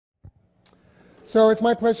So it's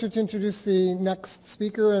my pleasure to introduce the next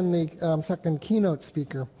speaker and the second keynote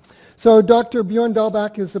speaker. So Dr. Björn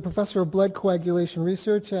Dahlback is the professor of blood coagulation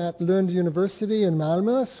research at Lund University in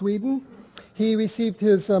Malmö, Sweden. He received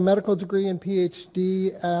his medical degree and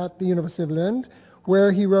PhD at the University of Lund,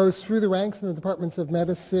 where he rose through the ranks in the departments of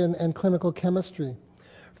medicine and clinical chemistry.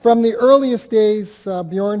 From the earliest days,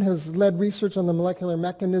 Björn has led research on the molecular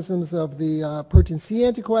mechanisms of the protein C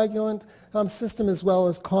anticoagulant system as well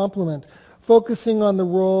as complement, focusing on the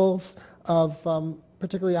roles of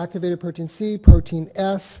particularly activated protein C, protein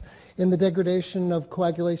S, in the degradation of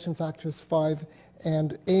coagulation factors 5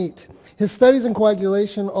 and 8. His studies in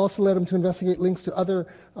coagulation also led him to investigate links to other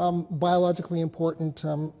biologically important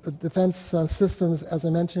defense systems, as I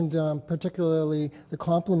mentioned, particularly the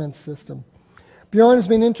complement system. Björn has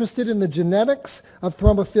been interested in the genetics of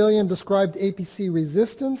thrombophilia and described APC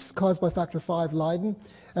resistance caused by factor V Leiden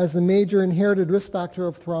as the major inherited risk factor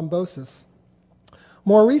of thrombosis.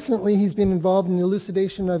 More recently, he's been involved in the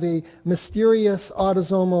elucidation of a mysterious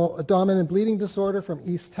autosomal dominant bleeding disorder from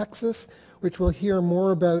East Texas, which we'll hear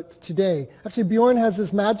more about today. Actually, Björn has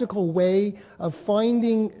this magical way of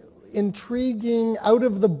finding intriguing,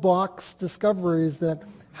 out-of-the-box discoveries that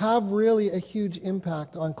have really a huge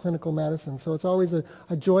impact on clinical medicine. So it's always a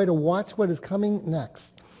joy to watch what is coming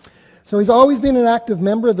next. So he's always been an active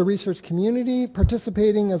member of the research community,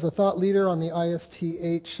 participating as a thought leader on the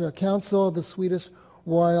ISTH Council, the Swedish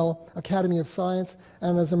Royal Academy of Science,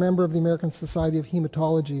 and as a member of the American Society of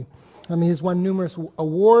Hematology. He's won numerous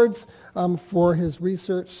awards for his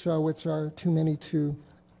research, which are too many to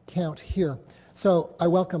count here. So I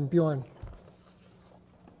welcome Björn.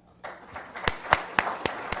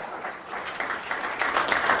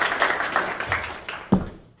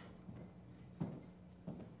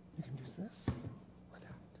 You can use this or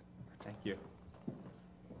that. Thank you.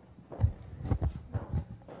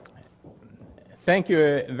 Thank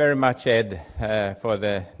you very much, Ed, for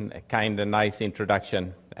the kind and nice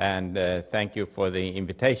introduction, and thank you for the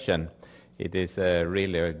invitation. It is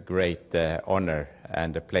really a great honor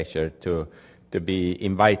and a pleasure to be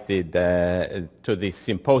invited to this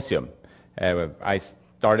symposium. I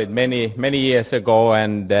started many years ago,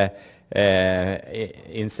 and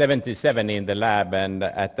in '77 in the lab, and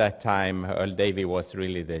at that time Earle Davie was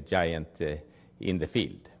really the giant in the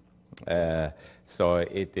field. So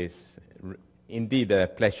it is indeed a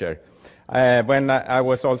pleasure. When I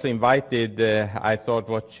was also invited, I thought,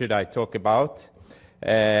 what should I talk about?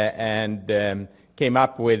 And came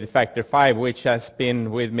up with factor V, which has been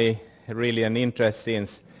with me really an interest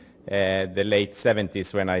since the late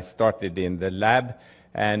 '70s when I started in the lab.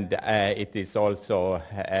 And it is also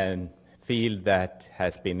a field that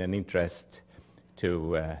has been an interest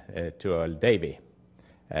to Earle Davie.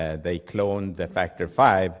 They cloned the factor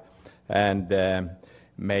V and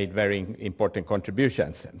made very important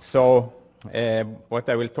contributions. So what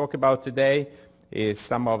I will talk about today is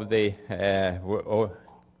some of the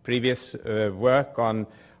previous work on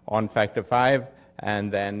factor V,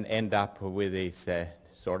 and then end up with this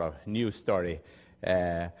sort of new story,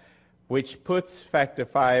 which puts factor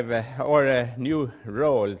V, or a new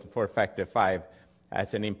role for factor V,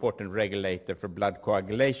 as an important regulator for blood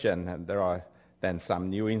coagulation. And there are then some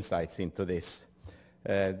new insights into this.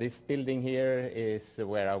 This building here is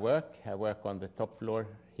where I work. I work on the top floor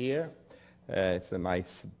here. It's a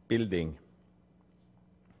nice building.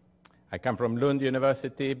 I come from Lund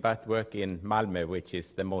University, but work in Malmö, which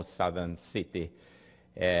is the most southern city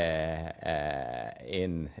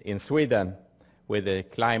in Sweden, with a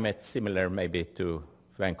climate similar maybe to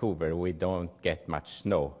Vancouver. We don't get much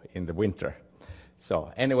snow in the winter.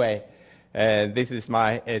 So anyway, this is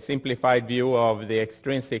my simplified view of the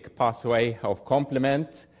extrinsic pathway of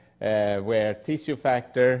complement, where tissue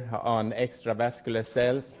factor on extravascular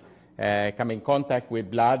cells come in contact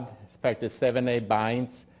with blood. Factor 7A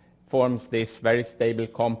binds, forms this very stable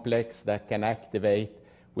complex that can activate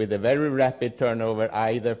with a very rapid turnover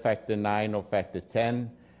either factor 9 or factor 10.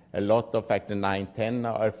 A lot of factor 9, 10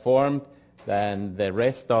 are formed. Then the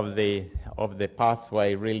rest of the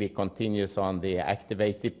pathway really continues on the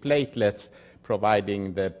activated platelets,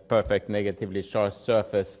 providing the perfect negatively charged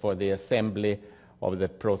surface for the assembly of the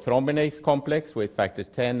prothrombinase complex, with factor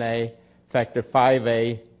 10A, factor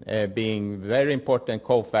 5A being very important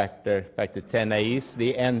cofactor. Factor 10A is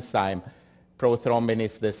the enzyme, prothrombin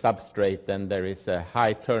is the substrate, and there is a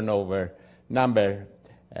high turnover number.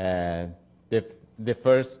 The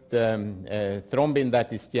first thrombin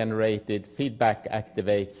that is generated, feedback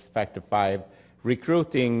activates factor V,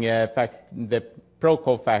 recruiting the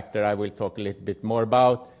pro-cofactor I will talk a little bit more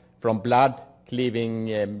about, from blood,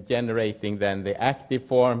 cleaving, generating then the active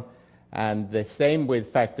form, and the same with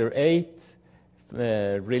factor 8.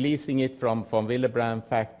 releasing it from von Willebrand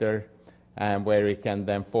factor, and where it can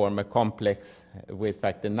then form a complex with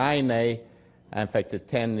factor 9A, and factor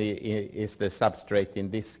 10 is the substrate in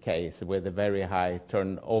this case with a very high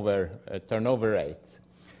turnover rate.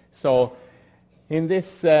 So in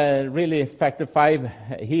this, really factor 5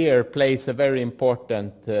 here plays a very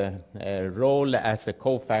important role as a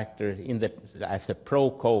cofactor, as a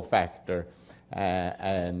pro-cofactor,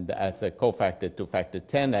 and as a cofactor to factor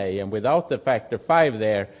 10A. And without the factor 5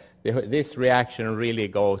 there, this reaction really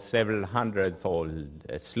goes several hundredfold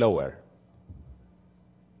slower.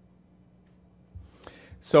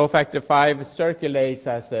 So factor 5 circulates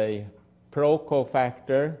as a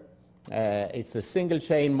pro-cofactor. It's a single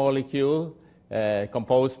chain molecule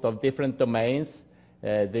composed of different domains.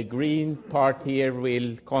 The green part here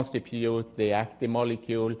will constitute the active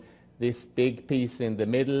molecule. This big piece in the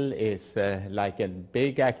middle is like a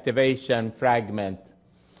big activation fragment.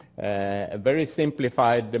 A very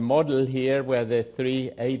simplified model here where the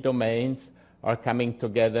 3 A domains are coming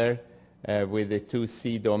together with the 2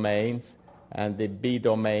 C domains, and the B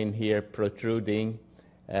domain here protruding.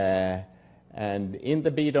 And in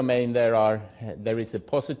the B domain there is a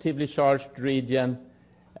positively charged region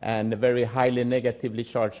and a very highly negatively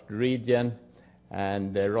charged region.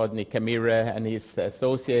 And Rodney Kamira and his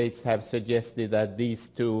associates have suggested that these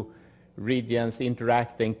 2 regions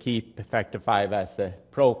interact and keep factor 5 as a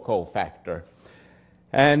pro-cofactor.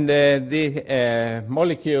 And the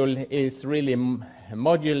molecule is really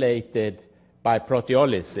modulated by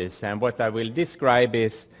proteolysis, and what I will describe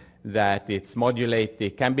is that it's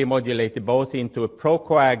modulated, can be modulated both into a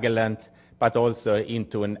procoagulant but also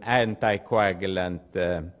into an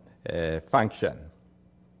anticoagulant function.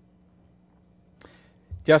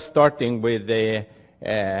 Just starting with the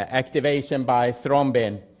activation by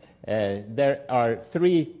thrombin, there are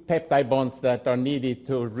 3 peptide bonds that are needed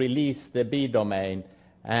to release the B domain,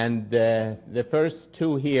 and the first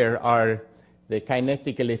 2 here are the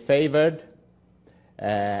kinetically favored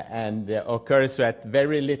and occurs at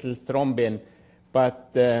very little thrombin,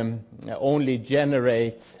 but only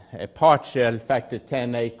generates a partial factor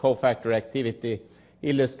 10A cofactor activity,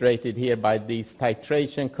 illustrated here by these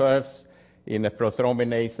titration curves. In a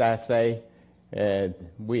prothrombinase assay,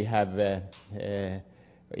 we have,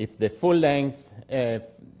 if the full length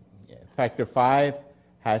factor 5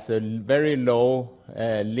 has a very low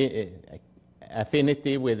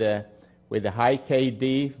affinity with a high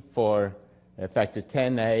KD for factor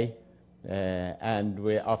 10A, and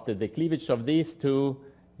after the cleavage of these 2,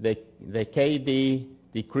 the KD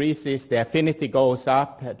decreases, the affinity goes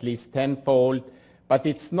up at least tenfold, but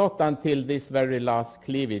it's not until this very last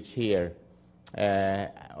cleavage here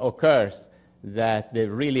occurs that the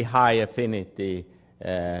really high affinity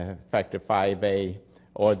factor 5A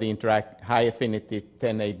or the high affinity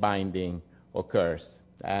 10A binding occurs,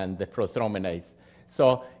 and the prothrombinase.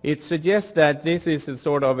 So it suggests that this is a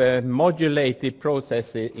sort of a modulated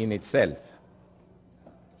process in itself.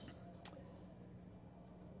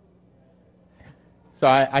 So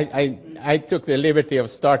I took the liberty of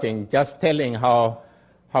starting just telling how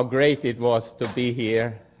great it was to be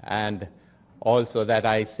here, and also that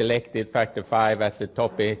I selected factor 5 as a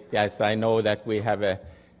topic, as I know that we have a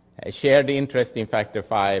shared interest in factor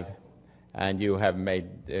 5, and you have made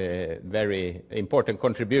very important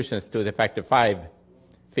contributions to the factor 5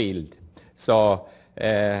 field. So,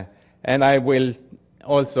 and I will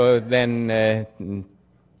also then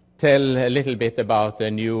tell a little bit about the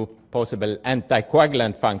new possible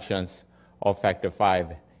anticoagulant functions of factor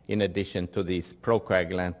 5 in addition to these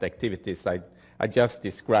procoagulant activities I just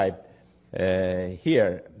described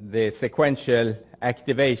here, the sequential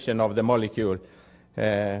activation of the molecule.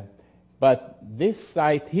 But this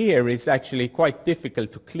site here is actually quite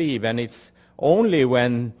difficult to cleave, and it's only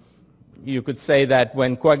when you could say that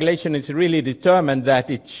when coagulation is really determined that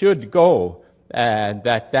it should go,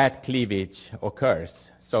 that cleavage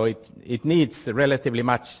occurs. So it needs relatively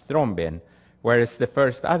much thrombin, whereas the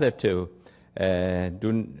first other 2 are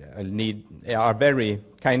very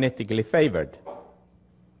kinetically favored.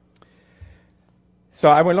 So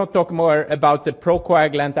I will not talk more about the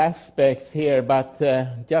procoagulant aspects here, but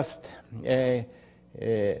just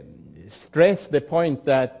stress the point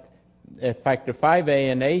that factor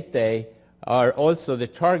 5A and 8A are also the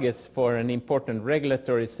targets for an important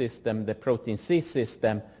regulatory system, the protein C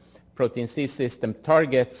system. Protein C system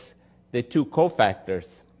targets the 2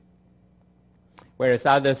 cofactors, whereas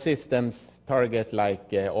other systems target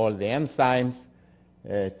like all the enzymes.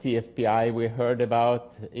 TFPI we heard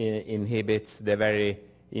about inhibits the very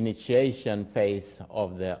initiation phase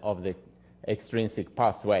of the extrinsic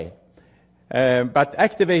pathway. But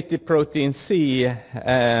activated protein C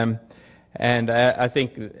And I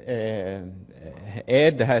think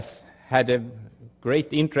Ed has had a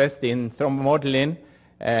great interest in thrombomodulin.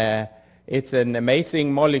 It's an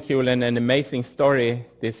amazing molecule and an amazing story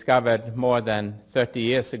discovered more than 30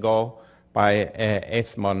 years ago by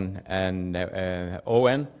Esmond and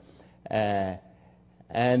Owen.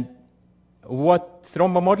 And what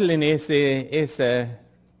thrombomodulin is a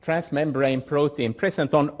transmembrane protein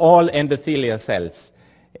present on all endothelial cells,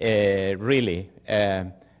 really.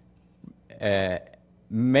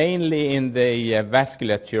 Mainly in the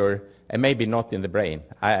vasculature, and maybe not in the brain.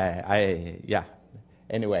 Yeah,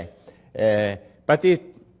 anyway. But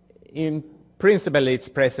in principle, it's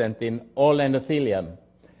present in all endothelium.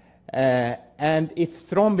 And if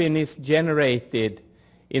thrombin is generated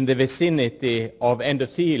in the vicinity of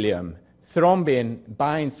endothelium, thrombin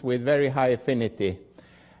binds with very high affinity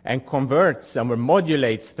and converts or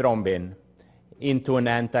modulates thrombin into an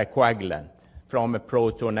anticoagulant, from a pro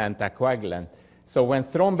to an anticoagulant. So when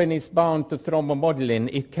thrombin is bound to thrombomodulin,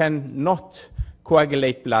 it cannot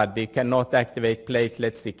coagulate blood, it cannot activate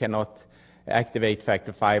platelets, it cannot activate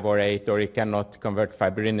factor 5 or 8, or it cannot convert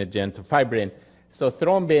fibrinogen to fibrin. So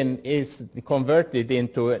thrombin is converted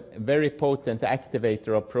into a very potent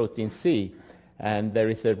activator of protein C, and there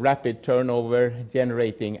is a rapid turnover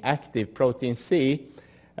generating active protein C,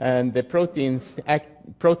 and the protein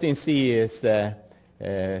C is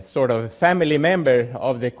sort of a family member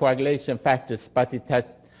of the coagulation factors, but it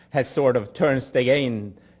has sort of turned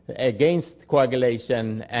against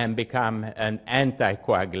coagulation and become an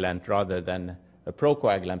anticoagulant rather than a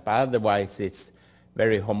procoagulant, but otherwise it's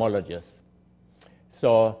very homologous.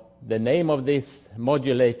 So the name of this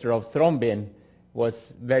modulator of thrombin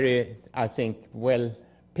was very, I think, well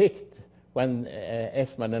picked when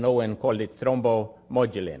Esmond and Owen called it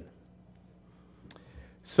thrombomodulin.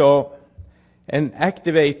 So an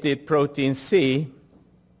activated protein C,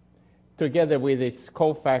 together with its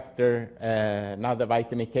cofactor and other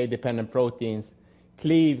vitamin K dependent proteins,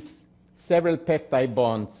 cleaves several peptide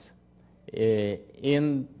bonds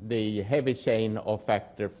in the heavy chain of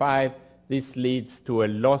factor 5. This leads to a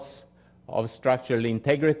loss of structural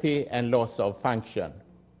integrity and loss of function.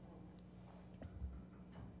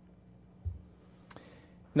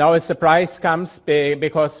 Now a surprise comes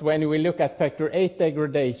because when we look at factor 8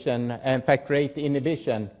 degradation and factor 8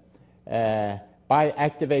 inhibition by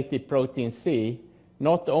activated protein C,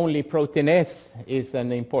 not only protein S is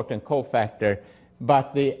an important cofactor,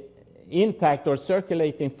 but the intact or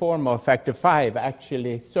circulating form of factor 5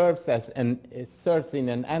 actually serves in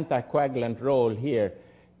an anticoagulant role here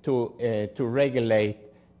to regulate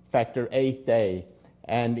factor 8A.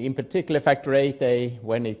 And in particular, factor 8A,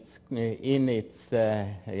 when it's in its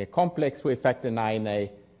complex with factor 9A,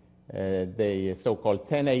 the so-called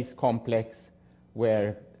 10-ACE complex,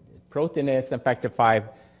 where protein S and factor 5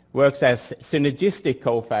 works as synergistic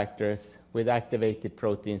cofactors with activated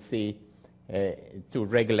protein C to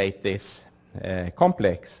regulate this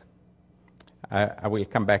complex. I will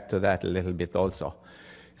come back to that a little bit also.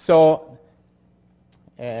 So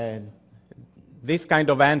this kind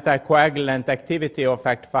of anticoagulant activity of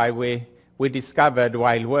factor 5 we discovered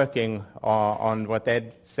while working on what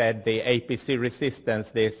Ed said, the APC resistance,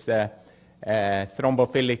 this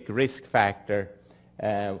thrombophilic risk factor,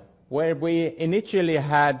 where we initially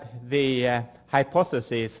had the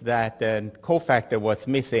hypothesis that a cofactor was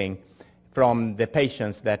missing from the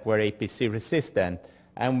patients that were APC resistant.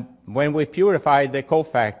 And when we purified the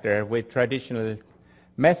cofactor with traditional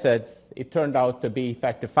methods, it turned out to be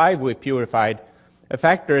factor 5 we purified, a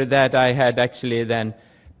factor that I had actually then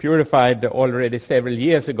purified already several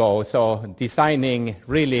years ago. So designing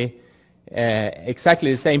really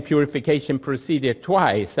exactly the same purification procedure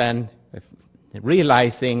twice, and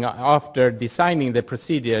realizing after designing the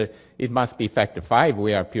procedure it must be factor 5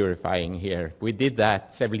 we are purifying here. We did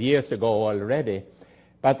that several years ago already.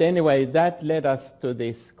 But anyway, that led us to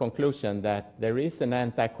this conclusion that there is an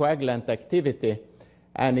anticoagulant activity,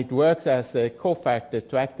 and it works as a cofactor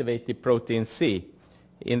to activate the protein C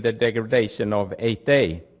in the degradation of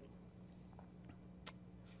 8A.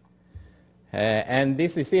 And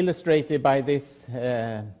this is illustrated by this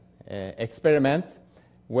experiment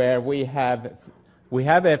where we have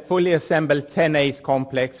a fully assembled 10-ACE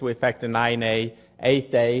complex with factor 9A,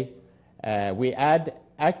 8A. We add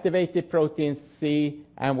activated protein C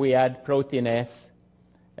and we add protein S,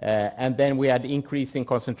 and then we add increasing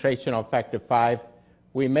concentration of factor 5.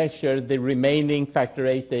 We measure the remaining factor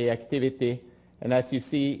 8A activity, and as you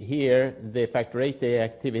see here, the factor 8A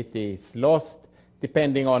activity is lost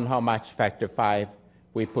depending on how much factor 5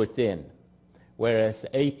 we put in. Whereas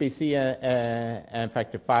APC and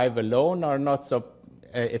factor 5 alone are not so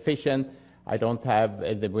efficient, I don't have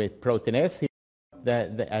with protein S here,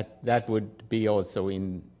 that would be also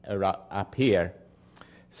in up here.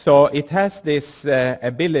 So it has this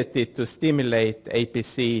ability to stimulate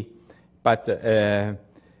APC, but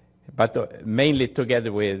mainly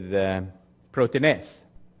together with protein S.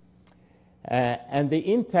 And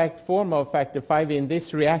the intact form of factor V in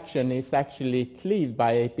this reaction is actually cleaved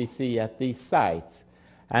by APC at these sites.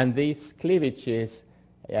 And these cleavages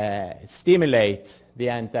stimulates the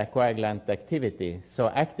anticoagulant activity. So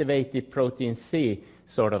activated protein C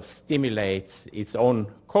sort of stimulates its own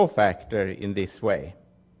cofactor in this way.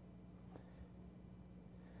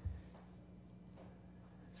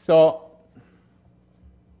 So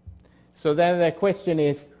then the question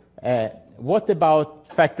is, what about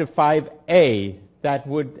factor 5A that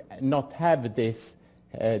would not have this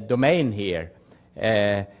domain here?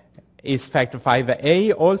 Is factor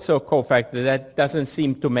 5A also a cofactor? That doesn't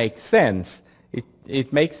seem to make sense.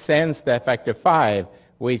 It makes sense that factor 5,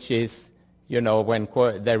 which is, you know, when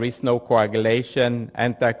there is no coagulation,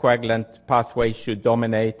 anticoagulant pathway should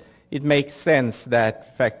dominate. It makes sense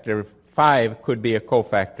that factor 5 could be a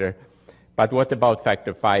cofactor. But what about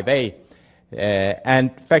factor 5A?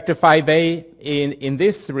 And factor 5A in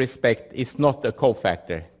this respect is not a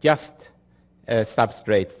cofactor, just a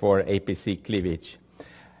substrate for APC cleavage.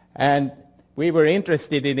 And we were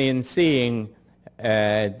interested in seeing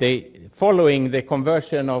following the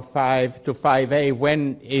conversion of 5 to 5A,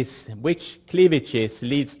 which cleavages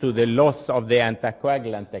leads to the loss of the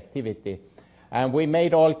anticoagulant activity. And we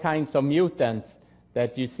made all kinds of mutants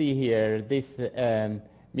that you see here. This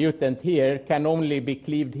mutant here can only be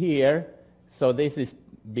cleaved here. So this is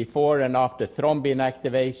before and after thrombin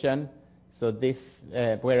activation. So this,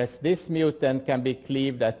 whereas this mutant can be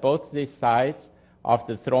cleaved at both these sites.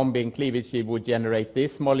 After thrombin cleavage, it would generate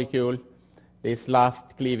this molecule. This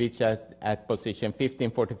last cleavage at position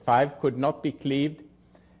 1545 could not be cleaved.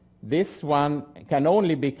 This one can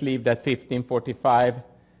only be cleaved at 1545,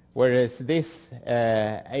 whereas this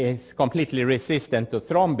is completely resistant to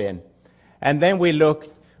thrombin. And then we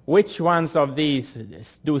looked which ones of these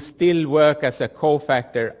do still work as a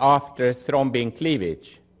cofactor after thrombin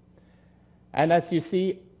cleavage. And as you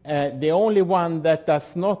see, the only one that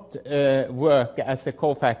does not work as a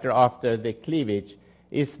cofactor after the cleavage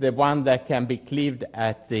is the one that can be cleaved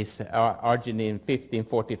at this arginine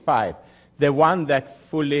 1545, the one that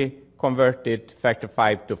fully converted factor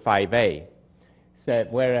 5 to 5A. So,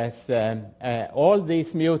 whereas all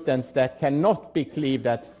these mutants that cannot be cleaved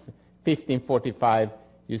at 1545,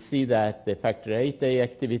 you see that the factor 8A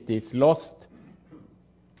activity is lost,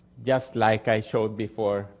 just like I showed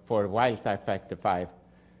before for wild-type factor 5.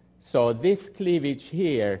 So this cleavage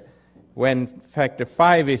here, when factor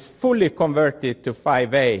 5 is fully converted to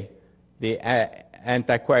 5A, the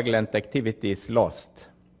anticoagulant activity is lost.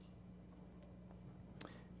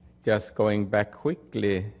 Just going back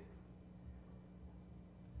quickly,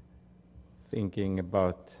 thinking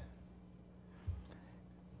about.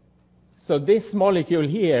 So this molecule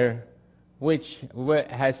here, which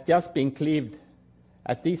has just been cleaved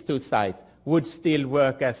at these two sites, would still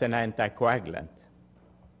work as an anticoagulant.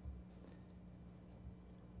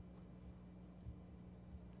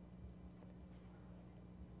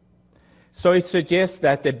 So it suggests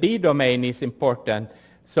that the B domain is important.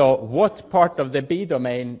 So what part of the B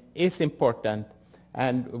domain is important?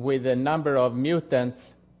 And with a number of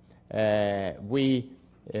mutants, we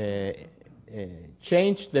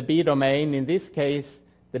changed the B domain. In this case,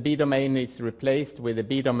 the B domain is replaced with the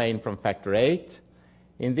B domain from factor 8.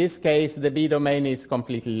 In this case, the B domain is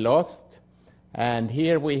completely lost. And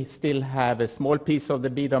here we still have a small piece of the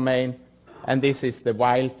B domain, and this is the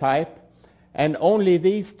wild type. And only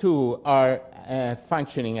these two are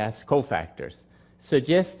functioning as cofactors,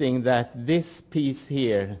 suggesting that this piece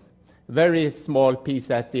here, very small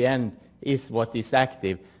piece at the end, is what is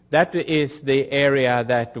active. That is the area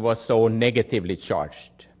that was so negatively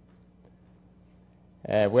charged.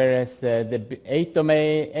 Whereas the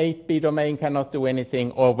 8B domain cannot do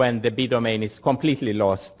anything, or when the B domain is completely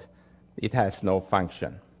lost, it has no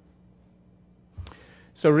function.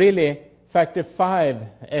 So really, factor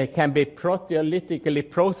 5 can be proteolytically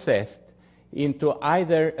processed into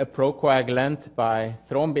either a procoagulant by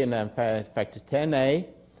thrombin and factor 10A,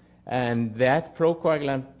 and that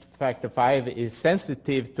procoagulant factor 5 is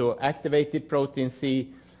sensitive to activated protein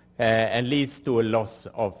C and leads to a loss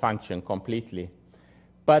of function completely.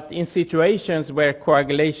 But in situations where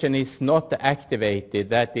coagulation is not activated,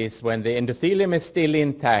 that is when the endothelium is still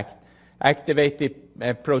intact,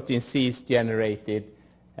 activated protein C is generated,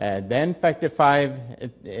 then factor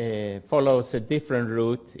 5 follows a different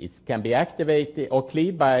route. It can be activated or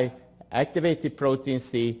cleaved by activated protein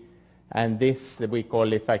C, and this we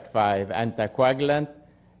call it factor 5 anticoagulant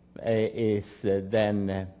is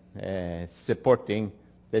then supporting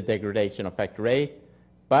the degradation of factor 8.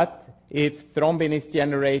 But if thrombin is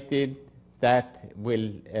generated, that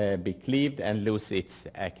will be cleaved and lose its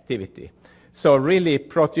activity. So really,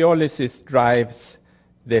 proteolysis drives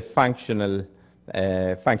the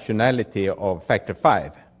functionality of factor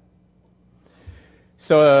 5.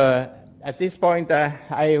 So at this point,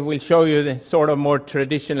 I will show you the sort of more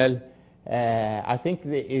traditional. I think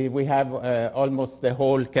we have almost the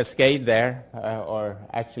whole cascade there, or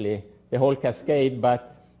actually the whole cascade, but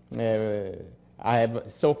I have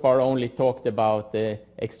so far only talked about the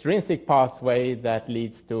extrinsic pathway that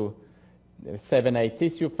leads to 7A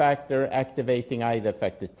tissue factor activating either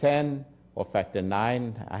factor 10 or factor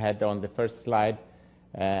 9, I had on the first slide,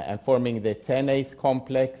 and forming the 10A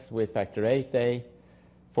complex with factor 8A,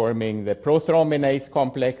 forming the prothrombinase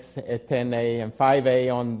complex at 10A and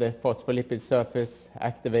 5A on the phospholipid surface,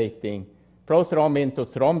 activating prothrombin to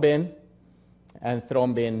thrombin, and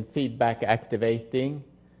thrombin feedback activating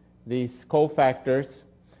these cofactors.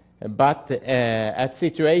 But at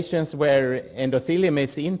situations where endothelium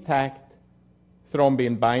is intact,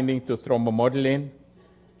 thrombin binding to thrombomodulin,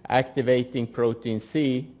 activating protein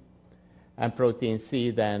C, and protein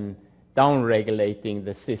C then downregulating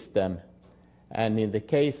the system. And in the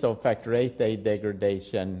case of factor 8A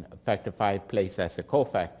degradation, factor 5 plays as a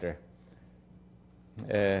cofactor.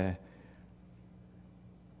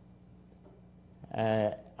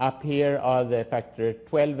 Up here are the factor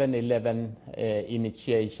 12 and 11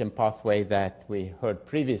 initiation pathway that we heard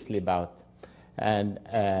previously about. And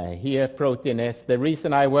here protein S, the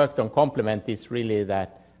reason I worked on complement is really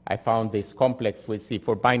that I found this complex with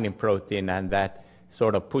C4 binding protein, and that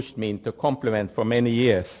sort of pushed me into complement for many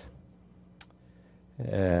years.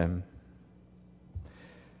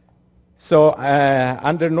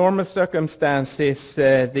 Under normal circumstances,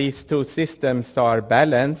 these two systems are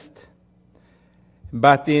balanced.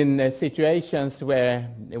 But in situations where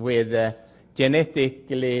with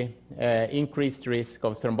genetically increased risk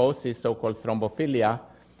of thrombosis, so-called thrombophilia,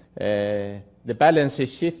 the balance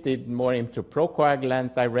is shifted more into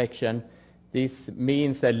procoagulant direction. This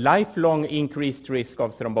means a lifelong increased risk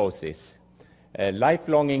of thrombosis. A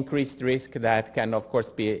lifelong increased risk that can, of course,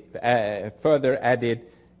 be further added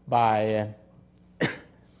by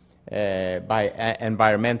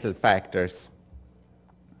environmental factors.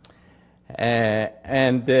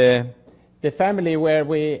 The family where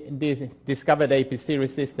we discovered APC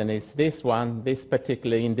resistance is this one. This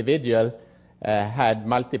particular individual had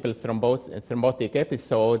multiple thrombotic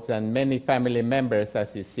episodes, and many family members,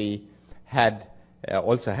 as you see,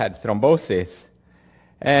 also had thrombosis.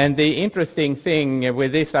 And the interesting thing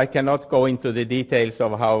with this, I cannot go into the details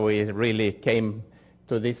of how we really came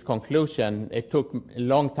to this conclusion. It took a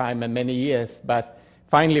long time and many years, but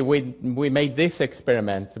finally we made this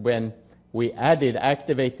experiment when we added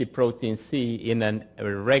activated protein C in a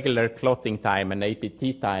regular clotting time, an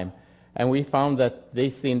APT time, and we found that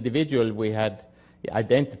this individual we had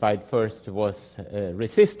identified first was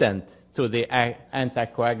resistant to the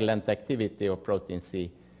anticoagulant activity of protein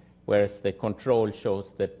C, whereas the control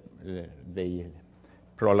shows the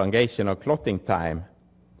prolongation of clotting time.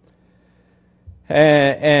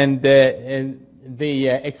 And the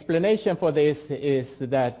explanation for this is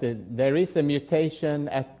that there is a mutation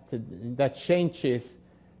that changes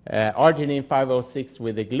arginine 506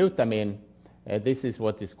 with the glutamine. This is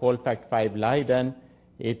what is called factor 5 Leiden.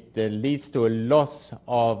 It leads to a loss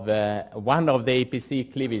of one of the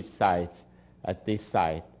APC cleavage sites at this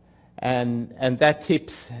site. And that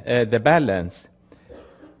tips the balance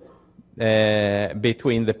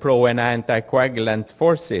between the pro and anticoagulant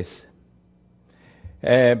forces.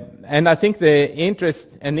 And I think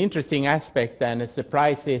an interesting aspect and a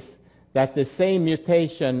surprise is that the same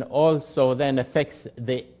mutation also then affects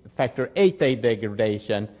the factor 8A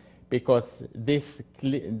degradation, because this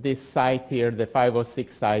site here, the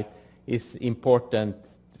 506 site, is important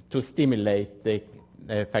to stimulate the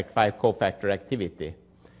factor 5 cofactor activity.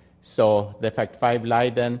 So the factor 5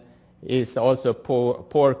 Leiden is also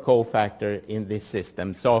poor cofactor in this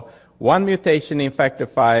system. So one mutation in factor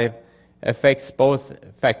 5 affects both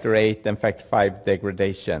factor 8 and factor 5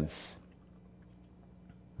 degradations.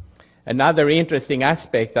 Another interesting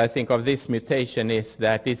aspect, I think, of this mutation is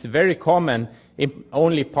that it's very common in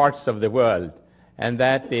only parts of the world, and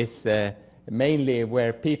that is mainly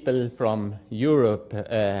where people from Europe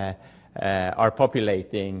are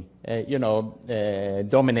populating,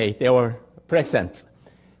 dominate or present.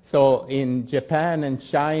 So in Japan and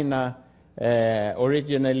China,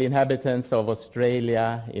 original inhabitants of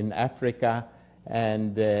Australia, in Africa,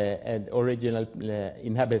 and original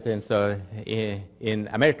inhabitants in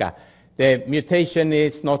America. The mutation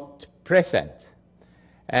is not present.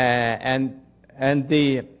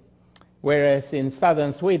 Whereas in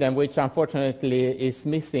southern Sweden, which unfortunately is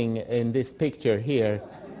missing in this picture here,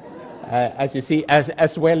 as you see,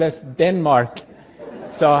 as well as Denmark.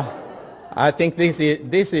 So I think this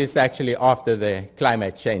is actually after the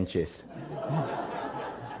climate changes.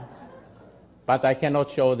 But I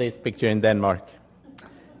cannot show this picture in Denmark.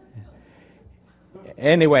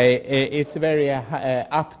 Anyway, it's very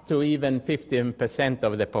up to even 15%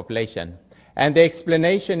 of the population. And the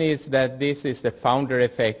explanation is that this is the founder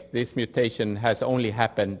effect. This mutation has only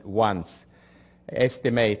happened once,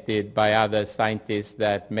 estimated by other scientists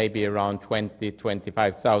that maybe around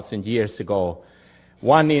 25,000 years ago.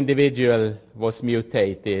 One individual was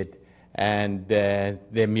mutated, and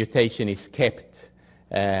the mutation is kept.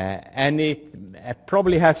 And it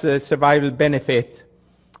probably has a survival benefit.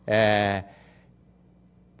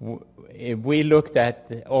 We looked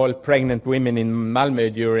at all pregnant women in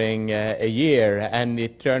Malmö during a year, and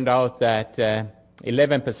it turned out that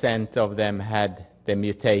 11% of them had the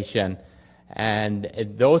mutation. And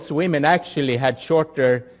those women actually had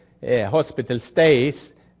shorter hospital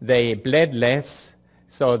stays. They bled less,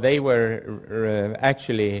 so they were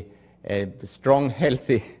actually strong,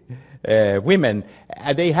 healthy women.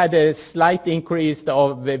 They had a slight increase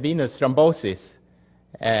of venous thrombosis,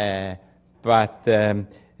 but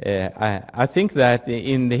I think that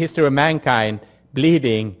in the history of mankind,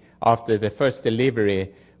 bleeding after the first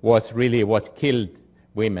delivery was really what killed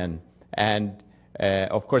women. And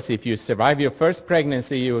of course, if you survive your first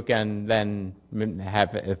pregnancy, you can then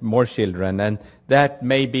have more children. And that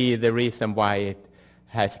may be the reason why it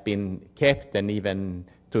has been kept, and even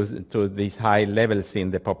to these high levels in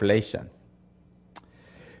the population.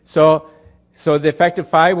 So the factor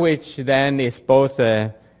V, which then is both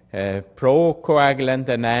procoagulant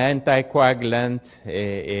and anticoagulant,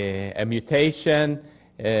 a mutation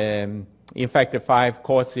in factor V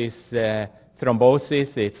causes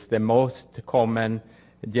thrombosis. It's the most common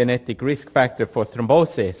genetic risk factor for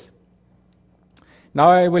thrombosis. Now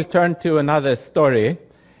I will turn to another story,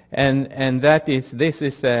 and that is, this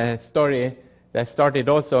is a story that started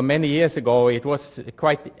also many years ago. It was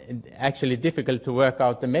quite actually difficult to work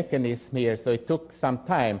out the mechanism here, so it took some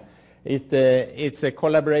time. It's a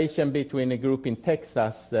collaboration between a group in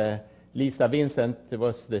Texas. Lisa Vincent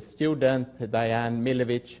was the student, Diane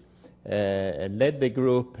Milovich led the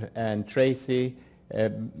group, and Tracy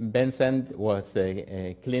Benson was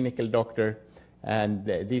a clinical doctor. And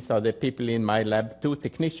these are the people in my lab, two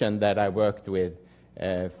technicians that I worked with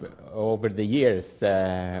over the years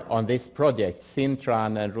on this project,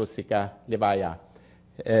 Sintran and Rusika Levaya.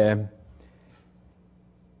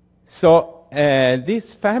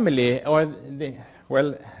 This family,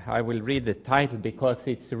 well, I will read the title because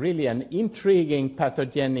it's really an intriguing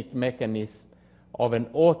pathogenic mechanism of an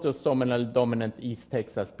autosomal dominant East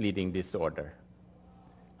Texas bleeding disorder.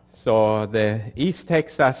 So the East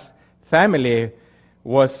Texas family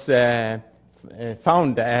was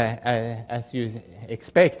found, as you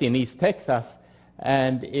expect, in East Texas,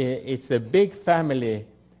 and it's a big family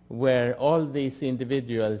where all these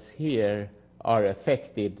individuals here are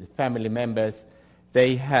affected, family members.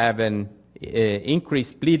 They have an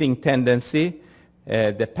increased bleeding tendency.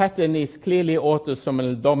 The pattern is clearly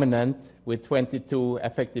autosomal dominant with 22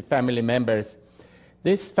 affected family members.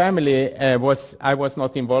 This family I was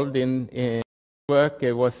not involved in work.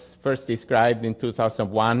 It was first described in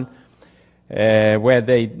 2001, where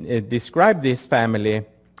they described this family,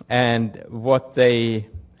 and what they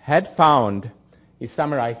had found is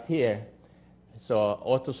summarized here. So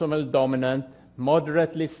autosomal dominant,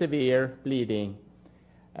 moderately severe bleeding.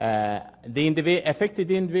 The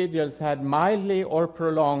affected individuals had mildly or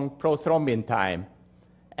prolonged prothrombin time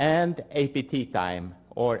and APT time,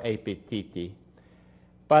 or APTT.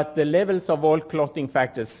 But the levels of all clotting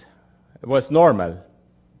factors was normal.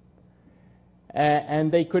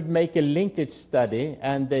 And they could make a linkage study,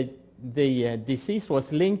 and the disease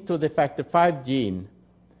was linked to the factor V gene.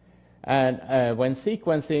 And when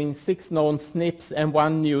sequencing 6 known SNPs and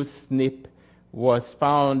 1 new SNP was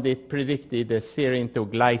found, it predicted a serine to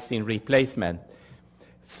glycine replacement.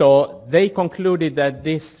 So they concluded that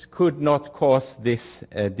this could not cause this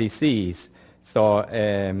disease. So,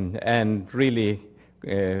 and really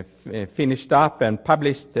finished up and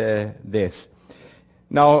published this.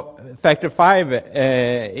 Now, factor V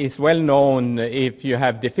is well known. If you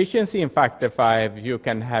have deficiency in factor V, you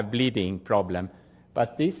can have bleeding problem.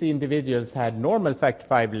 But these individuals had normal factor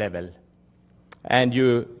V level, and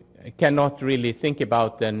you cannot really think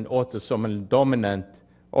about an autosomal dominant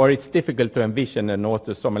or it's difficult to envision an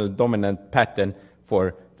autosomal dominant pattern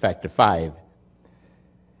for factor V.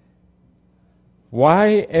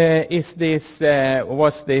 Why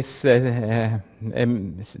was this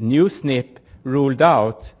new SNP ruled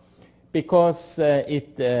out? Because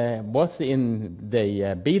it was in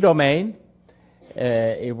the B domain.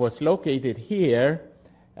 It was located here,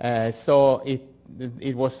 so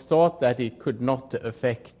it was thought that it could not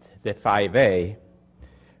affect the 5A.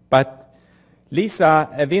 But Lisa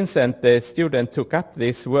Vincent, the student, took up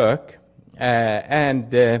this work,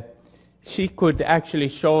 and she could actually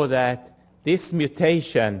show that this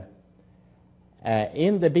mutation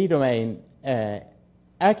in the B domain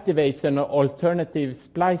activates an alternative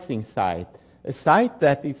splicing site, a site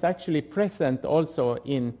that is actually present also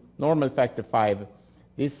in normal factor V.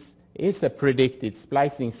 This is a predicted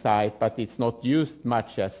splicing site, but it's not used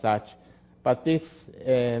much as such. But this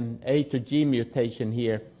A to G mutation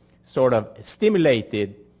here sort of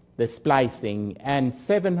stimulated the splicing, and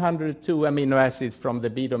 702 amino acids from the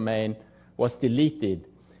B domain was deleted,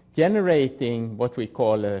 generating what we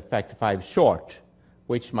call a factor V short,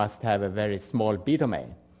 which must have a very small B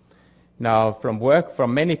domain. Now, from work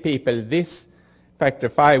from many people, this factor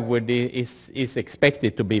V is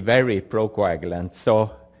expected to be very procoagulant,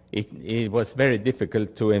 so it was very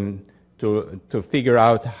difficult to figure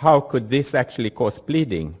out how could this actually cause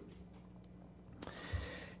bleeding.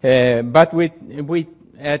 But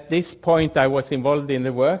at this point I was involved in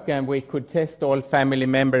the work, and we could test all family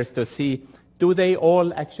members to see, do they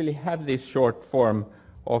all actually have this short form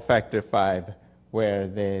of factor V, where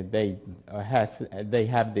they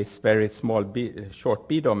have this very small short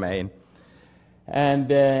B domain.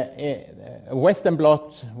 And a Western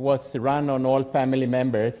blot was run on all family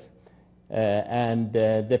members, and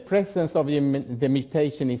the presence of the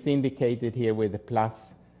mutation is indicated here with a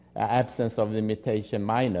plus, absence of the mutation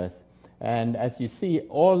minus. And as you see,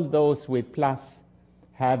 all those with plus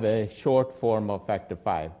have a short form of factor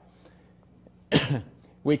V,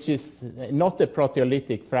 which is not a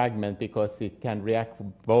proteolytic fragment because it can react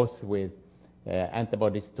both with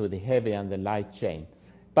antibodies to the heavy and the light chain.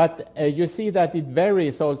 But you see that it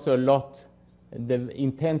varies also a lot, the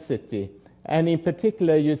intensity. And in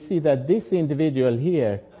particular, you see that this individual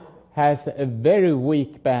here has a very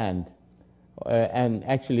weak band, and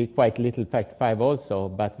actually quite little factor V also,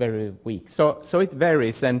 but very weak. So it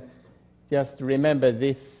varies, and just remember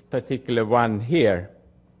this particular one here.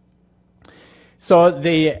 So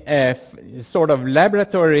the sort of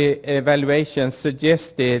laboratory evaluation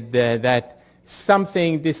suggested that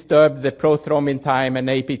something disturbed the prothrombin time and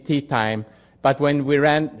APT time, but when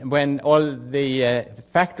all the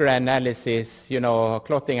factor analysis,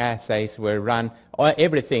 clotting assays were run,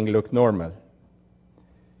 everything looked normal.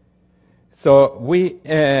 So we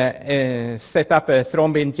set up a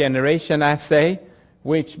thrombin generation assay,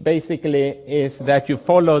 which basically is that you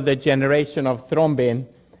follow the generation of thrombin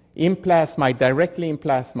in plasma, directly in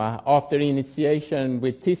plasma. After initiation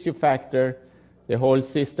with tissue factor, the whole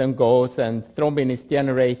system goes and thrombin is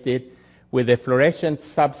generated. With a fluorescent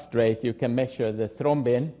substrate, you can measure the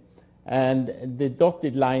thrombin, and the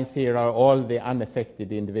dotted lines here are all the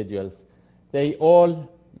unaffected individuals. They all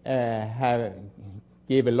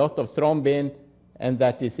give a lot of thrombin, and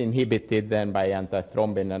that is inhibited then by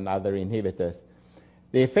antithrombin and other inhibitors.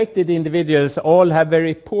 The affected individuals all have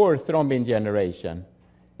very poor thrombin generation,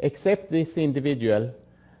 except this individual,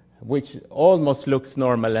 which almost looks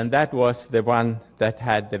normal, and that was the one that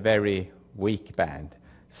had the very weak band.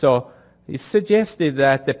 So it suggested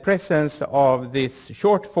that the presence of this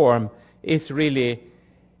short form is really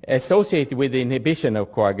associated with the inhibition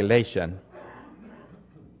of coagulation.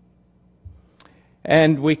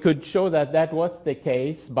 And we could show that that was the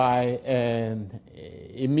case by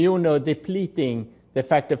immunodepleting the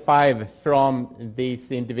factor V from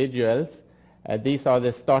these individuals. These are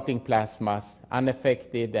the starting plasmas,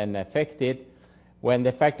 unaffected and affected. When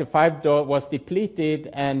the factor V was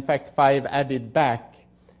depleted and factor V added back,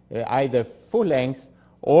 either full length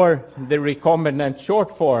or the recombinant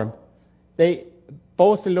short form, they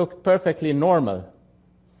both looked perfectly normal.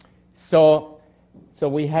 So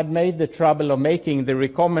we had made the trouble of making the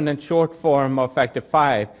recombinant short form of factor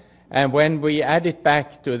V, and when we add it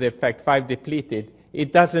back to the factor V depleted,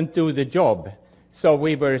 it doesn't do the job. So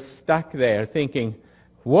we were stuck there thinking,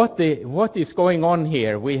 what is going on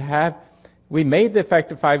here? We made the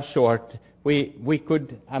factor V short. We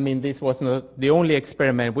could, this was not the only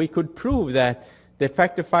experiment. We could prove that the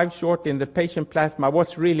factor V short in the patient plasma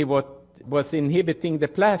was really what was inhibiting the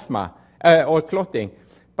plasma or clotting.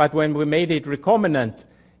 But when we made it recombinant,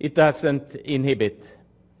 it doesn't inhibit.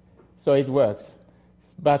 So it works.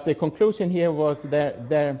 But the conclusion here was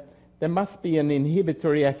there there must be an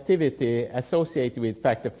inhibitory activity associated with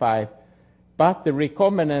factor V, but the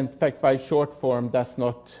recombinant factor V short form does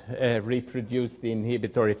not reproduce the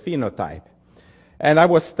inhibitory phenotype. And I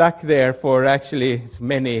was stuck there for actually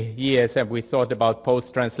many years, and we thought about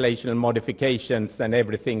post-translational modifications and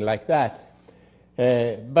everything like that.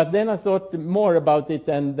 But then I thought more about it,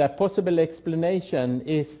 and the possible explanation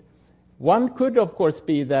is one could, of course,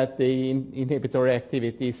 be that the inhibitory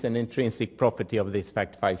activity is an intrinsic property of this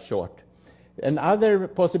factor V short. Another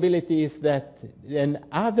possibility is that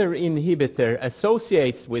another inhibitor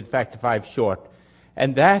associates with factor V short,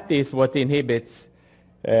 and that is what inhibits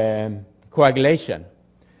coagulation.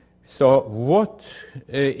 So what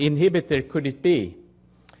inhibitor could it be?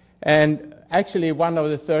 And actually one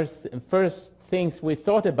of the first things we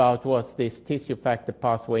thought about was this tissue factor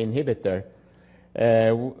pathway inhibitor,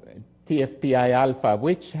 TFPI alpha,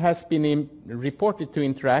 which has been reported to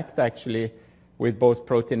interact actually with both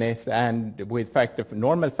proteinase and with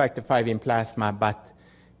normal factor V in plasma,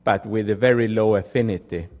 but with a very low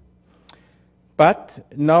affinity. But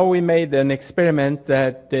now we made an experiment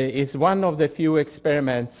that is one of the few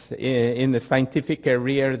experiments in the scientific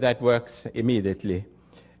career that works immediately.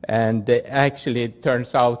 And actually it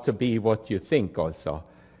turns out to be what you think also.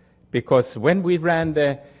 Because when we ran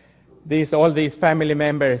all these family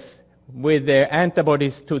members with their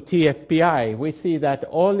antibodies to TFPI, we see that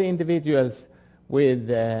all the individuals with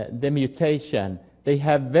the mutation, they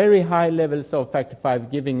have very high levels of factor V,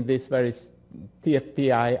 giving this very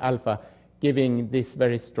TFPI alpha, giving these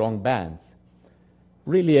very strong bands.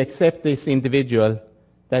 Really, except this individual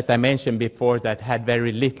that I mentioned before that had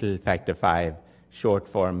very little factor V short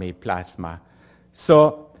form in plasma.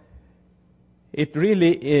 So it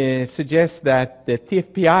really suggests that the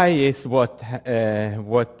TFPI is what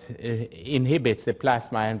inhibits the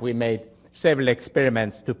plasma, and we made several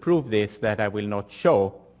experiments to prove this that I will not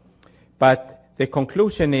show. But the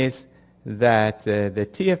conclusion is that the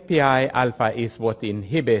TFPI alpha is what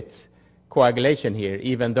inhibits coagulation here,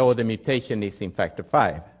 even though the mutation is in factor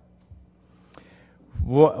V.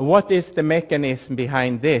 What is the mechanism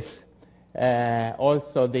behind this?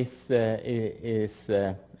 Also, this is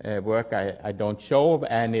work I don't show,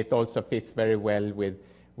 and it also fits very well with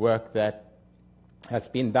work that has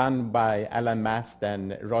been done by Alan Mast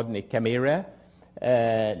and Rodney Camire,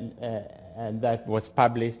 and that was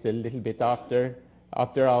published a little bit after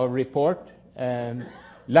our report.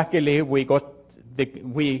 Luckily, we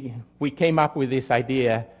came up with this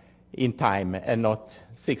idea in time and not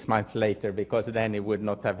 6 months later, because then it would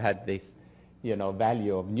not have had this,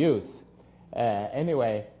 value of news.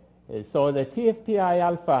 Anyway, so the TFPI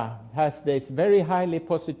alpha has this very highly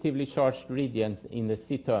positively charged regions in the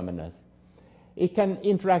C-terminus. It can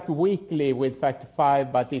interact weakly with factor V,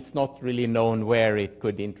 but it's not really known where it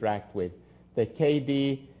could interact with. The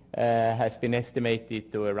KD has been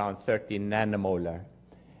estimated to around 13 nanomolar.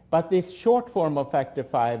 But this short form of factor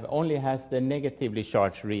V only has the negatively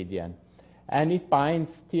charged region, and it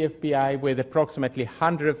binds TFPI with approximately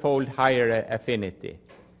 100-fold higher affinity.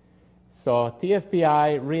 So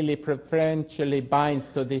TFPI really preferentially binds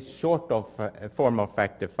to this short form of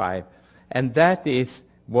factor V, and that is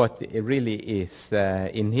what really is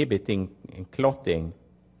inhibiting clotting.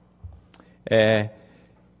 The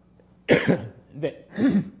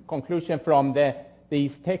conclusion from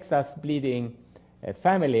these Texas bleeding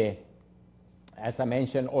family, as I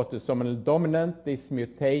mentioned, autosomal dominant, this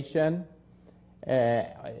mutation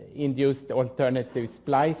induced alternative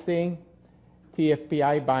splicing.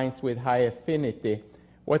 TFPI binds with high affinity.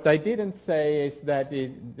 What I didn't say is that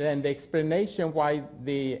then the explanation why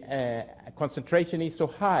the concentration is so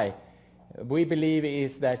high, we believe,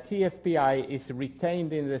 is that TFPI is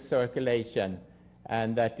retained in the circulation,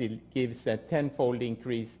 and that it gives a 10-fold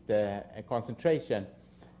increased concentration.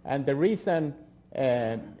 And the reason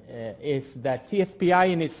is that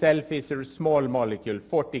TFPI in itself is a small molecule,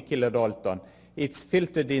 40 kilodalton. It's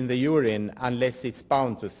filtered in the urine unless it's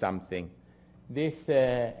bound to something. This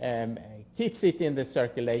keeps it in the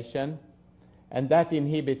circulation, and that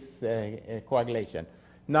inhibits coagulation.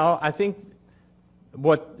 Now, I think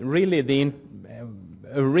what really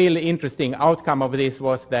a really interesting outcome of this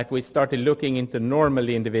was that we started looking into normal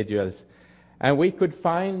individuals, and we could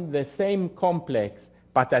find the same complex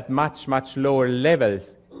but at much, much lower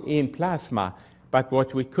levels in plasma. But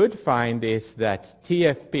what we could find is that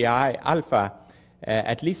TFPI alpha,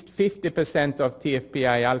 at least 50% of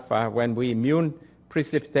TFPI alpha, when we immune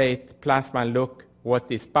precipitate plasma and look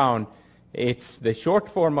what is bound, it's the short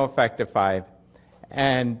form of factor V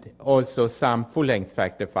and also some full-length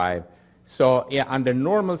factor V. So under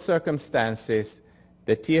normal circumstances,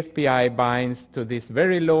 the TFPI binds to this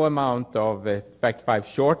very low amount of factor 5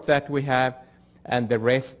 short that we have, and the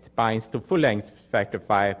rest binds to full-length factor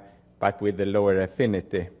 5, but with a lower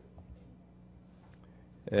affinity.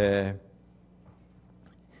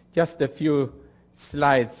 Just a few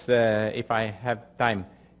slides, if I have time,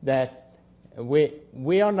 that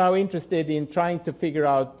we are now interested in trying to figure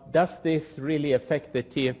out, does this really affect the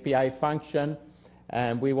TFPI function?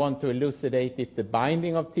 And we want to elucidate if the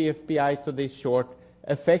binding of TFPI to this short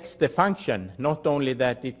affects the function, not only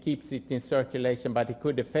that it keeps it in circulation, but it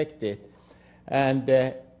could affect it. And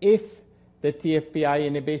if the TFPI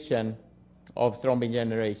inhibition of thrombin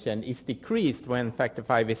generation is decreased when factor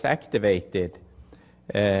 5 is activated,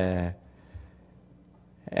 and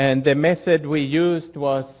the method we used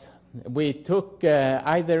was we took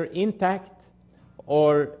either intact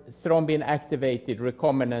or thrombin activated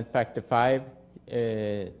recombinant factor 5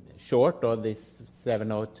 short, or this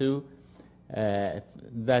 702,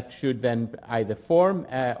 that should then either form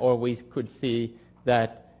or we could see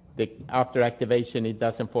that after activation it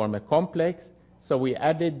doesn't form a complex. So we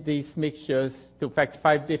added these mixtures to factor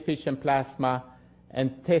 5 deficient plasma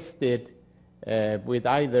and tested with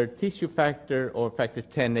either tissue factor or factor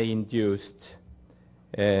 10A induced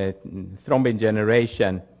thrombin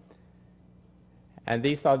generation. And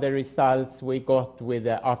these are the results we got with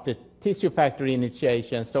after tissue factor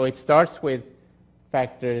initiation. So it starts with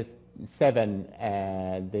factor 7,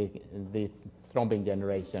 the thrombin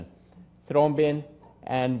generation. Thrombin,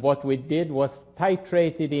 and what we did was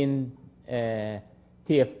titrated in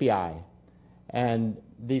TFPI. And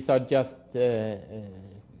these are just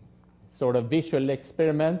sort of visual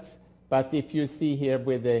experiments, but if you see here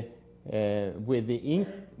with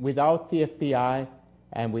without TFPI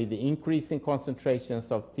and with the increasing concentrations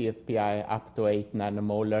of TFPI up to 8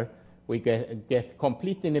 nanomolar, we get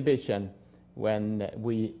complete inhibition when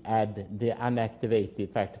we add the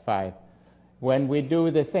unactivated factor 5. When we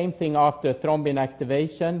do the same thing after thrombin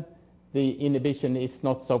activation, the inhibition is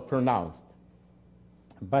not so pronounced.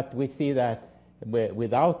 But we see that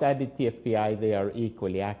without added TFPI, they are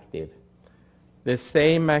equally active. The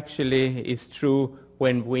same actually is true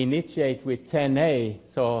when we initiate with 10A,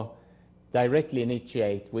 so directly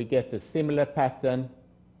initiate. We get a similar pattern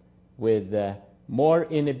with more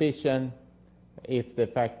inhibition if the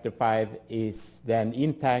factor 5 is then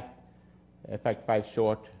intact, factor 5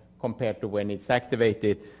 short, compared to when it's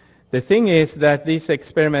activated. The thing is that this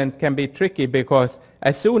experiment can be tricky because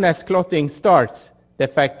as soon as clotting starts, the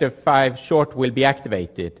factor 5 short will be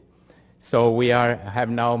activated. So we have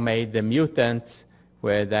now made the mutants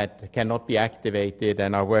where that cannot be activated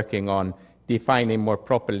and are working on defining more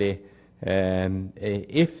properly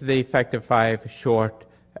if the factor 5 short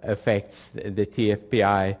affects the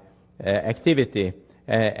TFPI activity.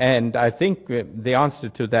 And I think the answer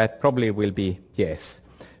to that probably will be yes.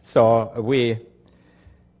 So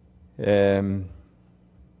the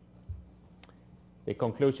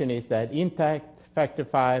conclusion is that intact factor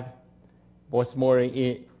 5 was more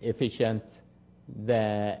efficient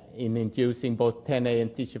in inducing both 10A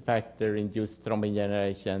and tissue factor induced thrombin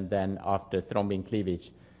generation than after thrombin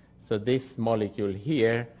cleavage. So this molecule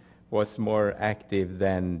here was more active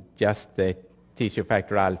than just the tissue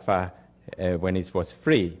factor alpha when it was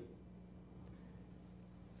free.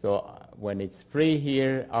 So when it's free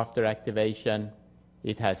here after activation,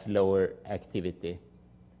 it has lower activity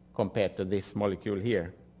compared to this molecule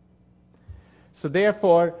here. So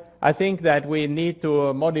therefore, I think that we need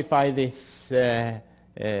to modify this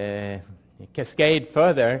cascade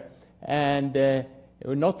further, and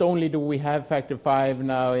not only do we have factor 5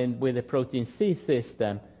 now with the protein C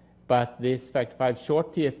system, but this factor 5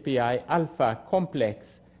 short TFPI alpha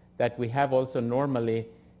complex that we have also normally.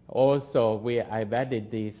 Also, I've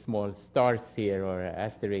added these small stars here, or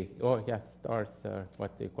asterisk, stars, or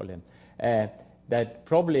what do you call them? That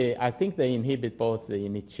probably, I think they inhibit both the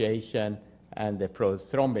initiation and the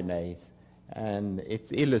prothrombinase. And it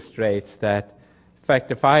illustrates that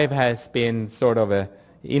factor 5 has been sort of an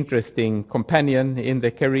interesting companion in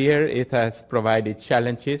the career. It has provided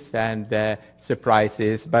challenges and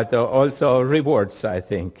surprises, but also rewards, I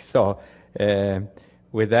think. So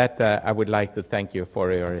with that, I would like to thank you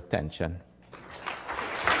for your attention.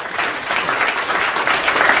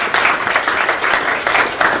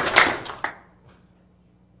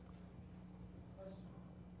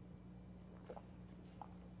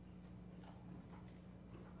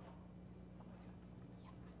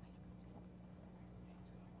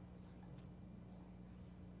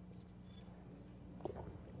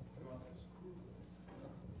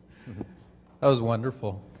 That was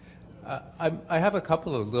wonderful. I have a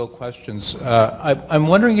couple of little questions. I'm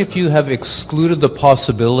wondering if you have excluded the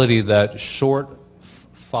possibility that short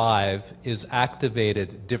 5 is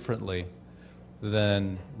activated differently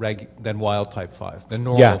than wild type 5, than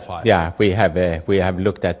normal 5. Yeah, we have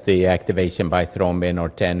looked at the activation by thrombin or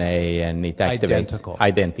 10A, and it activates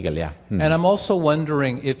identical, yeah. And I'm also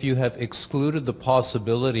wondering if you have excluded the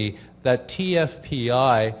possibility that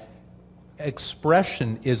TFPI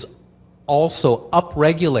expression is also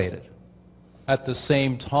upregulated at the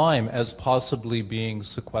same time as possibly being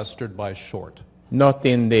sequestered by short. Not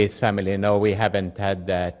in this family, no, we haven't had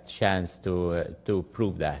that chance to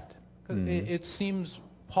prove that. It seems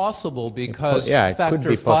possible because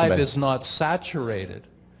factor 5 is not saturated.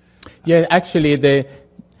 Yeah, actually the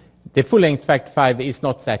full-length factor 5 is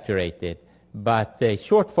not saturated, but the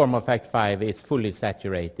short form of factor 5 is fully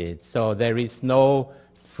saturated. So there is no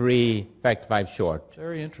free factor 5 short.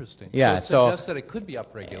 Very interesting. Yeah, so it suggests that it could be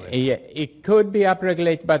upregulated. Yeah, it could be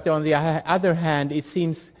upregulated, but on the other hand, it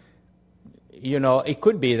seems, it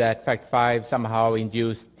could be that factor 5 somehow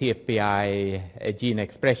induced TFPI gene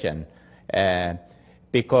expression. I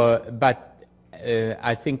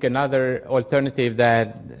think another alternative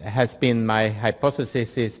that has been my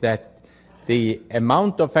hypothesis is that the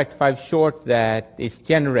amount of factor 5 short that is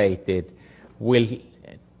generated will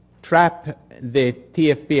trap the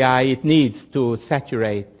TFPI it needs to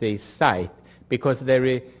saturate this site, because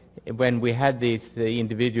when we had this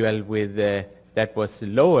individual with that was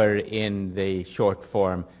lower in the short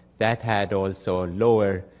form, that had also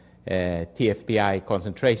lower TFPI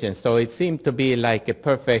concentration. So it seemed to be like a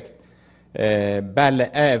perfect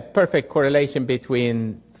perfect correlation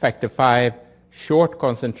between factor 5 short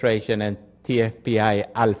concentration and TFPI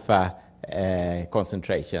alpha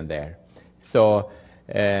concentration there. So,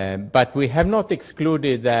 but we have not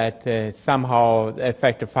excluded that somehow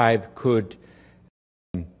factor 5 could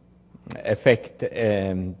affect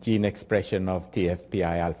gene expression of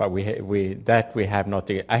TFPI alpha. We have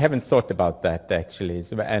not. I haven't thought about that actually,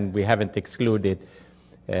 and we haven't excluded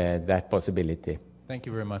that possibility. Thank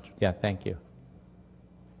you very much. Yeah, thank you.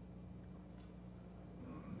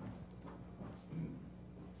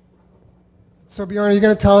 So Bjorn, are you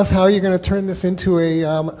going to tell us how you're going to turn this into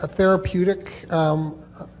a therapeutic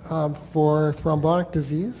for thrombotic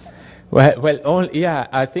disease? Well, yeah,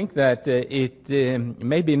 I think that it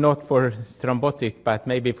maybe not for thrombotic, but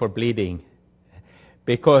maybe for bleeding,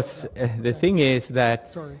 because the thing is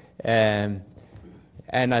that, and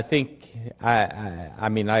I think,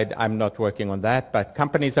 I'm not working on that, but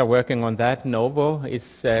companies are working on that. Novo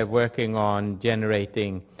is working on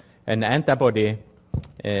generating an antibody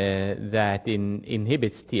that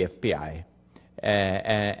inhibits TFPI,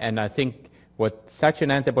 and I think what such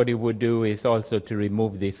an antibody would do is also to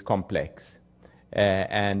remove this complex.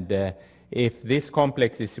 If this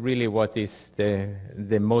complex is really what is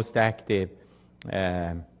the most active,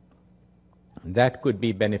 that could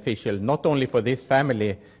be beneficial not only for this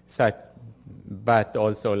family, but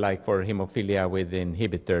also like for hemophilia with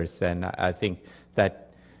inhibitors. And I think that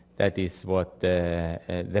is what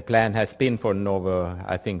the plan has been for Novo,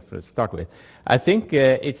 I think, to start with. I think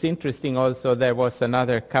it's interesting also, there was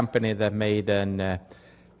another company that made a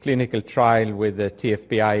clinical trial with a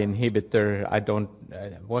TFPI inhibitor.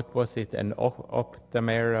 What was it, an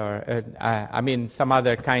Optimer, or some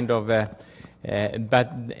other kind of,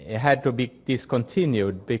 but it had to be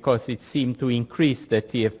discontinued because it seemed to increase the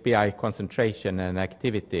TFPI concentration and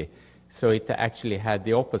activity. So it actually had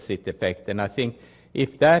the opposite effect. And I think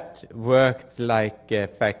if that worked like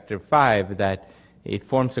factor 5, that it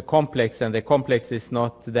forms a complex and the complex is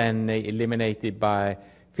not then eliminated by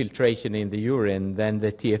filtration in the urine, then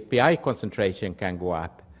the TFPI concentration can go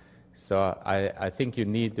up. So I think you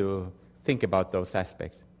need to think about those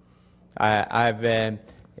aspects. I've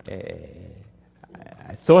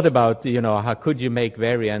thought about, how could you make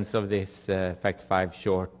variants of this factor 5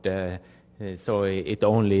 short so it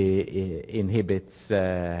only inhibits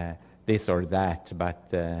this or that,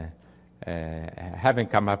 but haven't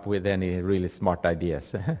come up with any really smart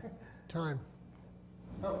ideas. Time.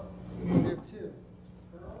 Oh, you give two.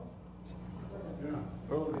 Earle? Yeah.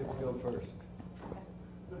 Earle gets to go first.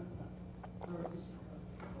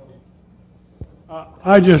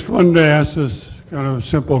 I just wanted to ask this kind of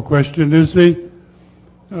simple question.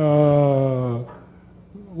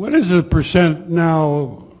 What is the percent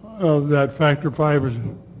now of that factor 5 is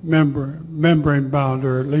membrane bound,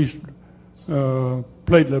 or at least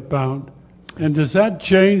platelet bound? And does that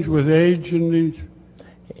change with age in these?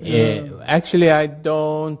 Actually, I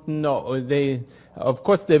don't know. Of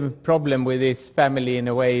course, the problem with this family in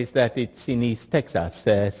a way is that it's in East Texas,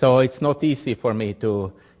 so it's not easy for me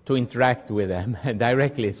to interact with them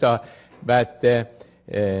directly. So, but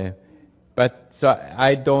But so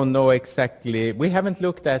I don't know exactly. We haven't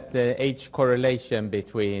looked at the age correlation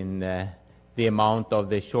between the amount of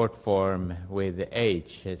the short form with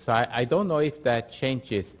age. So I don't know if that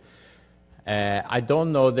changes. I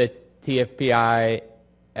don't know the TFPI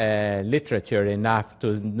literature enough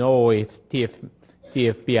to know if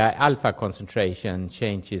TFPI alpha concentration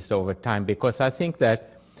changes over time, because I think that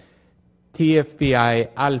TFPI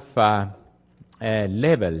alpha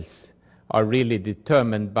levels are really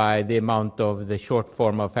determined by the amount of the short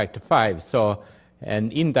form of factor 5. So an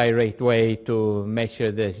indirect way to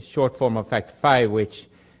measure the short form of factor 5, which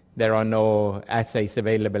there are no assays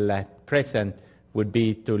available at present, would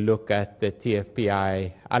be to look at the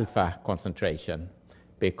TFPI alpha concentration,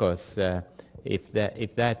 because if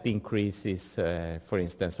that increases, for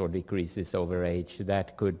instance, or decreases over age,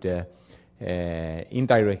 that could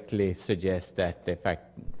indirectly suggest that the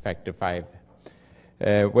factor 5.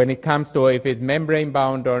 When it comes to if it's membrane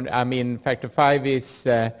bound, or I mean, factor 5 is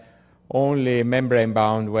only membrane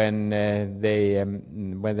bound when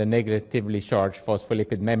the negatively charged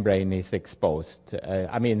phospholipid membrane is exposed.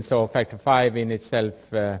 I mean, so factor 5 in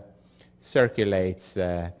itself circulates,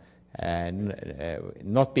 not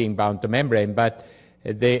being bound to membrane, but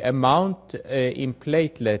the amount in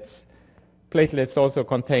platelets also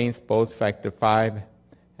contains both factor 5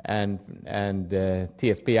 and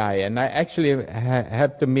TFPI. And I actually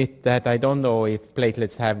have to admit that I don't know if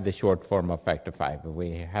platelets have the short form of factor 5.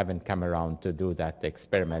 We haven't come around to do that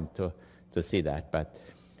experiment to see that. But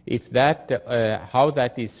if that, how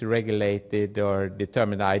that is regulated or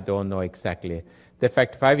determined, I don't know exactly. The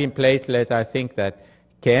factor 5 in platelet, I think that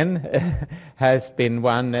Ken has been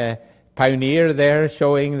one pioneer there,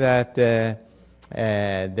 showing that the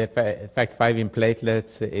factor 5 in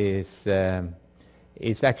platelets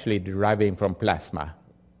is actually deriving from plasma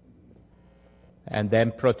and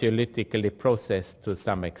then proteolytically processed to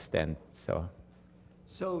some extent. So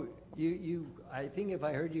I think if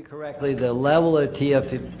I heard you correctly, the level of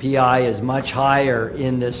TFPI is much higher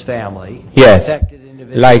in this family. Yes, affected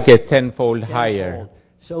individuals, like a tenfold higher.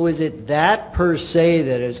 So is it that per se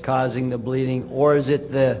that is causing the bleeding, or is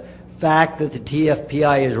it the fact that the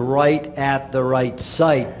TFPI is right at the right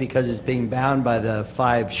site because it's being bound by the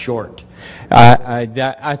 5 short?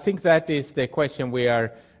 I think that is the question we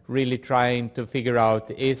are really trying to figure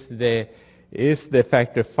out. Is the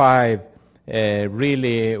factor 5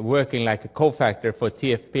 really working like a cofactor for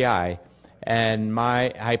TFPI? And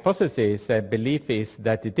my hypothesis, belief is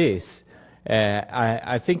that it is.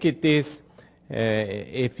 I think it is,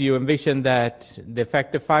 if you envision that the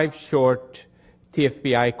factor 5 short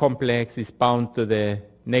TFPI complex is bound to the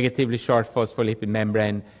negatively charged phospholipid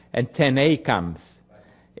membrane, and 10A comes.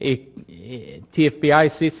 TFPI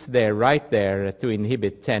sits there, right there, to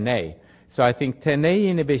inhibit 10A. So I think 10A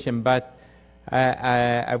inhibition, but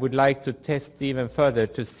I would like to test even further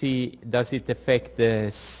to see, does it affect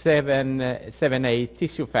the 7A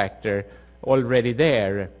tissue factor already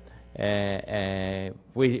there,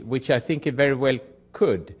 which I think it very well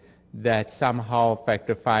could, that somehow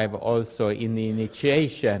factor 5 also in the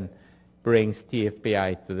initiation brings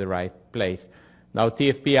TFPI to the right place. Now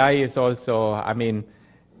TFPI is also, I mean,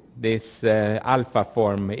 this alpha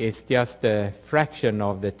form is just a fraction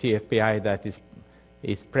of the TFPI that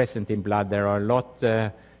is present in blood. There are a lot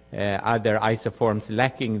other isoforms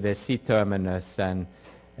lacking the C-terminus, and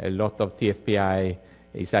a lot of TFPI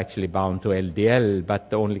is actually bound to LDL,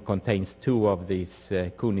 but only contains 2 of these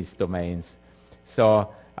Kunis domains.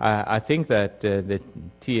 So I think that the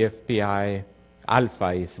TFPI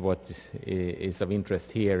alpha is what is of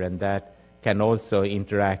interest here, and that can also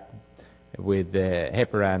interact with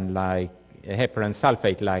heparin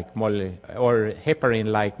sulfate-like or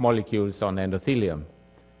heparin-like molecules on endothelium.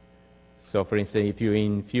 So, for instance, if you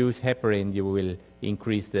infuse heparin, you will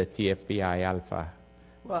increase the TFPI alpha.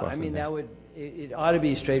 Well, I mean, it ought to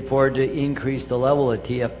be straightforward to increase the level of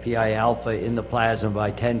TFPI alpha in the plasma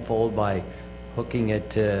by tenfold by hooking it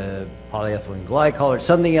to polyethylene glycol or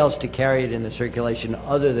something else to carry it in the circulation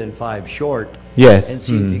other than 5 short. Yes. And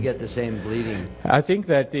see if you get the same bleeding. I think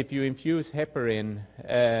that if you infuse heparin,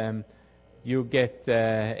 you get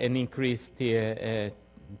an increased TFPI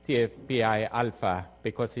alpha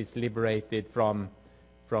because it's liberated from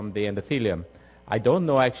the endothelium. I don't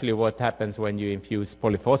know actually what happens when you infuse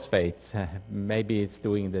polyphosphates. Maybe it's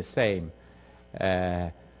doing the same.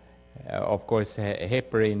 Of course,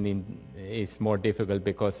 heparin is more difficult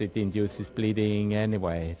because it induces bleeding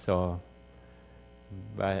anyway. So,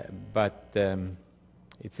 but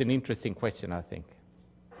it's an interesting question, I think.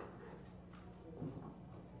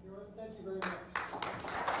 Thank you very much.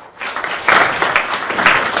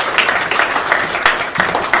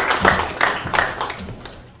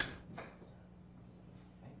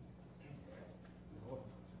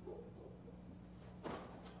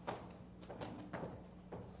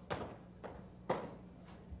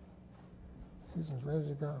 Susan's ready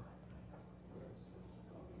to go.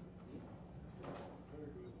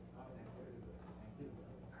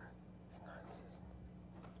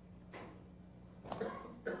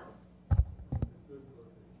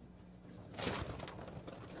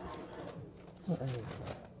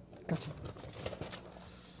 Gotcha.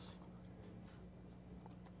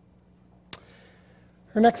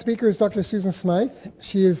 Our next speaker is Dr. Susan Smythe.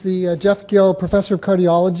 She is the Jeff Gill Professor of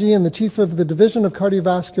Cardiology and the Chief of the Division of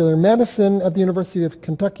Cardiovascular Medicine at the University of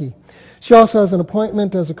Kentucky. She also has an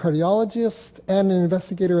appointment as a cardiologist and an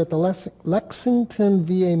investigator at the Lexington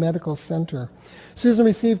VA Medical Center. Susan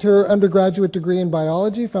received her undergraduate degree in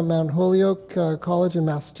biology from Mount Holyoke College in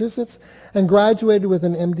Massachusetts and graduated with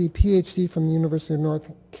an MD PhD from the University of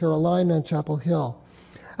North Carolina in Chapel Hill.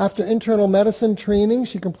 After internal medicine training,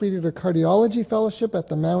 she completed a cardiology fellowship at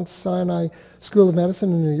the Mount Sinai School of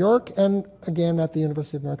Medicine in New York and again at the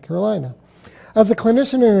University of North Carolina. As a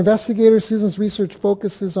clinician and investigator, Susan's research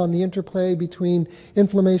focuses on the interplay between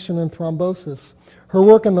inflammation and thrombosis. Her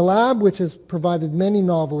work in the lab, which has provided many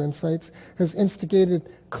novel insights, has instigated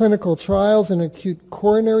clinical trials in acute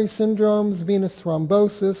coronary syndromes, venous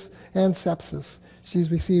thrombosis, and sepsis.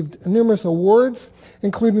 She's received numerous awards,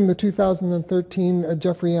 including the 2013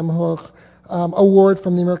 Jeffrey M. Hoch Award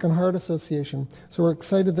from the American Heart Association. So we're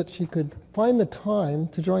excited that she could find the time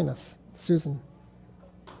to join us. Susan.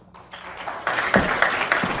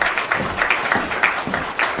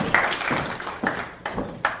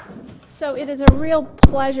 So it is a real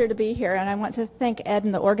pleasure to be here, and I want to thank Ed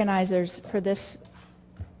and the organizers for this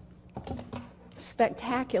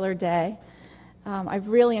spectacular day. I've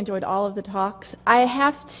really enjoyed all of the talks. I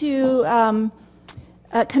have to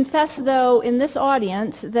confess, though, in this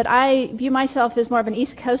audience that I view myself as more of an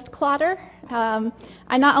East Coast clotter.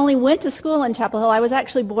 I not only went to school in Chapel Hill, I was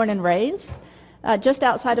actually born and raised just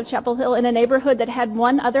outside of Chapel Hill in a neighborhood that had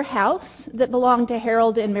one other house that belonged to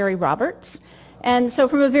Harold and Mary Roberts. And so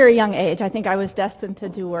from a very young age, I think I was destined to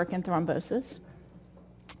do work in thrombosis.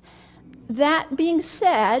 That being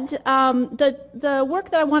said, the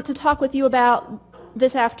work that I want to talk with you about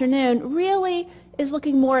this afternoon really is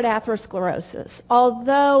looking more at atherosclerosis,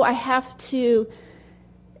 although I have to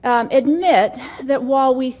admit that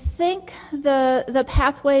while we think the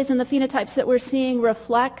pathways and the phenotypes that we're seeing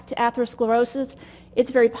reflect atherosclerosis,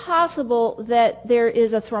 it's very possible that there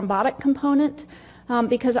is a thrombotic component,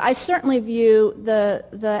 because I certainly view the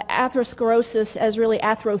atherosclerosis as really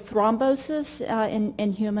atherothrombosis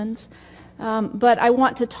in humans. But I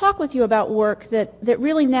want to talk with you about work that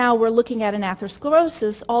really now we're looking at in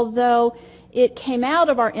atherosclerosis, although it came out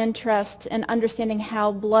of our interest in understanding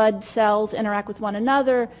how blood cells interact with one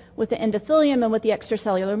another, with the endothelium and with the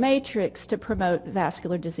extracellular matrix to promote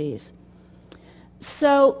vascular disease.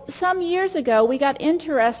 So some years ago, we got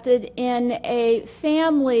interested in a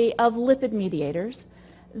family of lipid mediators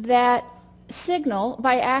that signal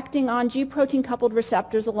by acting on G protein coupled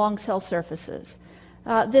receptors along cell surfaces.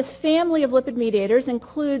 This family of lipid mediators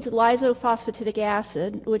includes lysophosphatidic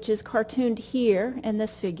acid, which is cartooned here in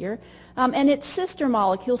this figure, and its sister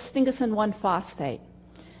molecule, sphingosine 1-phosphate.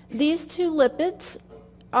 These two lipids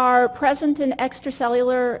are present in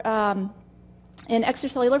extracellular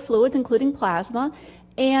fluids, including plasma,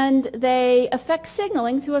 and they affect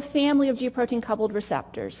signaling through a family of G protein coupled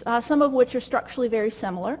receptors, some of which are structurally very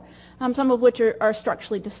similar, some of which are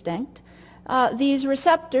structurally distinct. These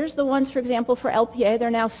receptors, the ones, for example, for LPA, there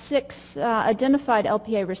are now 6 identified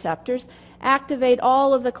LPA receptors, activate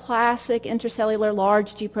all of the classic intracellular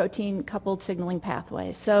large G protein coupled signaling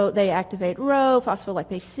pathways. So they activate Rho,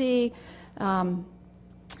 phospholipase C,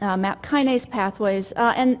 MAP kinase pathways,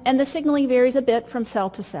 and the signaling varies a bit from cell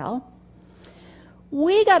to cell.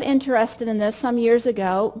 We got interested in this some years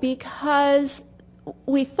ago because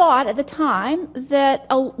we thought at the time that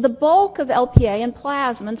the bulk of LPA in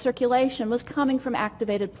plasma and circulation was coming from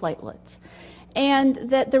activated platelets, and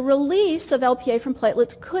that the release of LPA from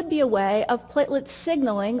platelets could be a way of platelets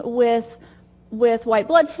signaling with white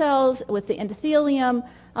blood cells, with the endothelium,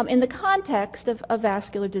 in the context of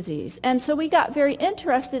vascular disease. And so we got very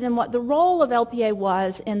interested in what the role of LPA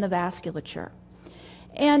was in the vasculature.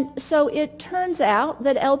 And so it turns out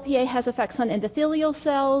that LPA has effects on endothelial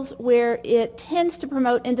cells where it tends to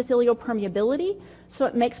promote endothelial permeability, so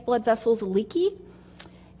it makes blood vessels leaky.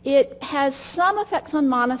 It has some effects on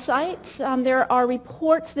monocytes. There are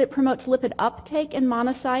reports that it promotes lipid uptake in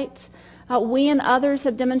monocytes. We and others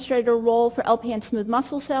have demonstrated a role for LPA in smooth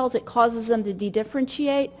muscle cells. It causes them to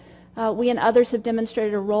dedifferentiate. We and others have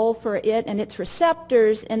demonstrated a role for it and its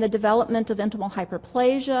receptors in the development of intimal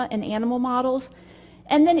hyperplasia in animal models.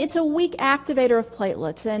 And then it's a weak activator of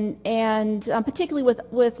platelets, and particularly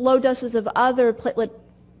with low doses of other platelet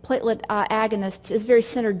platelet agonists is very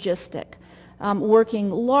synergistic, working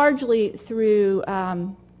largely through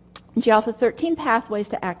G-alpha-13 pathways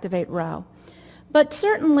to activate Rho. But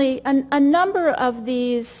certainly a number of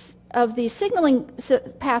these signaling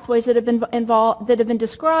pathways that have been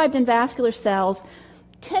described in vascular cells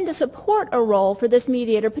tend to support a role for this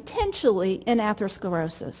mediator potentially in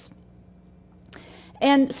atherosclerosis.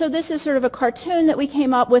 And so this is sort of a cartoon that we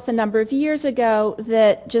came up with a number of years ago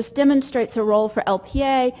that just demonstrates a role for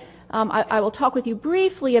LPA. I will talk with you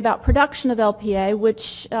briefly about production of LPA,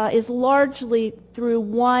 which is largely through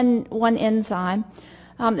one enzyme.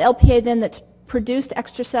 LPA then that's produced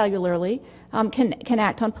extracellularly can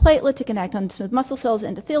act on platelets, it can act on smooth muscle cells,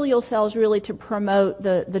 endothelial cells, really to promote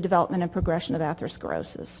the development and progression of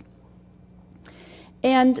atherosclerosis.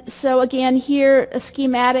 And so again, here a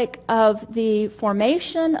schematic of the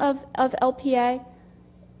formation of LPA.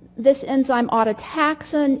 This enzyme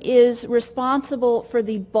autotaxin is responsible for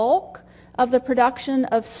the bulk of the production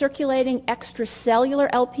of circulating extracellular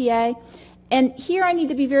LPA. And here I need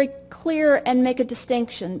to be very clear and make a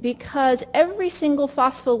distinction, because every single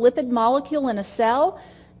phospholipid molecule in a cell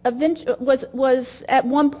was at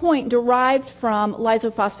one point derived from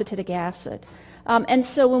lysophosphatidic acid. And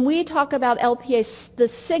so when we talk about LPA, the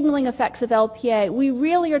signaling effects of LPA, we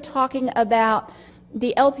really are talking about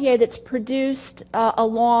the LPA that's produced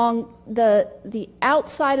along the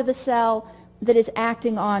outside of the cell that is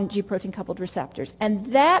acting on G-protein coupled receptors. And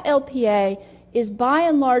that LPA is by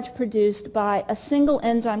and large produced by a single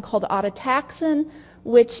enzyme called autotaxin,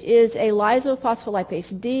 which is a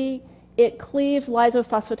lysophospholipase D. It cleaves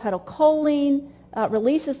lysophosphatidylcholine,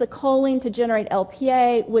 releases the choline to generate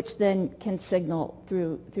LPA, which then can signal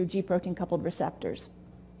through G-protein coupled receptors.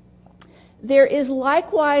 There is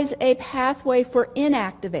likewise a pathway for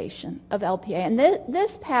inactivation of LPA, and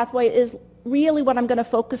this pathway is really what I'm going to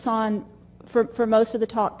focus on for most of the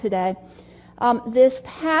talk today. This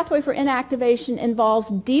pathway for inactivation involves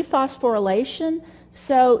dephosphorylation,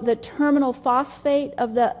 so the terminal phosphate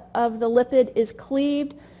of the lipid is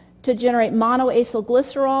cleaved to generate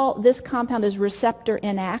monoacylglycerol. This compound is receptor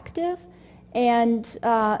inactive, and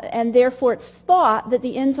therefore it's thought that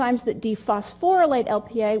the enzymes that dephosphorylate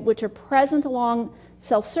LPA, which are present along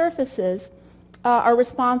cell surfaces, are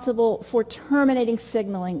responsible for terminating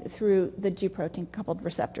signaling through the G-protein coupled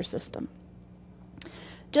receptor system.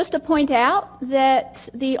 Just to point out that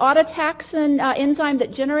the autotaxin enzyme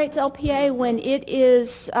that generates LPA, when it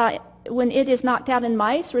is knocked out in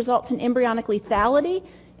mice, results in embryonic lethality,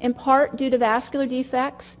 in part due to vascular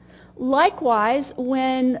defects. Likewise,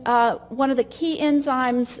 when one of the key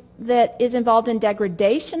enzymes that is involved in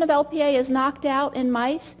degradation of LPA is knocked out in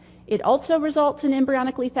mice, it also results in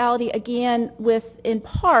embryonic lethality, again with, in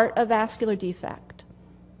part, a vascular defect.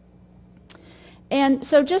 And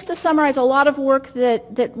so just to summarize a lot of work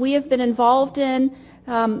that we have been involved in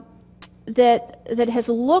that has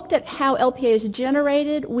looked at how LPA is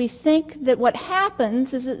generated, we think that what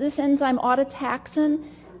happens is that this enzyme autotaxin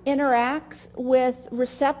interacts with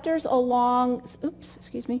receptors along,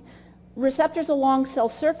 receptors along cell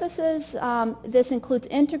surfaces. This includes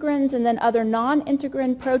integrins and then other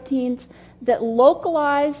non-integrin proteins that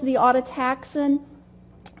localize the autotaxin,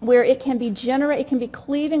 where it can be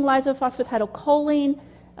cleaving lysophosphatidylcholine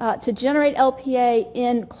to generate LPA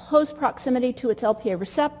in close proximity to its LPA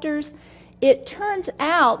receptors. It turns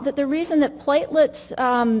out that the reason that platelets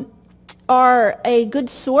are a good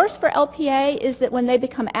source for LPA is that when they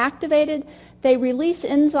become activated, they release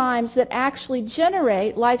enzymes that actually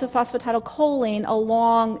generate lysophosphatidylcholine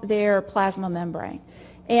along their plasma membrane.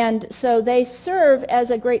 And so they serve as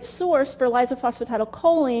a great source for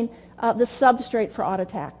lysophosphatidylcholine, the substrate for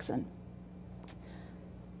autotaxin.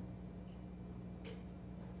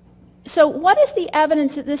 So what is the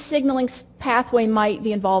evidence that this signaling pathway might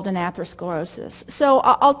be involved in atherosclerosis? So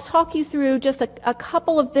I'll talk you through just a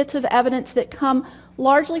couple of bits of evidence that come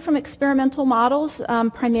largely from experimental models,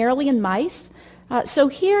 primarily in mice. So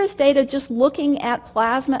here's data just looking at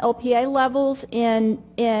plasma LPA levels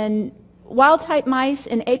in wild-type mice,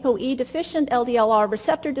 in ApoE deficient, LDLR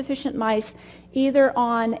receptor deficient mice, either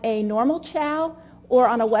on a normal chow or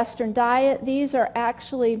on a Western diet. These are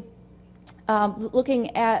actually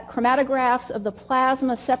looking at chromatographs of the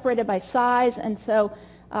plasma separated by size, and so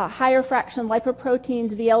higher fraction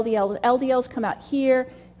lipoproteins, VLDL, LDLs come out here,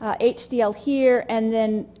 HDL here, and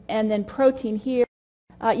then protein here.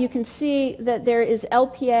 You can see that there is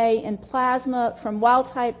LPA in plasma from wild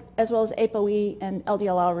type as well as ApoE and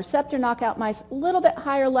LDLR receptor knockout mice, a little bit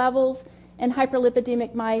higher levels in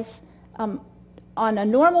hyperlipidemic mice. On a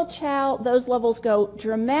normal chow, those levels go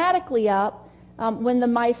dramatically up when the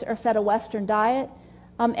mice are fed a Western diet.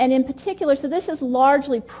 And in particular, so this is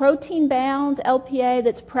largely protein-bound LPA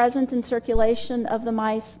that's present in circulation of the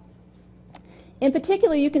mice. In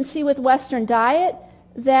particular, you can see with Western diet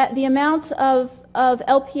that the amount of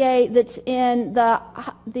LPA that's in the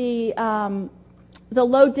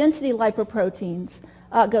low-density lipoproteins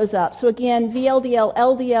goes up. So again, VLDL,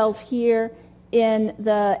 LDLs here in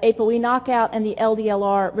the ApoE knockout and the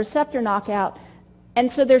LDLR receptor knockout. And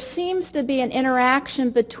so there seems to be an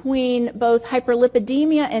interaction between both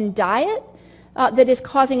hyperlipidemia and diet that is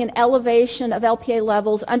causing an elevation of LPA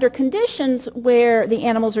levels under conditions where the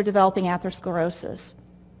animals are developing atherosclerosis.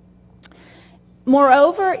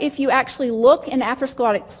 Moreover, if you actually look in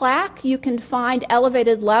atherosclerotic plaque, you can find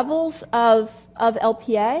elevated levels of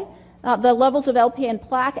LPA. The levels of LPA in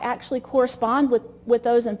plaque actually correspond with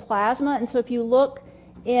those in plasma. And so if you look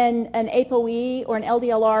in an ApoE or an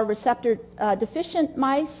LDLR receptor deficient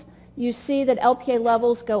mice, you see that LPA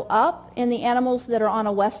levels go up in the animals that are on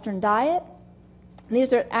a Western diet. And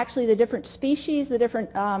these are actually the different species, the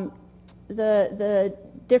different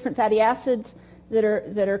fatty acids that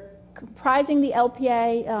are comprising the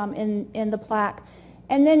LPA in the plaque.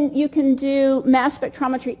 And then you can do mass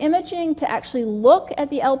spectrometry imaging to actually look at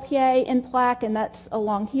the LPA in plaque, and that's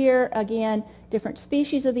along here. Again, different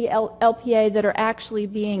species of the LPA that are actually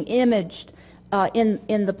being imaged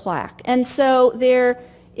in the plaque. And so there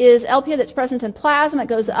is LPA that's present in plasma. It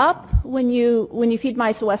goes up when you feed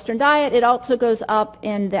mice a Western diet. It also goes up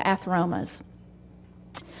in the atheromas.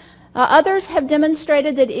 Others have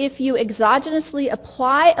demonstrated that if you exogenously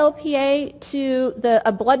apply LPA to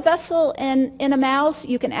a blood vessel in a mouse,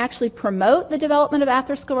 you can actually promote the development of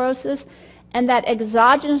atherosclerosis, and that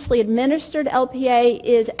exogenously administered LPA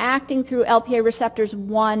is acting through LPA receptors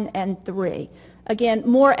 1 and 3. Again,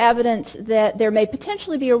 more evidence that there may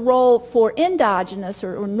potentially be a role for endogenous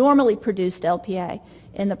or normally produced LPA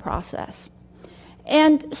in the process.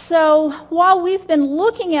 And so while we've been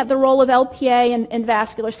looking at the role of LPA in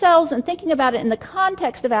vascular cells and thinking about it in the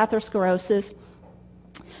context of atherosclerosis,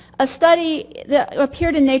 a study that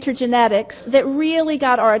appeared in Nature Genetics that really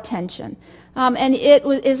got our attention. And it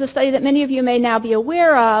is a study that many of you may now be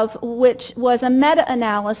aware of, which was a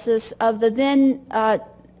meta-analysis of the then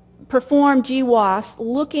performed GWAS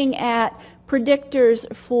looking at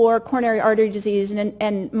predictors for coronary artery disease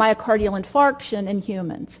and myocardial infarction in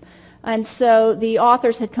humans. And so the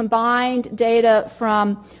authors had combined data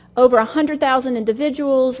from over 100,000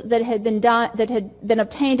 individuals that had been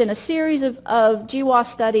obtained in a series of GWAS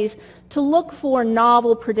studies to look for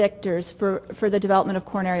novel predictors for the development of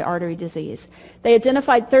coronary artery disease. They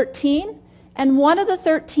identified 13, and one of the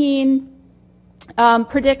 13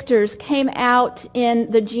 predictors came out in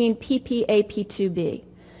the gene PPAP2B.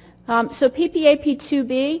 So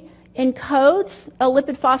PPAP2B encodes a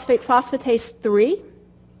lipid phosphate phosphatase 3.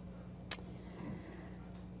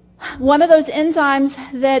 One of those enzymes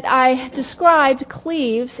that I described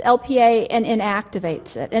cleaves LPA and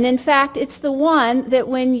inactivates it. And in fact, it's the one that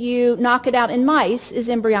when you knock it out in mice is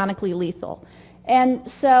embryonically lethal. And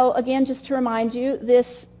so again, just to remind you,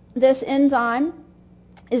 this enzyme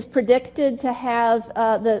is predicted to have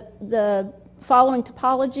the following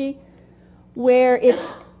topology, where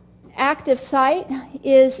its active site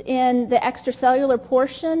is in the extracellular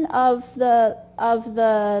portion of the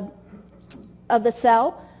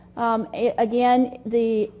cell. Again,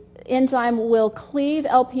 the enzyme will cleave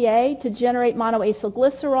LPA to generate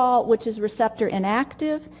monoacylglycerol, which is receptor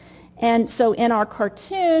inactive. And so in our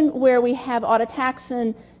cartoon, where we have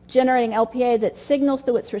autotaxin generating LPA that signals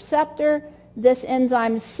through its receptor, this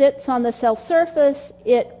enzyme sits on the cell surface.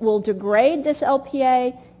 It will degrade this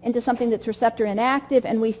LPA into something that's receptor inactive,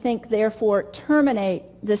 and we think, therefore, terminate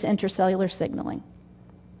this intracellular signaling.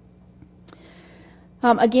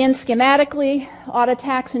 Again, schematically,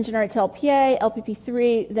 autotaxin generates LPA,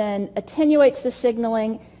 LPP3 then attenuates the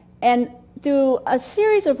signaling, and through a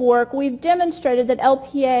series of work, we've demonstrated that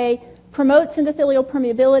LPA promotes endothelial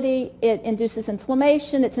permeability, it induces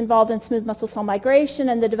inflammation, it's involved in smooth muscle cell migration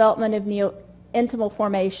and the development of neointimal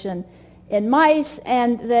formation in mice,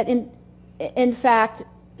 and that in fact,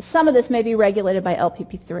 some of this may be regulated by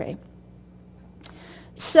LPP3.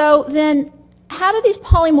 So then, how do these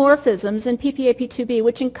polymorphisms in PPAP2B,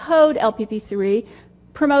 which encode LPP3,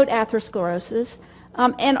 promote atherosclerosis?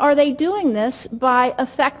 And are they doing this by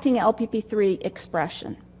affecting LPP3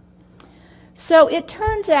 expression? So it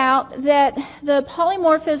turns out that the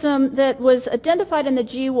polymorphism that was identified in the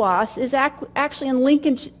GWAS is actually in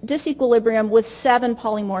linkage disequilibrium with 7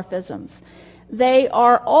 polymorphisms. They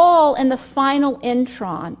are all in the final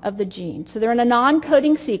intron of the gene. So they're in a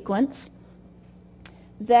non-coding sequence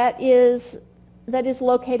that is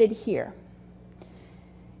located here.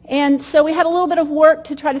 And so we had a little bit of work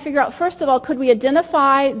to try to figure out, first of all, could we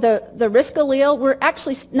identify the risk allele? We're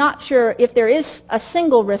actually not sure if there is a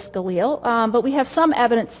single risk allele, but we have some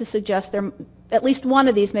evidence to suggest there, at least one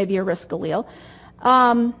of these may be a risk allele.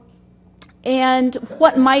 And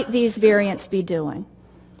what might these variants be doing?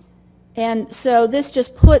 And so this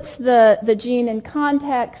just puts the gene in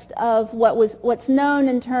context of what's known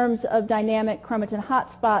in terms of dynamic chromatin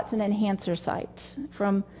hotspots and enhancer sites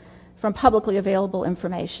from publicly available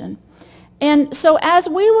information. And so as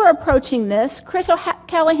we were approaching this, Chris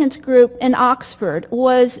O'Callaghan's group in Oxford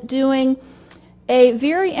was doing a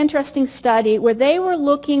very interesting study where they were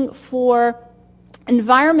looking for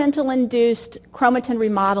environmental-induced chromatin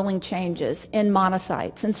remodeling changes in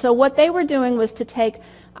monocytes. And so what they were doing was to take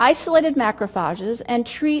isolated macrophages and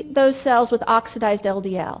treat those cells with oxidized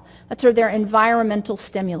LDL. That's sort of their environmental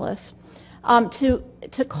stimulus.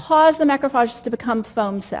 To cause the macrophages to become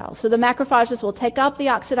foam cells. So the macrophages will take up the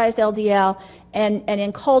oxidized LDL and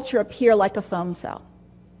in culture appear like a foam cell.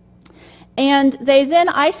 And they then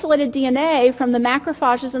isolated DNA from the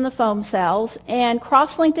macrophages in the foam cells and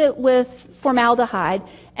cross-linked it with formaldehyde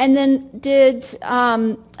and then did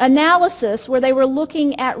analysis where they were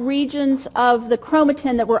looking at regions of the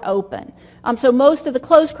chromatin that were open. So most of the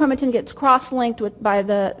closed chromatin gets cross-linked by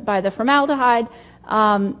the formaldehyde.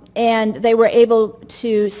 And they were able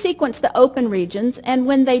to sequence the open regions, and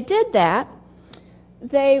when they did that,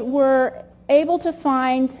 they were able to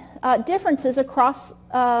find differences across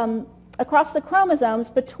the chromosomes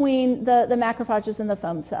between the macrophages and the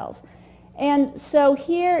foam cells. And so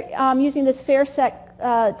here, using this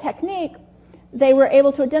FAIR-seq technique, they were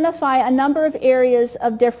able to identify a number of areas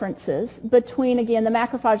of differences between, again, the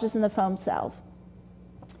macrophages and the foam cells.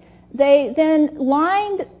 They then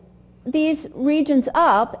lined these regions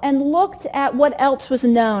up and looked at what else was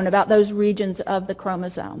known about those regions of the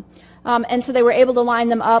chromosome. And so they were able to line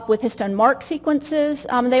them up with histone mark sequences.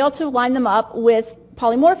 They also lined them up with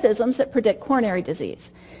polymorphisms that predict coronary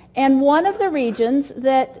disease. And one of the regions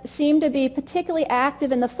that seemed to be particularly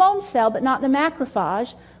active in the foam cell but not the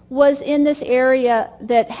macrophage was in this area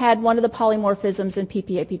that had one of the polymorphisms in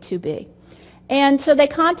PPAP2B. And so they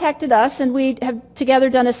contacted us, and we have together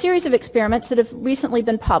done a series of experiments that have recently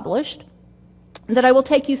been published that I will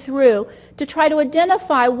take you through to try to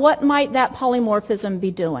identify what might that polymorphism be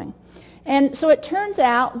doing. And so it turns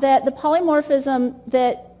out that the polymorphism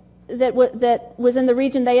that was in the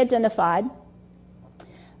region they identified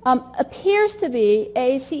appears to be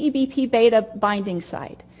a CEBP beta binding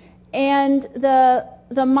site. And the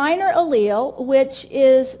minor allele, which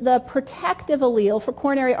is the protective allele for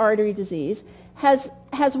coronary artery disease, has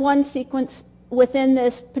one sequence within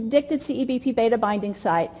this predicted CEBP beta binding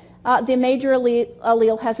site. The major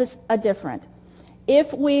allele has a different.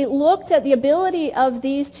 If we looked at the ability of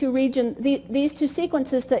these two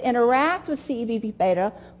sequences to interact with CEBP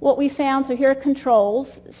beta, what we found, so here are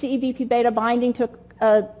controls, CEBP beta binding to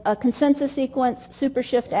a consensus sequence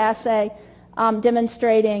supershift assay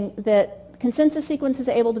demonstrating that consensus sequence is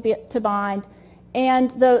able to bind,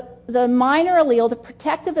 and the minor allele, the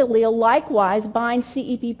protective allele, likewise binds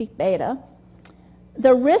CEBP beta.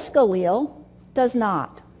 The risk allele does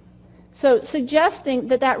not. So suggesting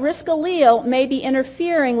that that risk allele may be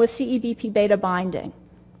interfering with CEBP beta binding.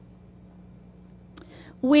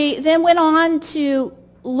 We then went on to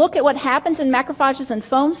look at what happens in macrophages and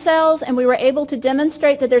foam cells, and we were able to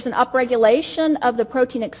demonstrate that there's an upregulation of the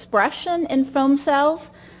protein expression in foam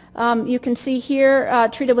cells. You can see here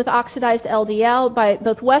treated with oxidized LDL by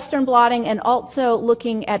both Western blotting and also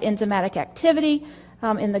looking at enzymatic activity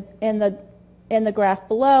in the graph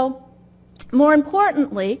below. More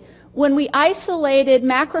importantly, when we isolated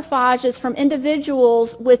macrophages from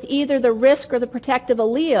individuals with either the risk or the protective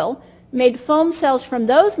allele, made foam cells from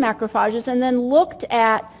those macrophages, and then looked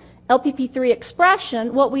at LPP3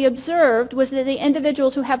 expression, what we observed was that the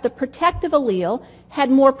individuals who have the protective allele had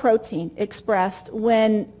more protein expressed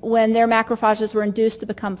when their macrophages were induced to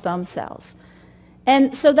become foam cells.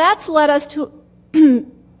 And so that's led us to,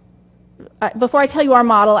 before I tell you our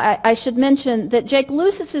model, I should mention that Jake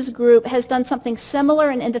Lucis's group has done something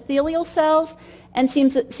similar in endothelial cells and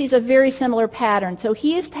sees a very similar pattern. So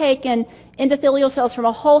he's taken endothelial cells from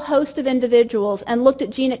a whole host of individuals and looked at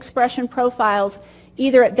gene expression profiles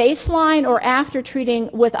either at baseline or after treating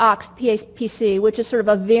with OX-PC, which is sort of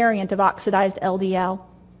a variant of oxidized LDL.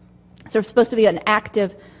 So it's supposed to be an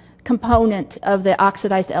active component of the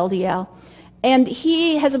oxidized LDL. And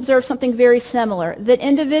he has observed something very similar, that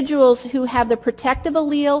individuals who have the protective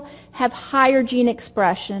allele have higher gene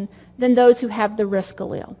expression than those who have the risk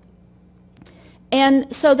allele.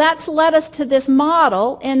 And so that's led us to this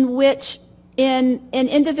model in which in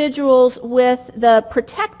individuals with the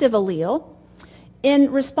protective allele,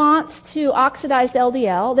 in response to oxidized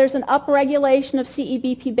LDL, there's an upregulation of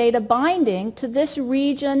CEBP beta binding to this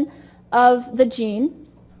region of the gene,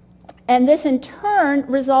 and this in turn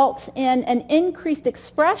results in an increased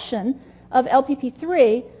expression of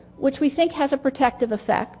LPP3, which we think has a protective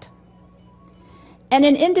effect. And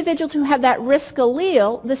in individuals who have that risk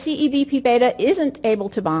allele, the CEBP beta isn't able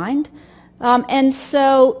to bind, and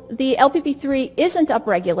so the LPP3 isn't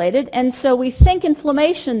upregulated, and so we think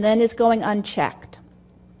inflammation then is going unchecked.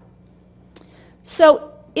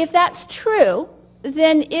 So if that's true,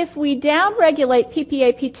 then if we downregulate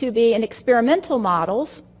PPAP2B in experimental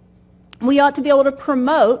models, we ought to be able to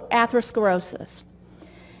promote atherosclerosis.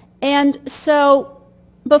 And so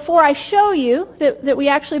before I show you that we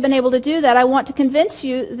actually have been able to do that, I want to convince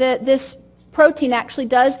you that this protein actually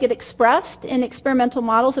does get expressed in experimental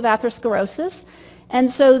models of atherosclerosis.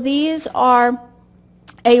 And so these are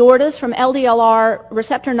aortas from LDLR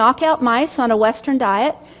receptor knockout mice on a Western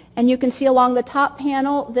diet. And you can see along the top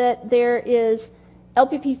panel that there is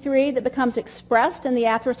LPP3 that becomes expressed in the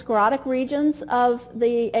atherosclerotic regions of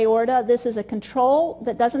the aorta. This is a control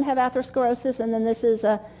that doesn't have atherosclerosis, and then this is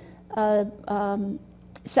a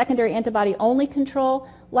secondary antibody-only control.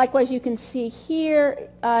 Likewise, you can see here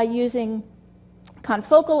using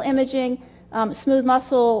confocal imaging, smooth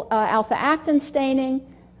muscle alpha-actin staining,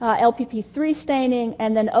 LPP3 staining,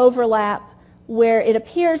 and then overlap where it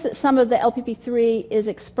appears that some of the LPP3 is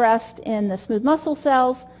expressed in the smooth muscle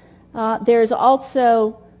cells. There's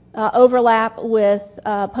also overlap with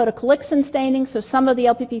podocalyxin staining, so some of the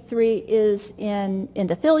LPP3 is in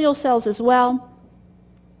endothelial cells as well.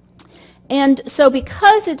 And so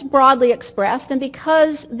because it's broadly expressed and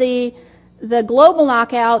because the global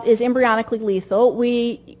knockout is embryonically lethal,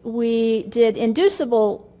 we did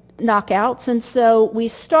inducible knockouts, and so we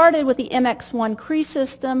started with the MX1 Cree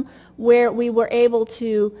system where we were able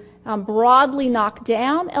to broadly knock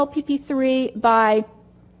down LPP3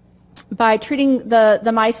 by treating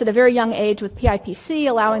the mice at a very young age with PIPC,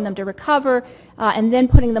 allowing them to recover, and then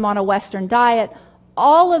putting them on a Western diet.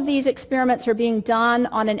 All of these experiments are being done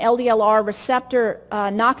on an LDLR receptor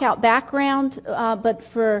knockout background, but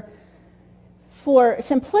for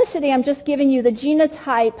simplicity, I'm just giving you the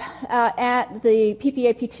genotype at the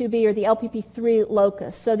PPAP2B or the LPP3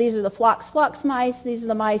 locus. So these are the flox mice. These are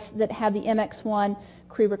the mice that have the MX1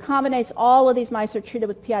 Cree recombinase. All of these mice are treated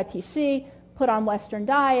with PIPC, put on Western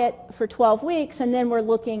diet for 12 weeks, and then we're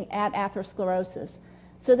looking at atherosclerosis.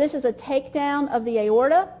 So this is a takedown of the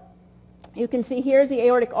aorta. You can see here's the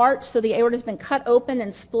aortic arch, so the aorta has been cut open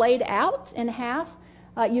and splayed out in half.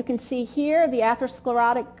 You can see here the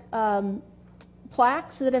atherosclerotic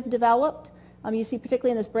plaques that have developed. You see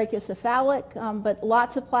particularly in this brachiocephalic, but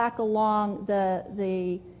lots of plaque along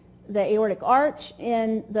the aortic arch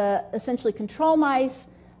in the essentially control mice,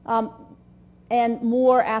 and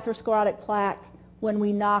more atherosclerotic plaque when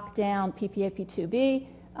we knock down PPAP2B,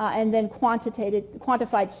 and then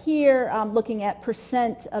quantified here, looking at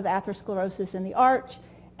percent of atherosclerosis in the arch,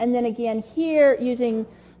 and then again here using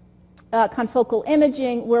confocal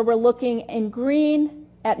imaging where we're looking in green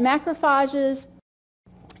at macrophages,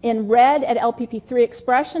 in red at LPP3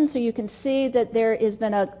 expression, so you can see that there has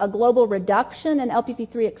been a global reduction in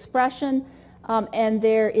LPP3 expression, and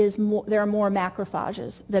there are more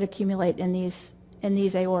macrophages that accumulate in these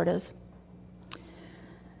aortas.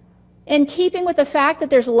 In keeping with the fact that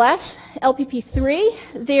there's less LPP3,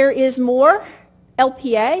 there is more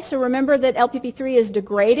LPA. So remember that LPP3 is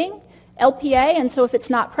degrading LPA, and so if it's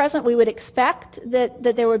not present, we would expect that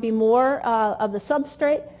there would be more of the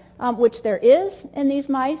substrate, which there is in these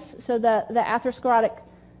mice. So the atherosclerotic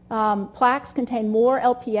plaques contain more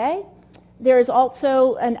LPA. There is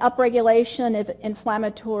also an upregulation of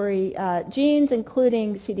inflammatory genes,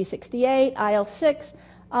 including CD68, IL-6,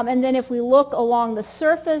 and then if we look along the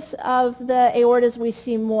surface of the aortas, we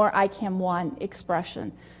see more ICAM1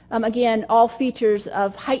 expression. Again, all features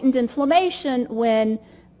of heightened inflammation when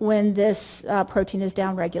this protein is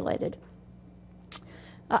downregulated.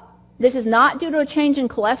 This is not due to a change in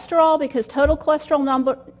cholesterol because total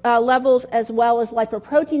cholesterol levels as well as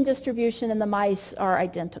lipoprotein distribution in the mice are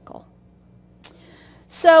identical.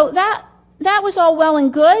 So that was all well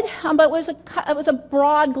and good, but it was a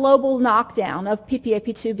broad global knockdown of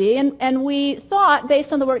PPAP2B, and we thought,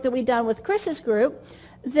 based on the work that we'd done with Chris's group,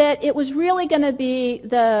 that it was really going to be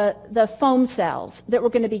the foam cells that were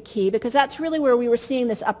going to be key, because that's really where we were seeing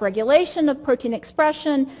this upregulation of protein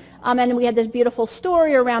expression, and we had this beautiful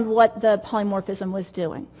story around what the polymorphism was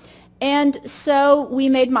doing. And so we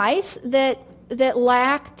made mice that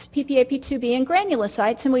lacked PPAP2B and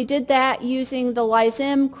granulocytes, and we did that using the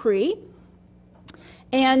Lysim Cree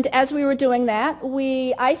And as we were doing that,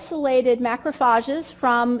 we isolated macrophages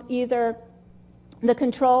from either the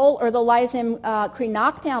control or the Lysim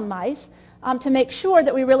knockdown mice to make sure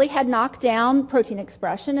that we really had knocked down protein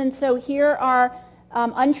expression. And so here are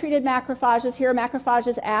untreated macrophages. Here are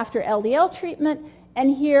macrophages after LDL treatment,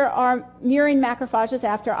 and here are murine macrophages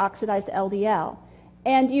after oxidized LDL.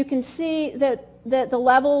 And you can see that the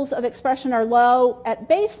levels of expression are low at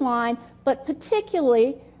baseline, but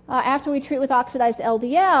particularly after we treat with oxidized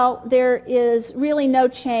LDL, there is really no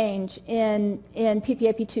change in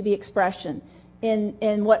PPAP2B expression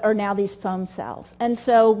in what are now these foam cells. And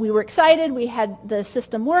so we were excited. We had the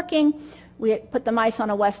system working. We put the mice on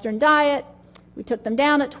a Western diet. We took them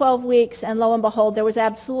down at 12 weeks, and lo and behold, there was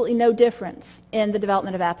absolutely no difference in the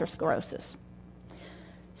development of atherosclerosis.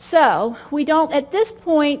 So we don't, at this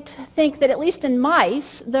point, think that, at least in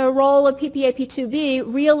mice, the role of PPAP2B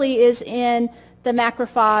really is in the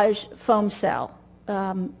macrophage foam cell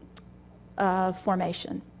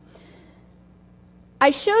formation. I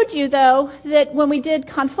showed you, though, that when we did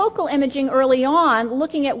confocal imaging early on,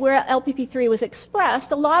 looking at where LPP3 was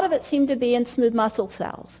expressed, a lot of it seemed to be in smooth muscle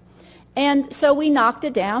cells. And so we knocked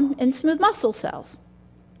it down in smooth muscle cells.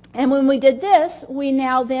 And when we did this, we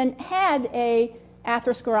now then had a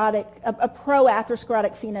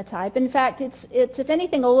pro-atherosclerotic phenotype. In fact, it's if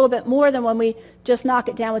anything a little bit more than when we just knock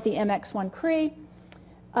it down with the MX1 Cre.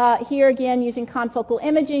 Here again, using confocal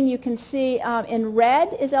imaging, you can see in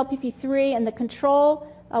red is LPP3, and the control,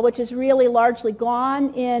 which is really largely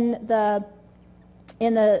gone in the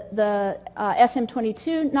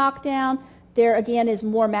SM22 knockdown. There again is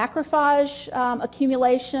more macrophage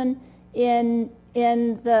accumulation along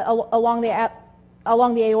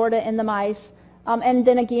the aorta in the mice. And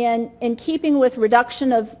then again, in keeping with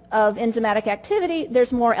reduction of enzymatic activity,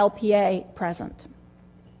 there's more LPA present.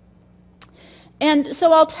 And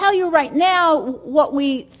so I'll tell you right now what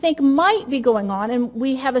we think might be going on, and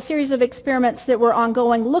we have a series of experiments that were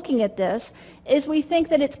ongoing looking at this, is we think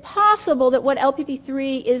that it's possible that what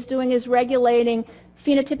LPP3 is doing is regulating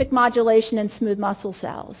phenotypic modulation in smooth muscle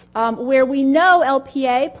cells, where we know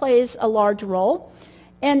LPA plays a large role.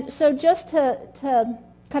 And so just to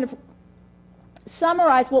kind of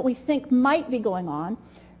summarize what we think might be going on,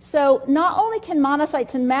 so not only can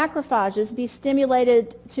monocytes and macrophages be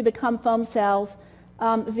stimulated to become foam cells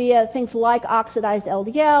via things like oxidized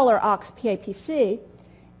LDL or OX-PAPC,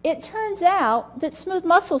 it turns out that smooth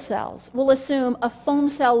muscle cells will assume a foam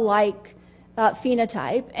cell-like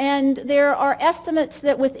phenotype, and there are estimates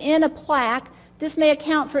that within a plaque, this may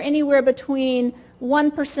account for anywhere between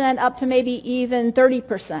 1% up to maybe even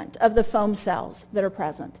 30% of the foam cells that are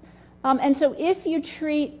present. And so if you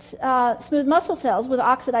treat smooth muscle cells with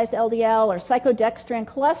oxidized LDL or cyclodextrin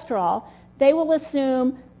cholesterol, they will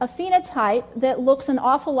assume a phenotype that looks an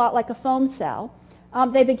awful lot like a foam cell.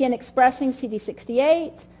 They begin expressing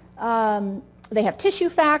CD68. They have tissue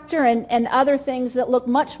factor and other things that look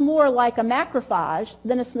much more like a macrophage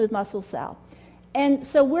than a smooth muscle cell. And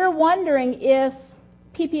so we're wondering if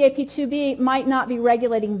PPAP2B might not be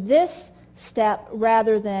regulating this step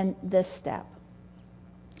rather than this step.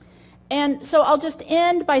 And so I'll just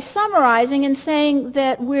end by summarizing and saying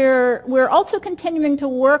that we're also continuing to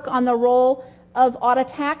work on the role of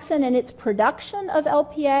autotaxin and its production of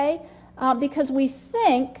LPA because we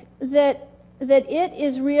think that it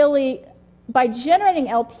is really, by generating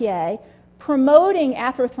LPA, promoting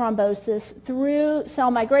atherothrombosis through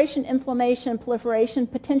cell migration, inflammation, proliferation,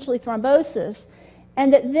 potentially thrombosis,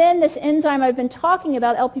 and that then this enzyme I've been talking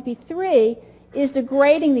about, LPP3, is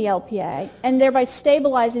degrading the LPA and thereby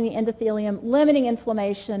stabilizing the endothelium, limiting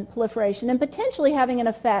inflammation, proliferation, and potentially having an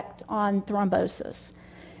effect on thrombosis.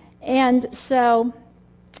 And so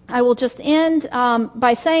I will just end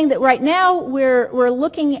by saying that right now we're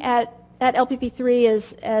looking at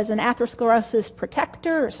LPP3 as an atherosclerosis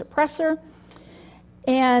protector or suppressor,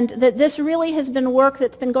 and that this really has been work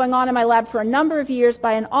that's been going on in my lab for a number of years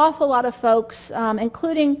by an awful lot of folks,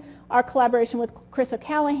 including our collaboration with Chris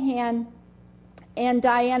O'Callaghan and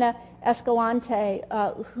Diana Escalante,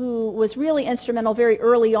 who was really instrumental very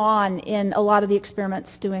early on in a lot of the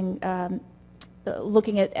experiments doing,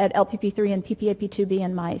 looking at LPP3 and PPAP2B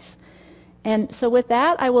in mice. And so with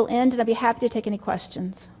that, I will end, and I'd be happy to take any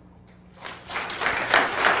questions.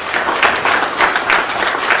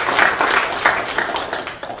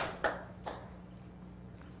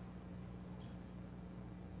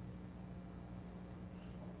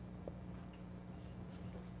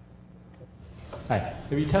 Hi.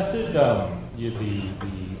 Have you tested the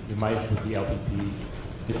mice with the LPP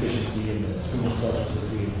deficiency in the smooth cell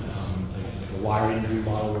specifically, like a wire injury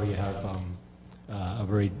model where you have a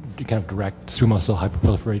very kind of direct smooth muscle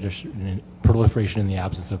hyperproliferation in the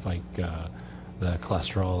absence of like the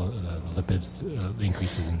cholesterol, the lipids, the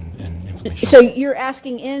increases in inflammation. So you're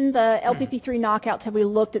asking, in the LPP3 knockouts, have we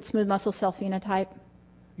looked at smooth muscle cell phenotype?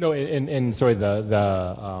 No, sorry,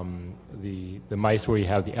 the mice where you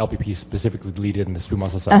have the LPP specifically deleted in the smooth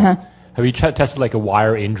muscle cells. Have you tested like a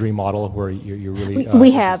wire injury model where you're really?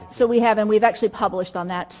 We have. So we have, and we've actually published on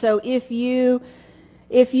that. So if you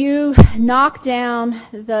knock down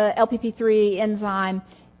the LPP3 enzyme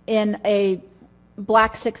in a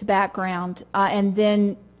black 6 background and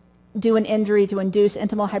then do an injury to induce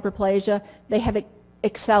intimal hyperplasia, they have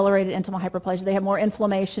accelerated intimal hyperplasia. They have more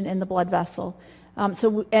inflammation in the blood vessel.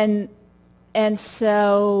 So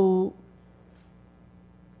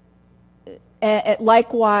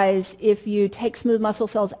likewise, if you take smooth muscle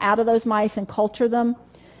cells out of those mice and culture them,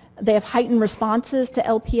 they have heightened responses to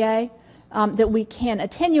LPA that we can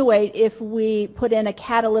attenuate if we put in a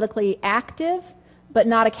catalytically active but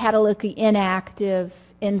not a catalytically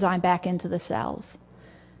inactive enzyme back into the cells.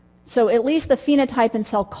 So at least the phenotype in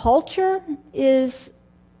cell culture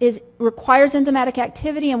requires enzymatic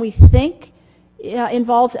activity, and we think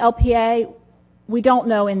involves LPA. We don't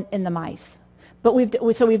know in the mice. But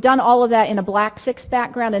we've done all of that in a black 6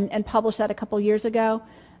 background and published that a couple years ago.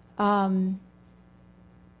 Are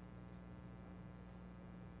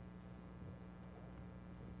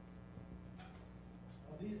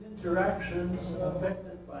these interactions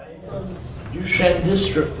affected by Duchenne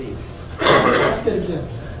dystrophy? Ask it again.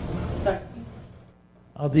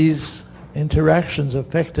 Are these interactions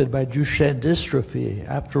affected by Duchenne dystrophy?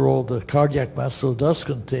 After all, the cardiac muscle does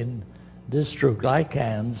contain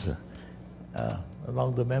dystroglycans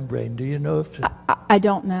along the membrane. Do you know if... I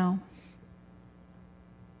don't know.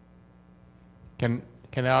 Can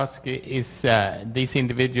I ask, is these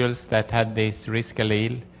individuals that had this risk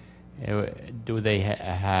allele, do they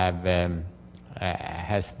have,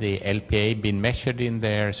 has the LPA been measured in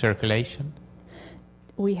their circulation?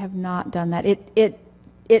 We have not done that. It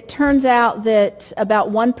turns out that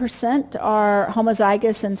about 1% are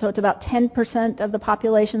homozygous, and so it's about 10% of the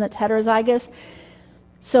population that's heterozygous.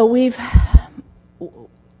 So we've had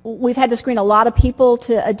to screen a lot of people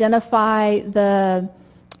to identify to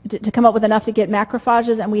come up with enough to get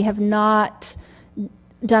macrophages, and we have not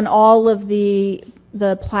done all of the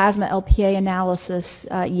plasma LPA analysis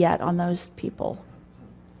yet on those people.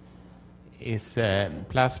 Is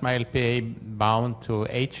plasma LPA bound to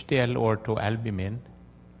HDL or to albumin?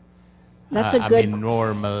 That's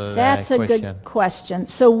a good question.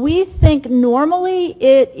 So we think normally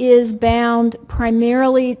it is bound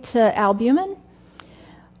primarily to albumin.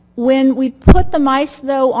 When we put the mice,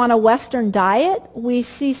 though, on a Western diet, we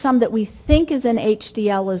see some that we think is in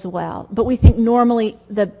HDL as well. But we think normally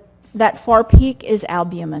that far peak is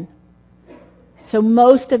albumin. So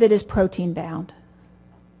most of it is protein bound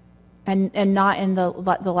and not in the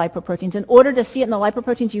lipoproteins. In order to see it in the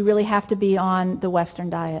lipoproteins, you really have to be on the Western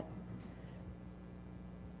diet.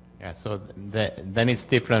 Yeah, so then it's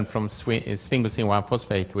different from sphingosine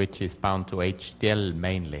 1-phosphate, which is bound to HDL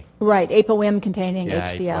mainly. Right, ApoM containing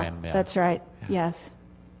HDL. ApoM, yeah. That's right. Yeah. Yes.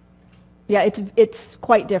 Yeah, it's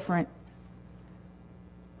quite different.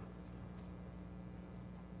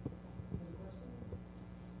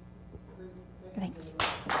 Thanks.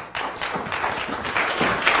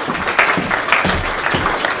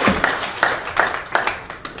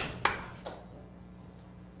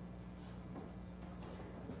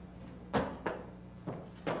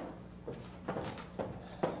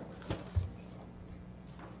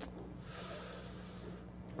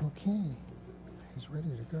 Okay, he's ready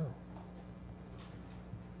to go.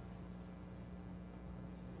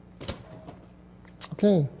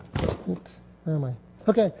 Okay, where am I?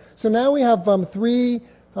 Okay, so now we have 3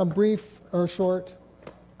 brief or short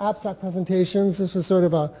abstract presentations. This was sort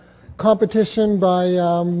of a competition by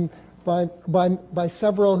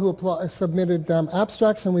several who submitted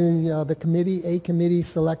abstracts, and the committee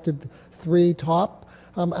selected 3 top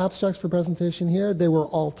abstracts for presentation here. They were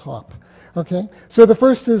all top. Okay, so the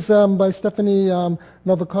first is by Stephanie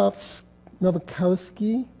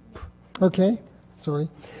Nowakowski. Okay, sorry.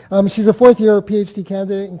 She's a 4th-year PhD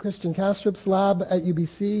candidate in Christian Kastrup's lab at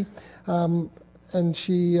UBC, and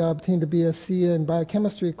she obtained a BSc in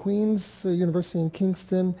biochemistry at Queen's University in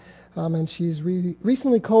Kingston, and she's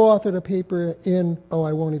recently co-authored a paper in,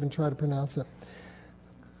 I won't even try to pronounce it.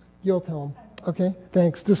 You'll tell them. Okay,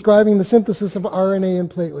 thanks. Describing the synthesis of RNA in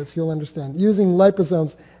platelets, you'll understand, using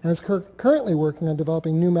liposomes, and is currently working on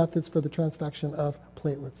developing new methods for the transfection of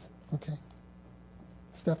platelets. Okay.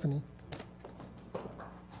 Stephanie.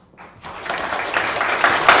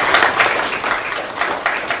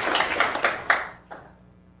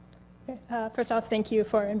 First off, thank you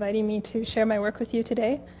for inviting me to share my work with you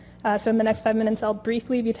today. So in the next 5 minutes, I'll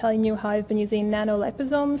briefly be telling you how I've been using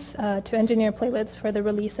nanoliposomes to engineer platelets for the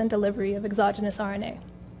release and delivery of exogenous RNA.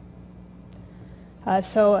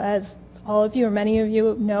 So as all of you, or many of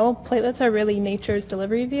you know, platelets are really nature's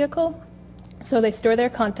delivery vehicle. So they store their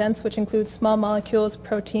contents, which include small molecules,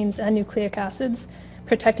 proteins, and nucleic acids,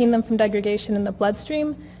 protecting them from degradation in the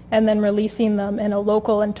bloodstream, and then releasing them in a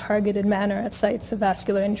local and targeted manner at sites of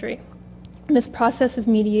vascular injury. And this process is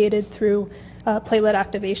mediated through platelet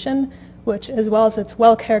activation, which, as well as its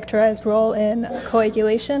well-characterized role in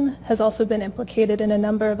coagulation, has also been implicated in a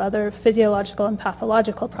number of other physiological and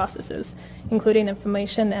pathological processes, including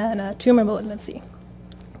inflammation and tumor malignancy.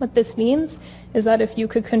 What this means is that if you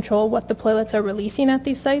could control what the platelets are releasing at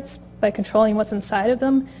these sites by controlling what's inside of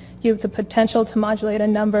them, you have the potential to modulate a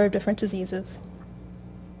number of different diseases.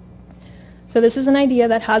 So this is an idea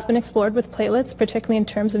that has been explored with platelets, particularly in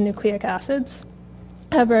terms of nucleic acids.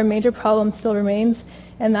 However, a major problem still remains,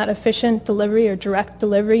 and that efficient delivery or direct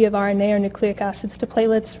delivery of RNA or nucleic acids to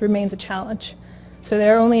platelets remains a challenge. So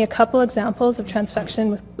there are only a couple examples of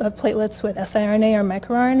transfection of platelets with siRNA or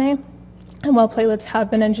microRNA. And while platelets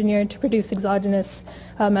have been engineered to produce exogenous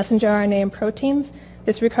messenger RNA and proteins,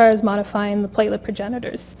 this requires modifying the platelet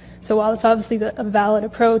progenitors. So while it's obviously a valid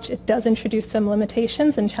approach, it does introduce some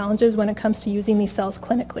limitations and challenges when it comes to using these cells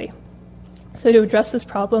clinically. So to address this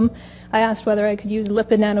problem, I asked whether I could use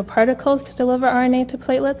lipid nanoparticles to deliver RNA to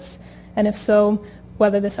platelets, and if so,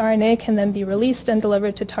 whether this RNA can then be released and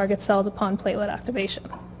delivered to target cells upon platelet activation.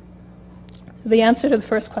 The answer to the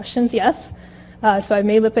first question is yes. So I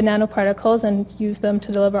made lipid nanoparticles and used them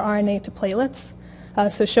to deliver RNA to platelets.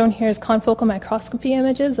 So shown here is confocal microscopy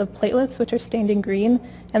images of platelets, which are stained in green,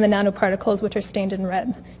 and the nanoparticles, which are stained in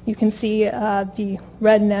red. You can see the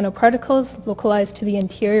red nanoparticles localized to the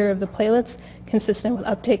interior of the platelets, consistent with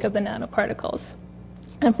uptake of the nanoparticles.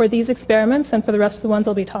 And for these experiments, and for the rest of the ones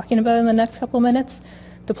I'll be talking about in the next couple minutes,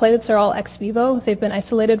 the platelets are all ex vivo. They've been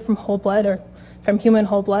isolated from whole blood or from human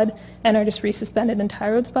whole blood and are just resuspended in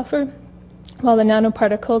Tyrode's buffer, while the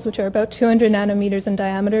nanoparticles, which are about 200 nanometers in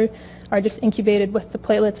diameter, are just incubated with the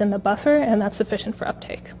platelets in the buffer, and that's sufficient for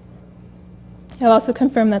uptake. I've also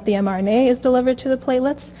confirmed that the mRNA is delivered to the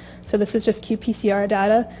platelets. So this is just qPCR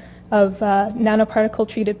data of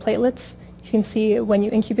nanoparticle-treated platelets. You can see when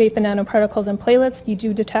you incubate the nanoparticles in platelets, you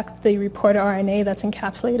do detect the reporter RNA that's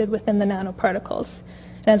encapsulated within the nanoparticles.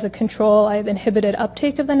 And as a control, I've inhibited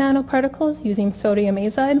uptake of the nanoparticles using sodium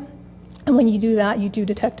azide. And when you do that, you do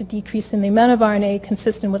detect a decrease in the amount of RNA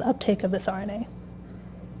consistent with uptake of this RNA.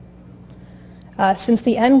 Since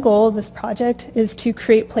the end goal of this project is to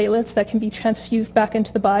create platelets that can be transfused back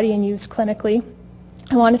into the body and used clinically,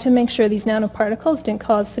 I wanted to make sure these nanoparticles didn't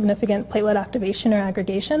cause significant platelet activation or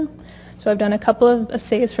aggregation. So I've done a couple of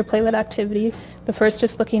assays for platelet activity. The first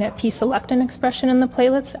just looking at p-selectin expression in the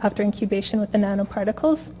platelets after incubation with the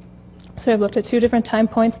nanoparticles. So I've looked at 2 different time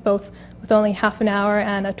points, both with only half an hour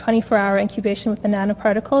and a 24-hour incubation with the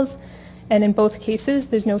nanoparticles. And in both cases,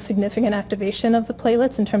 there's no significant activation of the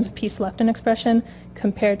platelets in terms of p-selectin expression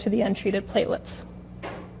compared to the untreated platelets.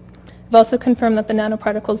 I've also confirmed that the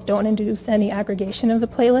nanoparticles don't induce any aggregation of the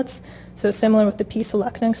platelets. So similar with the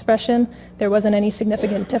p-selectin expression, there wasn't any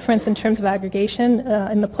significant difference in terms of aggregation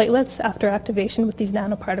in the platelets after activation with these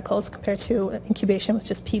nanoparticles compared to incubation with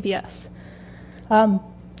just PBS.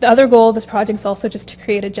 The other goal of this project is also just to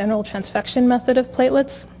create a general transfection method of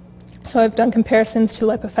platelets. So I've done comparisons to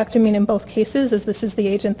lipofectamine in both cases, as this is the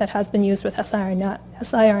agent that has been used with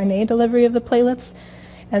siRNA delivery of the platelets.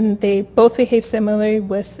 And they both behave similarly,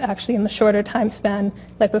 with actually in the shorter time span,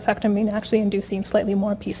 lipofectamine actually inducing slightly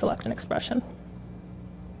more p-selectin expression.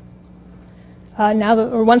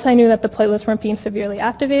 Once I knew that the platelets weren't being severely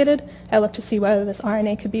activated, I looked to see whether this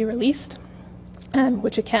RNA could be released, and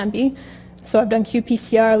which it can be. So I've done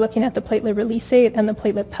qPCR looking at the platelet releasate and the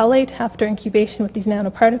platelet pelate after incubation with these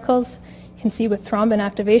nanoparticles. You can see with thrombin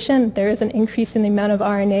activation, there is an increase in the amount of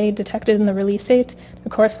RNA detected in the releasate, a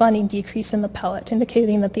corresponding decrease in the pellet,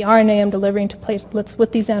 indicating that the RNA I'm delivering to platelets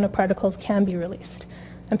with these nanoparticles can be released.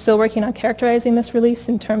 I'm still working on characterizing this release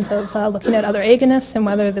in terms of looking at other agonists and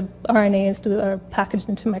whether the RNA is packaged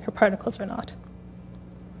into microparticles or not.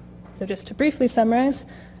 So just to briefly summarize,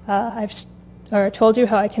 I've told you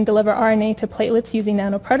how I can deliver RNA to platelets using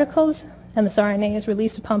nanoparticles, and this RNA is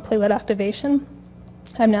released upon platelet activation.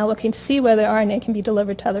 I'm now looking to see whether RNA can be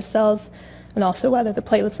delivered to other cells, and also whether the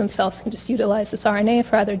platelets themselves can just utilize this RNA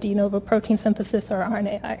for either de novo protein synthesis or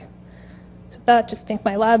RNAi. So with that, just thank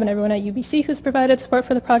my lab and everyone at UBC who's provided support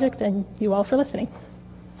for the project, and you all for listening.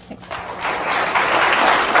 Thanks.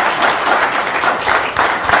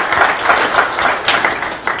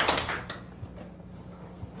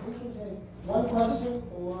 One question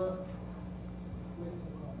or...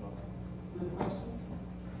 There's a question?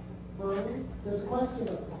 Bernie, there's a question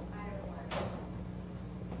up there.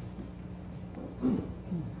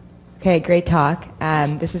 Okay, great talk.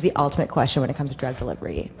 This is the ultimate question when it comes to drug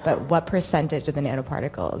delivery. But what percentage of the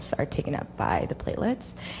nanoparticles are taken up by the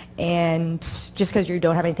platelets? And just because you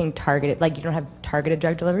don't have anything targeted, like you don't have targeted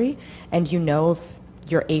drug delivery, and you know if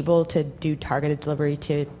you're able to do targeted delivery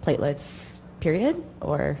to platelets, period?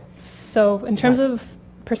 Or So in terms of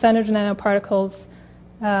percentage of nanoparticles,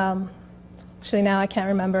 actually now I can't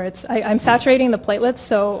remember. I'm saturating the platelets,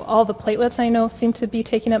 so all the platelets I know seem to be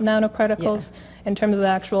taking up nanoparticles. Yeah. In terms of the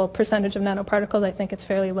actual percentage of nanoparticles, I think it's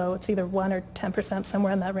fairly low. It's either 1 or 10%,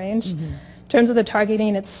 somewhere in that range. Mm-hmm. In terms of the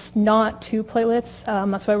targeting, it's not to platelets.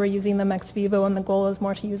 That's why we're using them ex vivo, and the goal is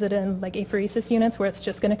more to use it in like apheresis units where it's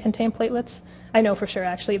just going to contain platelets. I know for sure,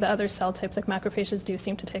 actually, the other cell types like macrophages do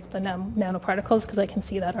seem to take the nanoparticles because I can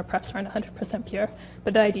see that our preps aren't 100% pure.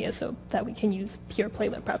 But the idea is so that we can use pure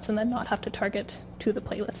platelet preps and then not have to target to the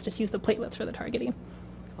platelets, just use the platelets for the targeting.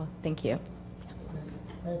 Cool. Thank you.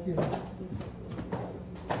 Thank you.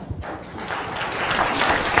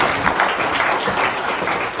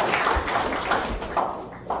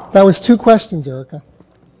 That was 2 questions, Erica.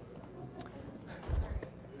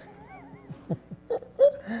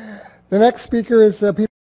 The next speaker is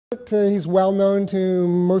Peter. He's well known to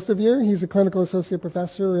most of you. He's a clinical associate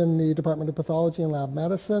professor in the Department of Pathology and Lab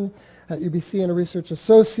Medicine at UBC and a research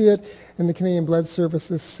associate in the Canadian Blood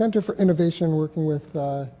Services Centre for Innovation, working with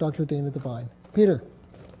Dr. Dana Devine. Peter.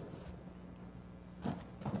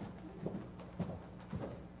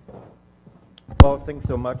 Well, thanks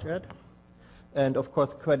so much, Ed. And of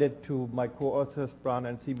course, credit to my co-authors, Brian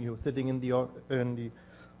and Simi, who are sitting in the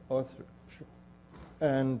author.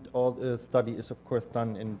 And all the study is, of course,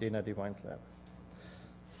 done in Dana Devine's lab.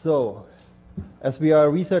 So, as we are a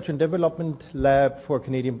research and development lab for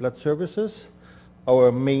Canadian Blood Services,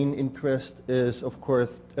 our main interest is, of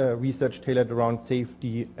course, research tailored around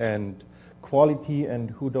safety and quality. And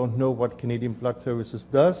who don't know what Canadian Blood Services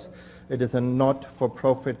does, it is a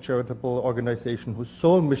not-for-profit charitable organization whose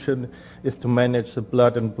sole mission is to manage the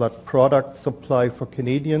blood and blood product supply for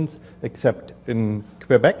Canadians, except in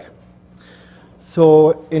Quebec.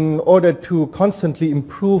 So in order to constantly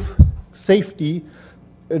improve safety,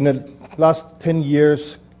 in the last 10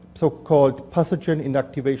 years, so-called pathogen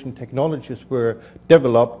inactivation technologies were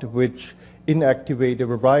developed, which inactivate a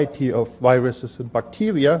variety of viruses and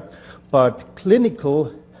bacteria, but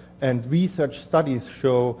clinical and research studies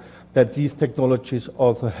show that these technologies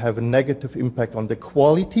also have a negative impact on the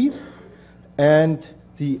quality and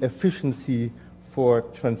the efficiency for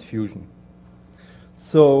transfusion.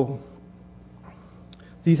 So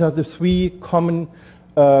these are the 3 common,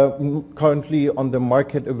 currently on the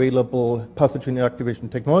market available pathogen inactivation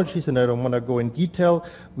technologies, and I don't want to go in detail.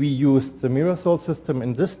 We used the Mirasol system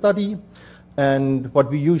in this study, and what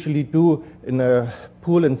we usually do in a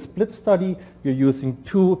pool and split study, you're using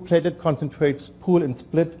 2 platelet concentrates, pool and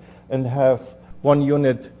split, and have 1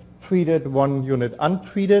 unit treated, 1 unit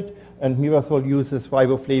untreated, and Mirasol uses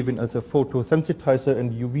riboflavin as a photosensitizer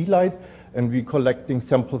and UV light, and we're collecting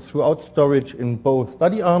samples throughout storage in both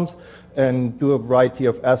study arms and do a variety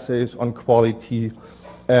of assays on quality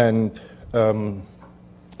and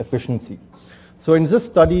efficiency. So in this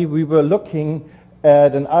study, we were looking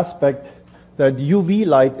at an aspect that UV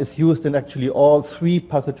light is used in actually all 3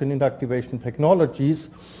 pathogen inactivation technologies.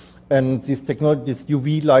 And these technologies,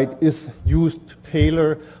 UV light is used to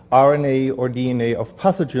tailor RNA or DNA of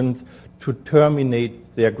pathogens to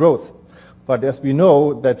terminate their growth. But as we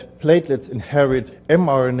know that platelets inherit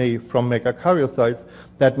mRNA from megakaryocytes,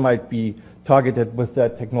 that might be targeted with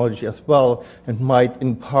that technology as well and might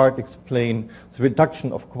in part explain the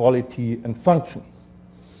reduction of quality and function.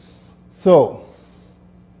 So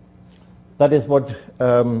that is what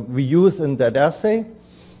we use in that assay.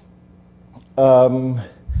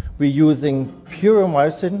 We're using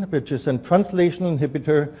puromycin, which is a translational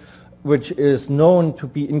inhibitor, which is known to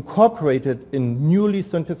be incorporated in newly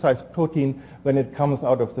synthesized protein when it comes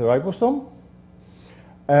out of the ribosome.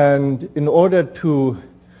 And in order to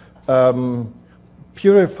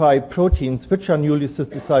purify proteins which are newly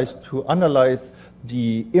synthesized to analyze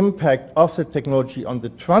the impact of the technology on the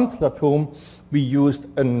translatome, we used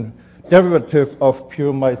a derivative of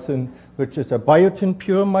puromycin, which is a biotin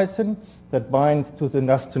puromycin that binds to the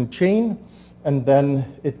Neston chain, and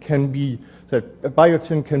then it can be, that a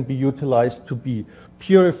biotin can be utilized to be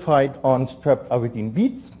purified on strapped avidin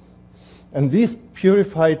beads. And these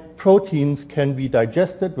purified proteins can be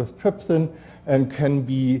digested with trypsin and can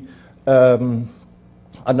be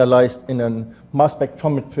analyzed in a mass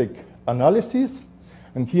spectrometric analysis.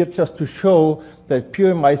 And here just to show that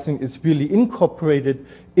puromycin is really incorporated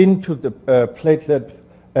into the platelet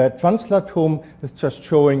translatome, is just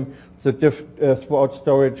showing the throughout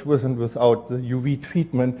storage with and without the UV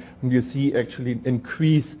treatment, and you see actually an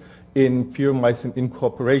increase in puromycin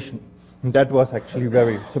incorporation. And that was actually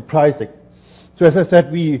very surprising. So as I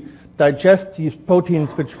said, we digest these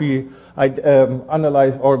proteins which we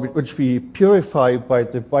analyze or which we purify by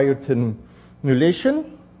the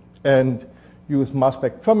biotinylation and use mass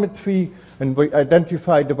spectrometry, and we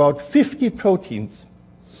identified about 50 proteins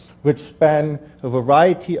which span a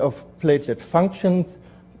variety of platelet functions,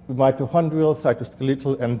 mitochondrial,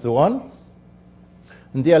 cytoskeletal, and so on.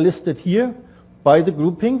 And they are listed here by the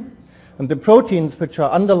grouping. And the proteins which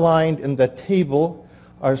are underlined in that table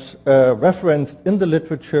are referenced in the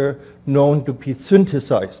literature known to be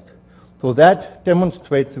synthesized. So that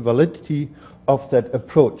demonstrates the validity of that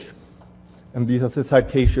approach. And these are the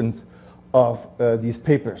citations of these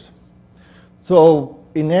papers. So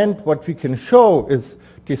in the end, what we can show is,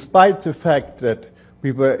 despite the fact that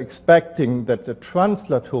we were expecting that the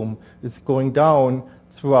translatome is going down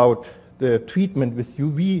throughout the treatment with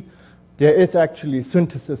UV, there is actually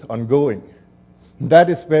synthesis ongoing. That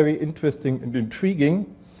is very interesting and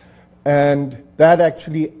intriguing, and that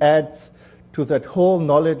actually adds to that whole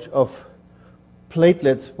knowledge of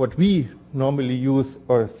platelets, what we normally use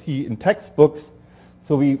or see in textbooks.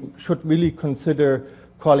 So we should really consider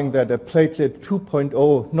calling that a platelet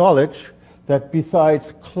 2.0 knowledge, that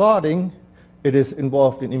besides clotting, it is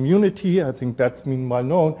involved in immunity. I think that's well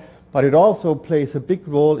known, but it also plays a big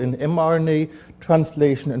role in mRNA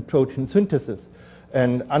translation and protein synthesis.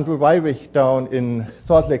 And Andrew Weirich down in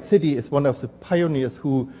Salt Lake City is one of the pioneers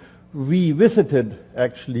who revisited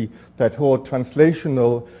actually that whole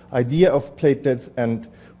translational idea of platelets, and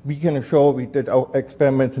we can show, we did our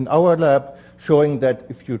experiments in our lab showing that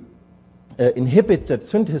if you inhibit that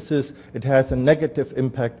synthesis, it has a negative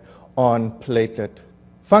impact on platelet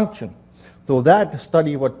function. So that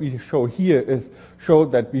study, what we show here, is show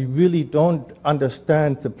that we really don't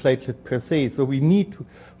understand the platelet per se. So we need to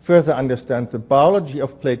further understand the biology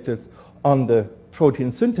of platelets on the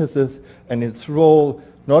protein synthesis and its role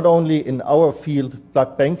not only in our field,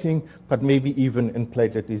 blood banking, but maybe even in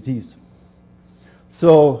platelet disease.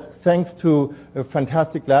 So thanks to a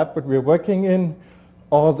fantastic lab that we're working in,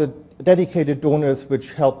 all the dedicated donors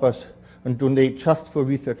which help us and donate just for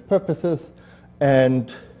research purposes,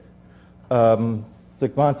 and the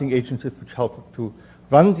granting agencies which help to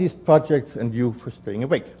run these projects, and you for staying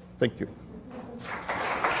awake. Thank you.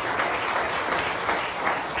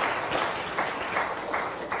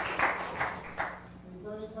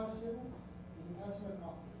 Any questions? You can answer my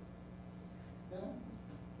call. Yeah?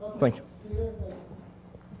 Okay. Thank you. Peter, thank you.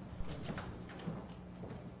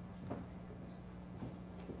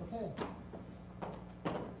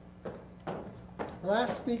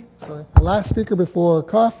 Last speaker before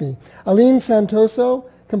coffee. Aline Santoso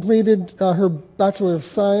completed her Bachelor of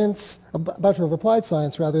Science, Bachelor of Applied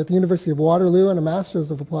Science rather, at the University of Waterloo, and a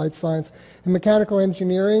Master's of Applied Science in Mechanical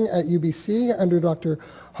Engineering at UBC under Dr.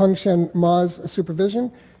 Hongshen Ma's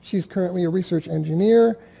supervision. She's currently a research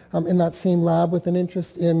engineer in that same lab with an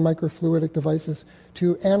interest in microfluidic devices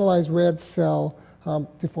to analyze red cell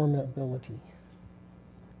deformability.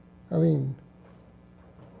 Aline.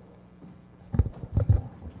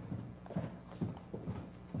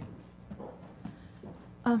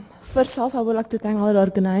 First off, I would like to thank all the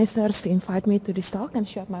organizers to invite me to this talk and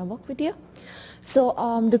share my work with you. So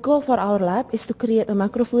the goal for our lab is to create a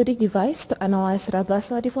microfluidic device to analyze red blood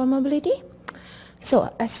cell deformability.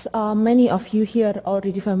 So as many of you here are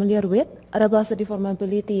already familiar with, red blood cell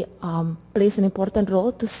deformability plays an important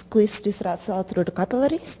role to squeeze this red cell through the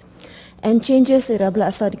capillaries. And changes in red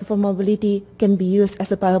blood cell deformability can be used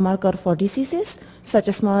as a biomarker for diseases such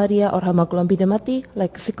as malaria or hemoglobinemia,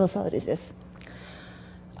 like sickle cell disease.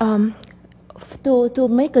 To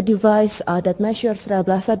make a device that measures red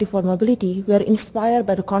blood cell deformability, we are inspired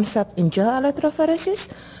by the concept in gel electrophoresis,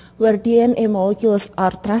 where DNA molecules are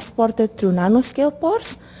transported through nanoscale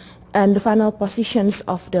pores, and the final positions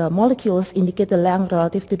of the molecules indicate the length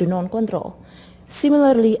relative to the known control.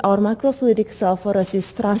 Similarly, our microfluidic cell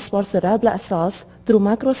phoresis transports the red blood cells through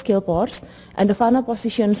microscale pores, and the final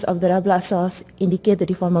positions of the red blood cells indicate the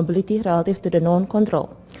deformability relative to the known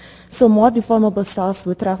control. So more deformable cells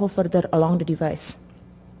will travel further along the device.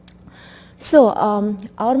 So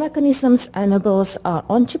our mechanisms enables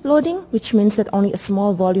on-chip loading, which means that only a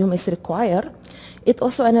small volume is required. It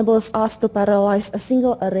also enables us to parallelize a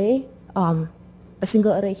single array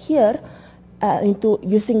here into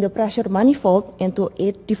using the pressure manifold into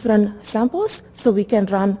 8 different samples, so we can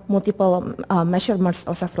run multiple measurements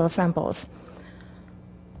of several samples.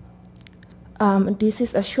 This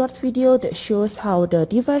is a short video that shows how the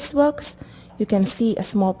device works. You can see a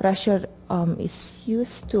small pressure is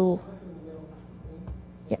used to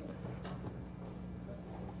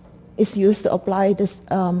apply this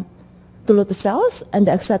to load the cells, and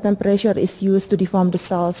the excitant pressure is used to deform the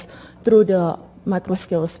cells through the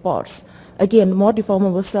microscale spores. Again, more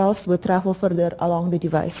deformable cells will travel further along the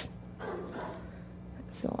device.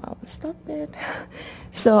 So I'll stop it.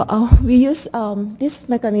 So we use these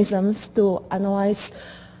mechanisms to analyze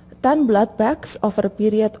 10 blood bags over a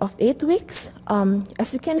period of 8 weeks.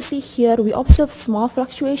 As you can see here, we observe small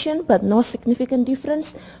fluctuation but no significant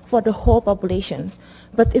difference for the whole population.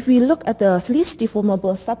 But if we look at the least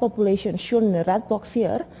deformable subpopulation shown in the red box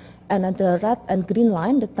here, and at the red and green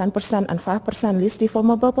line, the 10% and 5% least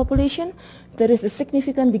deformable population, there is a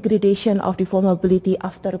significant degradation of deformability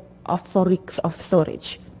after 4 weeks of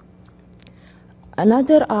storage.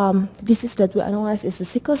 Another disease that we analyze is the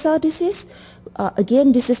sickle cell disease.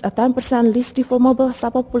 Again, this is a 10% least deformable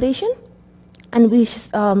subpopulation, and we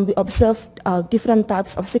observe different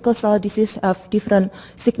types of sickle cell disease have different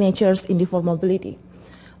signatures in deformability.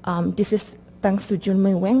 This is thanks to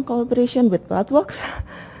Junmei Wang collaboration with Bloodworks.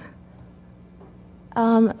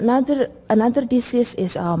 Another disease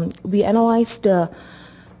is we analyze the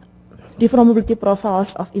deformability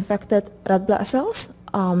profiles of infected red blood cells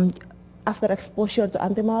after exposure to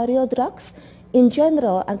antimalarial drugs. In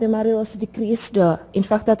general, antimalarials decrease the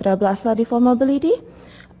infected red blood cell deformability,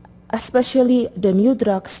 especially the new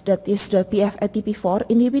drugs, that is the PF-ATP4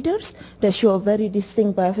 inhibitors, that show a very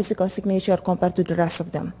distinct biophysical signature compared to the rest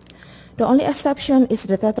of them. The only exception is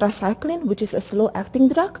the tetracycline, which is a slow-acting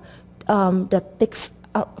drug that takes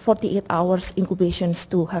 48 hours incubations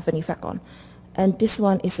to have an effect on. And this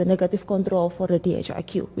one is a negative control for the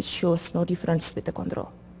DHIQ, which shows no difference with the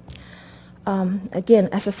control. Again,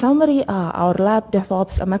 as a summary, our lab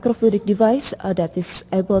develops a microfluidic device that is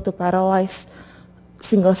able to parallelize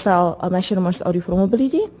single-cell measurements of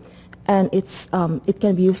deformability, and it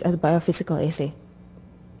can be used as a biophysical assay.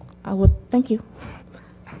 I would thank you.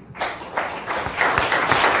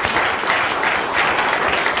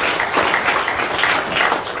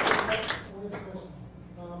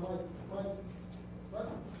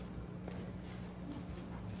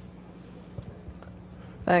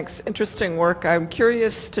 Thanks. Interesting work. I'm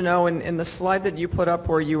curious to know, in the slide that you put up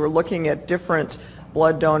where you were looking at different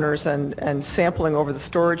blood donors and sampling over the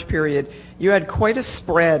storage period, you had quite a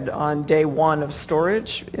spread on day 1 of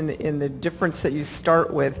storage in the difference that you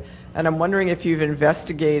start with. And I'm wondering if you've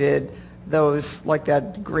investigated those, like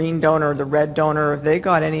that green donor, the red donor, if they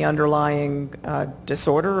got any underlying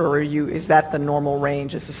disorder, or is that the normal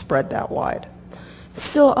range? Is the spread that wide?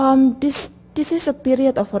 So this is a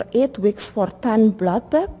period of 8 weeks for 10 blood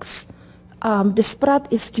bags. The spread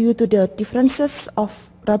is due to the differences of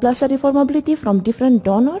red blood cell deformability from different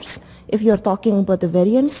donors. If you're talking about the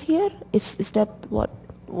variance here, is that what?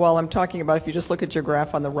 Well, I'm talking about, if you just look at your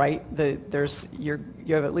graph on the right, you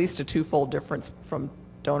have at least a 2-fold difference from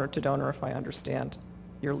donor to donor, if I understand,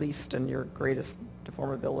 your least and your greatest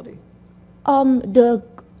deformability.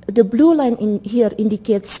 The blue line in here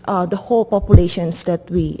indicates the whole populations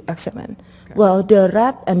that we examine. Okay. Well, the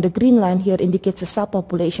red and the green line here indicates a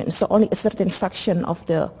subpopulation, so only a certain section of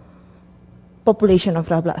the population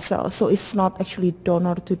of red blood cells. So it's not actually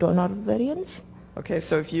donor to donor variance. Okay,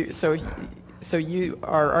 so so you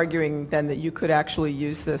are arguing then that you could actually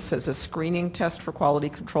use this as a screening test for quality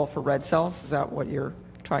control for red cells? Is that what you're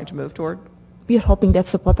trying to move toward? We are hoping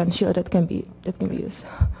that's a potential that can be used.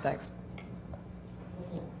 Thanks.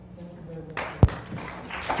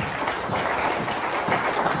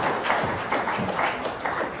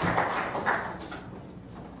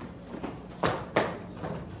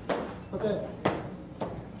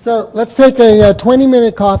 So let's take a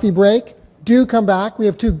 20-minute coffee break. Do come back. We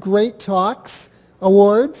have 2 great talks,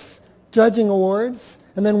 awards, judging awards,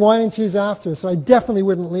 and then wine and cheese after. So I definitely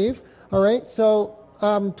wouldn't leave. All right, so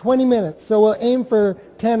 20 minutes. So we'll aim for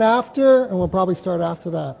 10 after, and we'll probably start after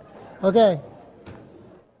that. Okay.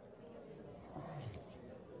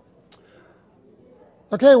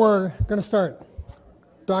 Okay, we're going to start.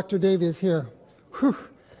 Dr. Davie is here. Whew.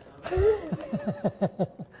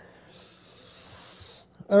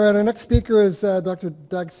 All right, our next speaker is Dr.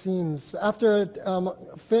 Doug Seens. After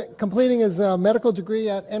completing his medical degree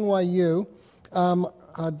at NYU,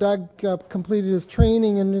 Doug completed his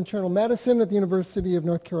training in internal medicine at the University of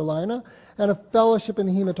North Carolina and a fellowship in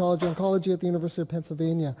hematology oncology at the University of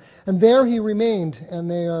Pennsylvania. And there he remained, and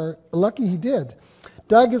they are lucky he did.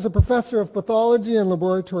 Doug is a professor of pathology and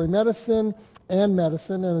laboratory medicine and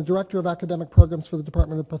the director of academic programs for the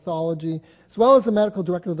Department of Pathology, as well as the medical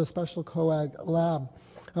director of the Special Coag Lab.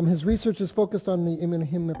 His research is focused on the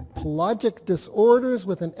immunohematologic disorders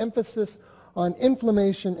with an emphasis on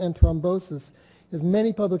inflammation and thrombosis. He has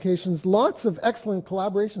many publications, lots of excellent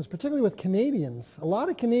collaborations, particularly with Canadians, a lot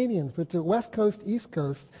of Canadians, but to West Coast, East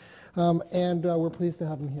Coast, and we're pleased to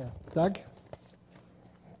have him here. Doug?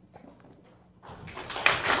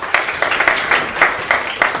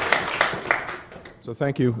 So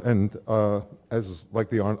thank you, and as like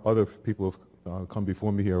the other people who've come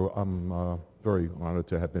before me here, I'm very honored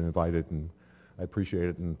to have been invited, and I appreciate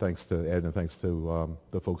it, and thanks to Ed and thanks to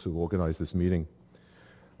the folks who organized this meeting.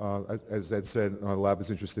 As Ed said, our lab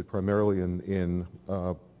is interested primarily in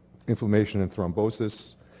inflammation and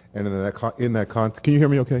thrombosis, and can you hear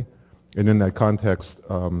me okay? And in that context,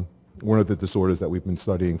 one of the disorders that we've been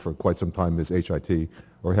studying for quite some time is HIT,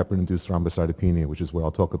 or heparin-induced thrombocytopenia, which is what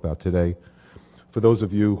I'll talk about today. For those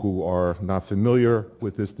of you who are not familiar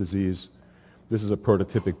with this disease, this is a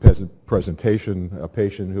prototypic presentation, a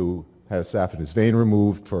patient who had a saphenous vein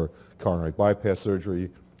removed for coronary bypass surgery,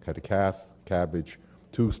 had a cath, cabbage,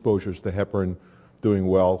 2 exposures to heparin, doing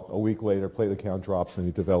well. A week later, platelet count drops and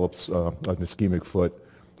he develops an ischemic foot,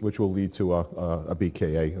 which will lead to a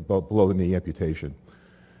BKA, a below-the-knee amputation.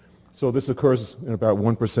 So this occurs in about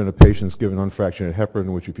 1% of patients given unfractionated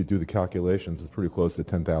heparin, which if you do the calculations is pretty close to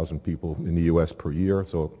 10,000 people in the US per year,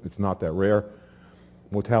 so it's not that rare.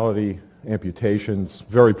 Mortality, amputations,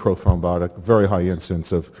 very prothrombotic, very high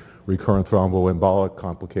incidence of recurrent thromboembolic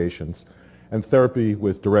complications. And therapy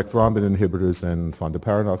with direct thrombin inhibitors and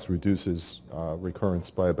fondaparinux reduces recurrence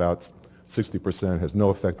by about 60%, has no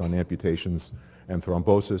effect on amputations and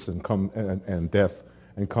thrombosis and death,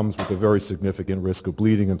 and comes with a very significant risk of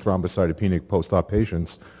bleeding and thrombocytopenic post-op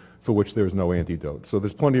patients for which there is no antidote. So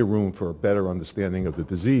there's plenty of room for a better understanding of the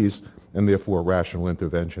disease and therefore rational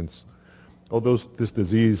interventions. Although this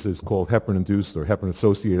disease is called heparin-induced or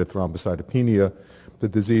heparin-associated thrombocytopenia, the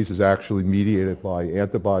disease is actually mediated by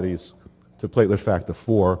antibodies to platelet factor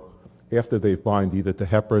 4 after they bind either to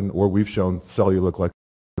heparin or we've shown cellular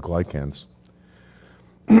glycans.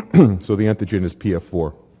 So the antigen is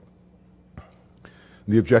PF4.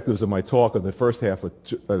 The objectives of my talk in the first half are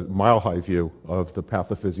a mile-high view of the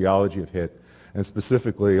pathophysiology of HIT, and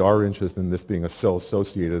specifically our interest in this being a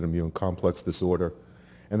cell-associated immune complex disorder.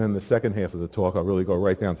 And then the second half of the talk, I'll really go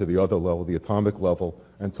right down to the other level, the atomic level,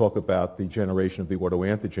 and talk about the generation of the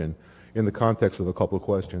autoantigen in the context of a couple of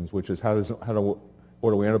questions, which is how do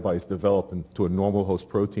autoantibodies develop into a normal host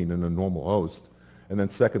protein in a normal host? And then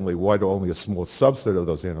secondly, why do only a small subset of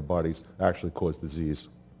those antibodies actually cause disease?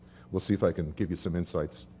 We'll see if I can give you some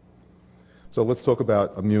insights. So let's talk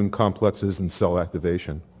about immune complexes and cell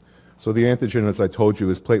activation. So the antigen, as I told you,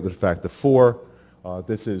 is platelet factor 4.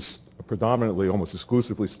 This is predominantly, almost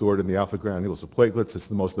exclusively stored in the alpha granules of platelets. It's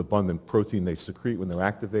the most abundant protein they secrete when they're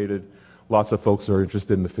activated. Lots of folks are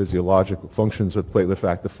interested in the physiological functions of platelet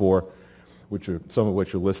factor 4, some of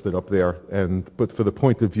which are listed up there. But for the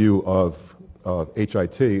point of view of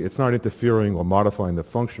HIT, it's not interfering or modifying the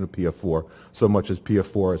function of PF4 so much as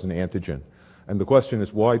PF4 as an antigen. And the question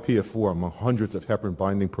is why PF4 among hundreds of heparin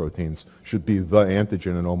binding proteins should be the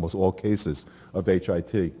antigen in almost all cases of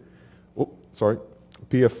HIT.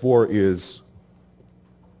 PF4 is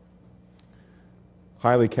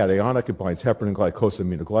highly cationic. It binds heparin and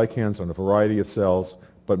glycosaminoglycans on a variety of cells,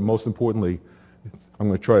 but most importantly, I'm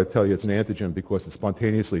going to try to tell you it's an antigen because it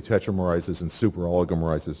spontaneously tetramerizes and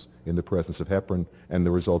superoligomerizes in the presence of heparin and the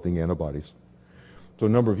resulting antibodies. So a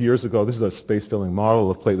number of years ago, this is a space-filling model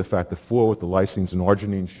of platelet factor 4 with the lysines and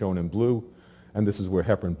arginines shown in blue, and this is where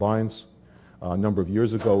heparin binds. A number of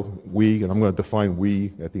years ago, and I'm going to define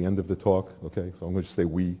we at the end of the talk, okay? So I'm going to say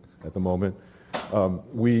we at the moment.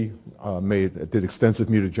 Did extensive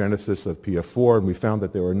mutagenesis of PF4, and we found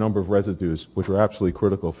that there were a number of residues which were absolutely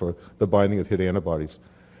critical for the binding of HIT antibodies.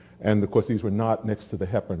 And of course, these were not next to the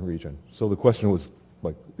heparin region. So the question was,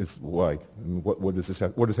 why? What does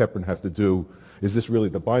heparin have to do? Is this really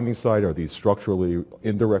the binding site? Are these structurally,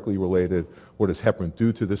 indirectly related? What does heparin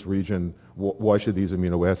do to this region? Why should these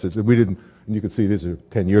amino acids? And and you can see these are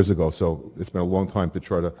 10 years ago, so it's been a long time to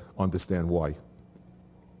try to understand why.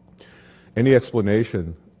 Any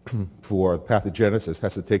explanation for pathogenesis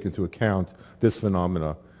has to take into account this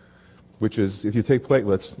phenomena, which is if you take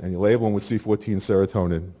platelets and you label them with C14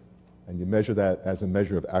 serotonin, and you measure that as a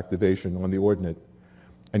measure of activation on the ordinate,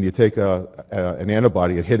 and you take an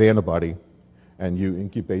antibody, a HIT antibody, and you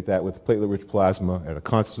incubate that with platelet-rich plasma at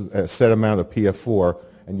a set amount of PF4,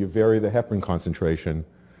 and you vary the heparin concentration,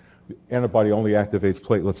 the antibody only activates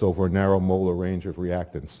platelets over a narrow molar range of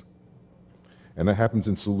reactants. And that happens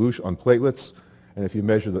in solution on platelets, and if you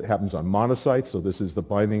measure that, it happens on monocytes, so this is the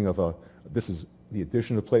binding of this is the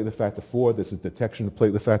addition of platelet factor 4. This is detection of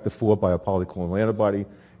platelet factor 4 by a polyclonal antibody.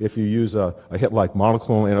 If you use a hit-like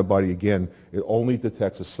monoclonal antibody, again, it only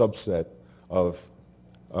detects a subset of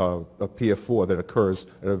PF4 that occurs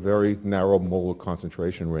at a very narrow molar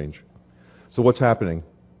concentration range. So what's happening?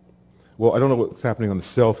 Well, I don't know what's happening on the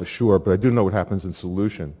cell for sure, but I do know what happens in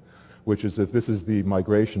solution, which is if this is the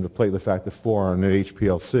migration of platelet factor 4 on an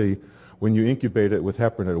HPLC, when you incubate it with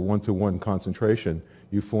heparin at a 1-to-1 concentration,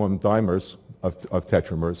 you form dimers of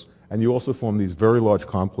tetramers, and you also form these very large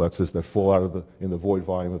complexes that fall out in the void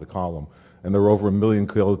volume of the column. And there are over 1 million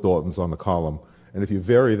kilodaltons on the column. And if you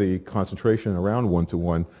vary the concentration around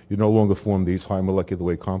 1-to-1, you no longer form these high molecular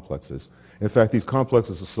weight complexes. In fact, these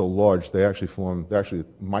complexes are so large, they're actually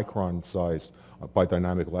micron size by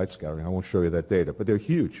dynamic light scattering. I won't show you that data, but they're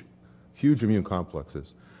huge, huge immune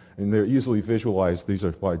complexes. And they're easily visualized. These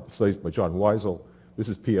are studies by John Weisel. This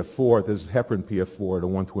is PF4, this is heparin PF4 at a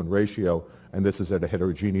 1-to-1 ratio, and this is at a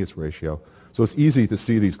heterogeneous ratio. So it's easy to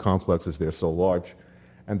see these complexes, they're so large.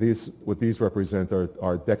 And what these represent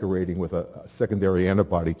are decorating with a secondary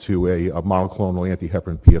antibody to a monoclonal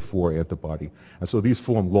anti-heparin PF4 antibody. And so these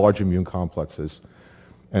form large immune complexes.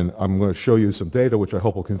 And I'm going to show you some data which I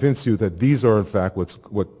hope will convince you that these are in fact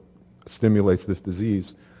what stimulates this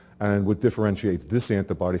disease and would differentiate this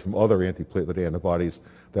antibody from other antiplatelet antibodies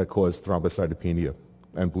that cause thrombocytopenia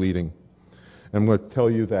and bleeding. And I'm going to tell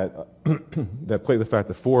you that, that platelet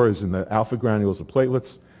factor 4 is in the alpha granules of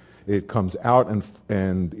platelets. It comes out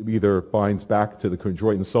and either binds back to the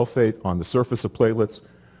chondroitin sulfate on the surface of platelets,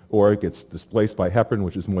 or it gets displaced by heparin,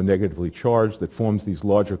 which is more negatively charged, that forms these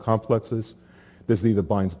larger complexes. This either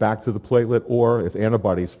binds back to the platelet, or if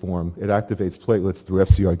antibodies form, it activates platelets through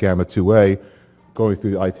FcR gamma 2A, going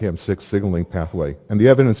through the ITAM6 signaling pathway. And the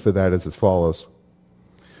evidence for that is as follows.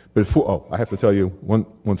 But I have to tell you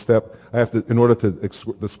one step. In order to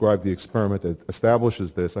describe the experiment that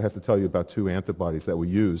establishes this, I have to tell you about 2 antibodies that were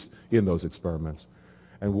used in those experiments.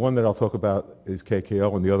 And one that I'll talk about is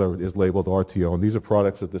KKO, and the other is labeled RTO. And these are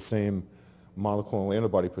products of the same monoclonal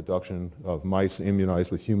antibody production of mice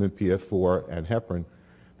immunized with human PF4 and heparin.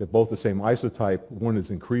 They're both the same isotype. One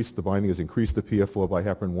is increased, the binding is increased to PF4 by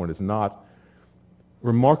heparin, one is not.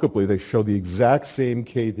 Remarkably, they show the exact same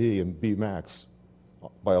KD and Bmax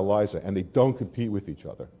by ELISA, and they don't compete with each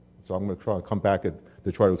other. So I'm going to try to come back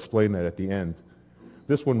to try to explain that at the end.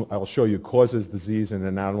 This one I'll show you causes disease in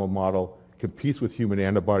an animal model, competes with human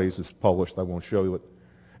antibodies, it's published, I won't show you it,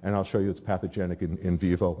 and I'll show you it's pathogenic in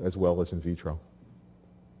vivo as well as in vitro.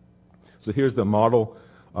 So here's the model.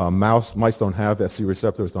 Mice don't have Fc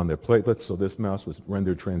receptors on their platelets, so this mouse was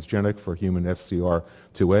rendered transgenic for human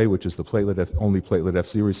FcR2A, which is the only platelet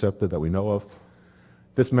Fc receptor that we know of.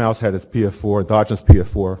 This mouse had its PF4, endogenous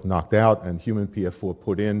PF4 knocked out and human PF4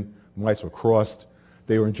 put in. Mice were crossed.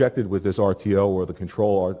 They were injected with this RTO or the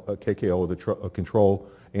control KKO or the control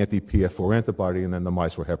anti-PF4 antibody, and then the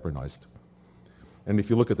mice were heparinized. And if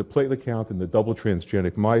you look at the platelet count in the double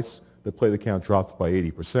transgenic mice, the platelet count drops by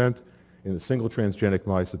 80%. In the single transgenic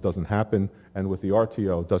mice, it doesn't happen, and with the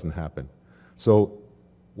RTO, it doesn't happen. So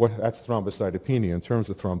that's thrombocytopenia. In terms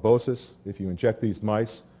of thrombosis, if you inject these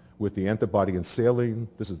mice with the antibody and saline,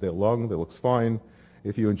 this is their lung, that looks fine.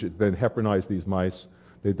 If you then heparinize these mice,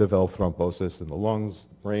 they develop thrombosis in the lungs,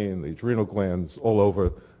 brain, the adrenal glands, all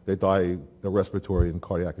over. They die a respiratory and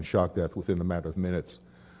cardiac and shock death within a matter of minutes.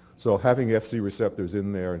 So having Fc receptors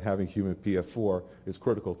in there and having human PF4 is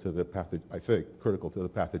critical to the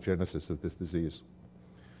pathogenesis of this disease.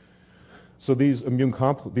 So these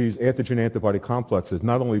antigen antibody complexes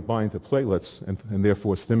not only bind to platelets and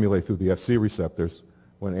therefore stimulate through the Fc receptors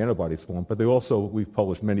when antibodies form, but we've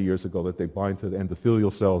published many years ago that they bind to the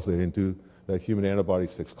endothelial cells, that human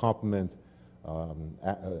antibodies fix complement,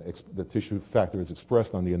 the tissue factor is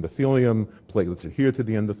expressed on the endothelium, platelets adhere to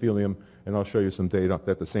the endothelium, and I'll show you some data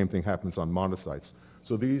that the same thing happens on monocytes.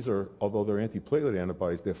 So these are, although they're antiplatelet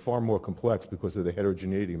antibodies, they're far more complex because of the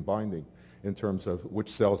heterogeneity in binding in terms of which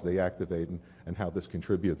cells they activate and how this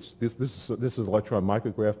contributes. This is an electron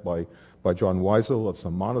micrograph by John Weisel of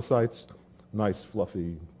some monocytes. Nice,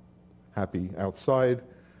 fluffy, happy outside.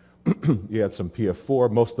 You had some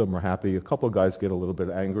PF4. Most of them are happy. A couple of guys get a little bit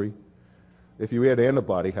angry. If you add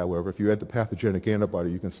antibody, however, if you add the pathogenic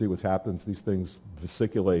antibody, you can see what happens. These things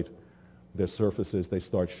vesiculate their surfaces. They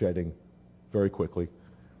start shedding very quickly.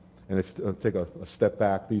 And if take a step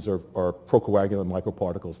back, these are procoagulant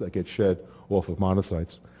microparticles that get shed off of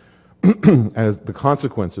monocytes. And the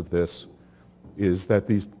consequence of this is that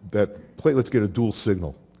that platelets get a dual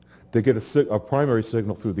signal. They get a primary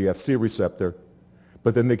signal through the Fc receptor,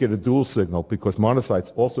 but then they get a dual signal because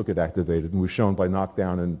monocytes also get activated, and we've shown by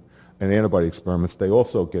knockdown and antibody experiments, they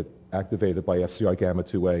also get activated by FcR gamma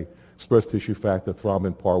 2A, express tissue factor,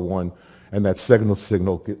 thrombin, PAR1, and that signal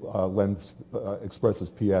expresses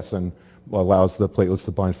PS and allows the platelets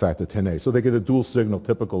to bind factor 10A. So they get a dual signal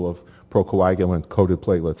typical of procoagulant-coated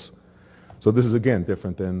platelets. So this is, again,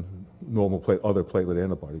 different than normal other platelet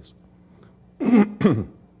antibodies.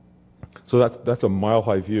 So that's a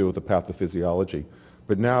mile-high view of the pathophysiology.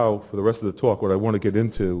 But now, for the rest of the talk, what I want to get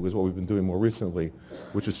into is what we've been doing more recently,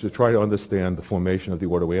 which is to try to understand the formation of the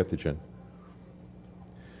autoantigen.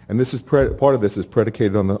 And this is part of this is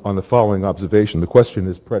predicated on the following observation. The question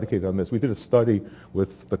is predicated on this. We did a study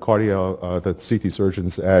with the CT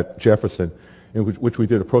surgeons at Jefferson, in which we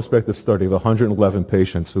did a prospective study of 111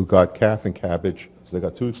 patients who got calf and cabbage. So they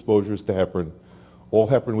got 2 exposures to heparin. All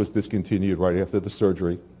heparin was discontinued right after the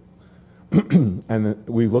surgery. And then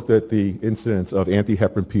we looked at the incidence of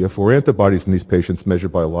anti-heparin PF4 antibodies in these patients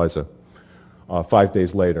measured by ELISA 5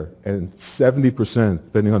 days later. And 70%,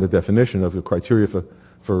 depending on the definition of the criteria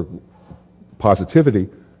for positivity,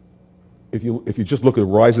 if you just look at the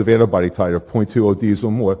rise of antibody titer of 0.2 ODs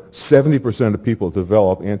or more, 70% of people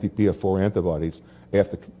develop anti-PF4 antibodies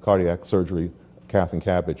after cardiac surgery, calf and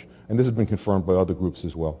cabbage. And this has been confirmed by other groups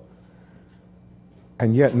as well.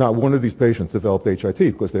 And yet not one of these patients developed HIT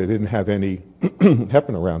because they didn't have any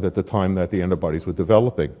heparin around at the time that the antibodies were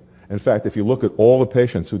developing. In fact, if you look at all the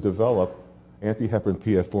patients who develop anti-heparin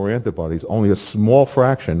PF4 antibodies, only a small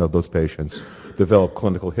fraction of those patients develop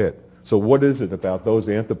clinical hit. So what is it about those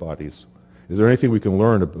antibodies? Is there anything we can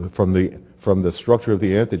learn from the structure of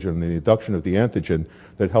the antigen, the induction of the antigen,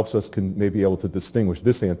 that helps us maybe able to distinguish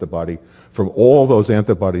this antibody from all those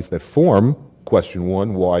antibodies that form, question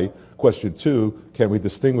 1, why? Question 2, can we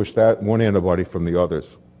distinguish that one antibody from the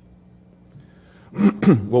others?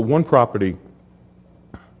 Well, one thing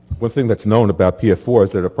that's known about PF4 is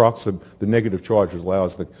that the negative charge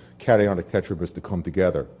allows the cationic tetramers to come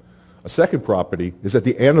together. A second property is that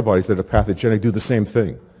the antibodies that are pathogenic do the same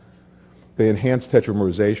thing. They enhance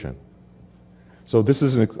tetramerization. So this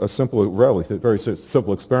is a simple, very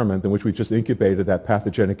simple experiment in which we just incubated that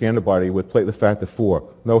pathogenic antibody with platelet factor 4,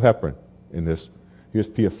 no heparin in this. Here's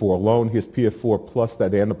PF4 alone, here's PF4 plus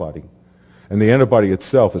that antibody. And the antibody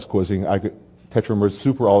itself is causing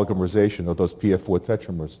superoligomerization of those PF4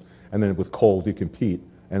 tetramers. And then with cold you compete,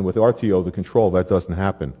 and with RTO, the control, that doesn't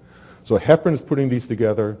happen. So heparin is putting these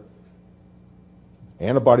together,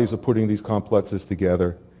 antibodies are putting these complexes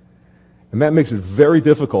together, and that makes it very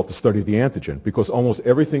difficult to study the antigen, because almost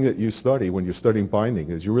everything that you study when you're studying binding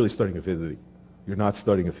is you're really studying avidity. You're not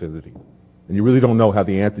studying affinity. And you really don't know how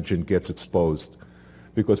the antigen gets exposed,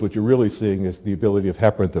 because what you're really seeing is the ability of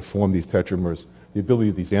heparin to form these tetramers, the ability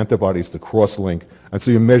of these antibodies to cross-link, and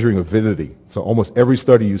so you're measuring avidity. So almost every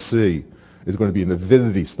study you see is going to be an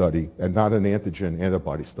avidity study and not an antigen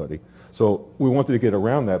antibody study. So we wanted to get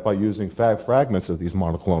around that by using Fab fragments of these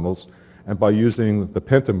monoclonals and by using the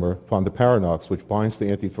pentamer, fondaparinux, which binds to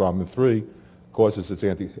antithrombin 3, causes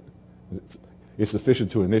it's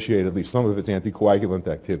sufficient to initiate at least some of its anticoagulant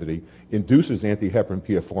activity, induces anti-heparin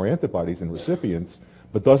PF4 antibodies in recipients,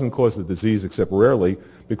 but doesn't cause the disease except rarely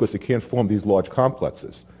because it can't form these large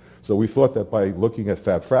complexes. So we thought that by looking at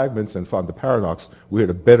Fab fragments and fondaparinux, we had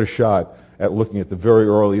a better shot at looking at the very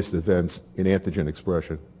earliest events in antigen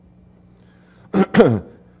expression.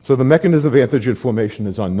 So the mechanism of antigen formation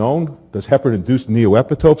is unknown. Does heparin induce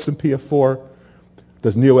neoepitopes in PF4?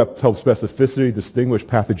 Does neoepitope specificity distinguish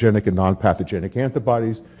pathogenic and non-pathogenic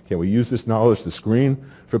antibodies? Can we use this knowledge to screen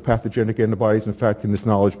for pathogenic antibodies? In fact, can this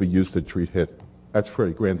knowledge be used to treat HIT? That's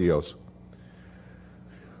pretty grandiose.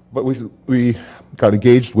 But we got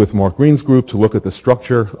engaged with Mark Green's group to look at the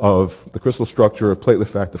structure of, the crystal structure of platelet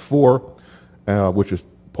factor 4, which is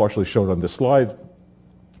partially shown on this slide.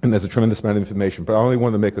 And there's a tremendous amount of information, but I only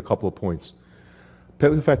want to make a couple of points.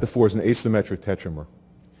 Platelet factor 4 is an asymmetric tetramer.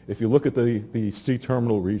 If you look at the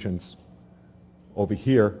C-terminal regions over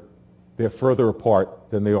here, they're further apart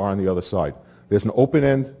than they are on the other side. There's an open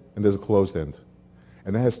end and there's a closed end.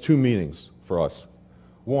 And that has two meanings for us.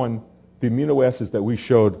 One, the amino acids that we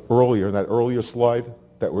showed earlier in that earlier slide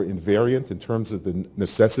that were invariant in terms of the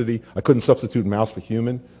necessity, I couldn't substitute mouse for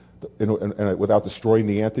human without destroying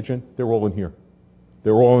the antigen, they're all in here.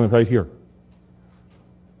 They're all in right here.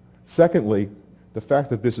 Secondly, the fact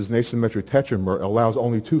that this is an asymmetric tetramer allows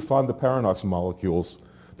only 2 fondaparinux molecules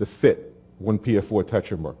to fit one PF4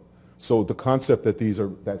 tetramer. So the concept that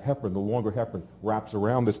that heparin, the longer heparin, wraps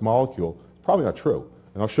around this molecule is probably not true.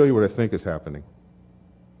 And I'll show you what I think is happening.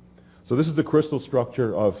 So this is the crystal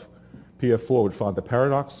structure of PF4 with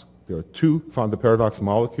fondaparinux. There are 2 fondaparinux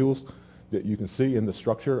molecules that you can see in the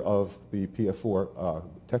structure of the PF4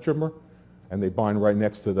 tetramer, and they bind right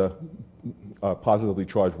next to the positively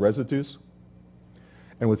charged residues.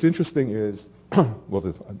 And what's interesting is,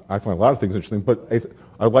 well, I find a lot of things interesting, but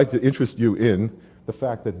I'd like to interest you in the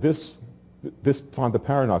fact that this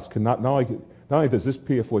Fonda-Paranox can not only does this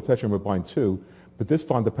PF4 tetramer bind 2, but this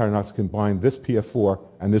Fonda-Paranox can bind this PF4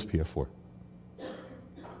 and this PF4,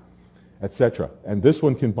 etc. And this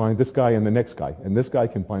one can bind this guy and the next guy, and this guy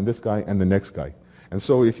can bind this guy and the next guy. And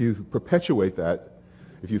so if you perpetuate that,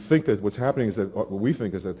 if you think that what's happening is that, what we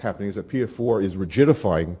think is that happening is that PF4 is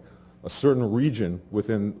rigidifying a certain region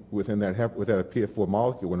within that PF4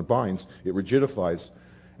 molecule. When it binds, it rigidifies,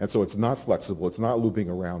 and so it's not flexible, it's not looping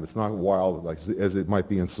around, it's not wild like, as it might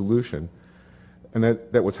be in solution. And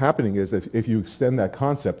that what's happening is if you extend that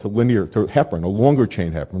concept to heparin, a longer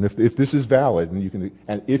chain heparin, if this is valid and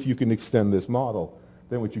if you can extend this model,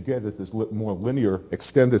 then what you get is this more linear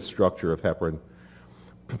extended structure of heparin.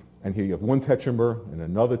 And here you have one tetramer and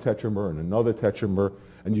another tetramer and another tetramer,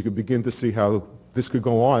 and you can begin to see how this could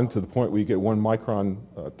go on to the point where you get 1 micron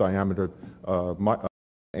diameter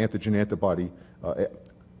antigen antibody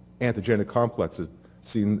antigenic complexes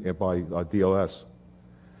seen by DLS.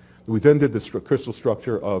 We then did the crystal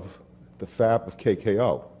structure of the Fab of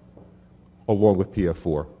KKO along with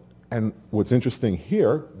PF4. And what's interesting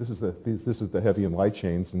here, this is the heavy and light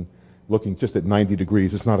chains, and looking just at 90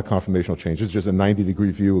 degrees, it's not a conformational change, it's just a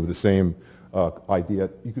 90-degree view of the same idea.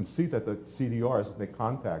 You can see that the CDRs make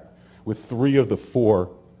contact with 3 of the 4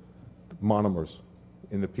 monomers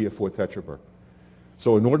in the PF4 tetramer.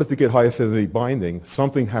 So in order to get high affinity binding,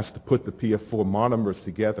 something has to put the PF4 monomers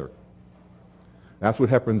together. That's what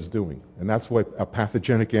heparin's doing, and that's why a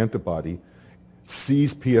pathogenic antibody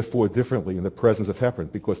sees PF4 differently in the presence of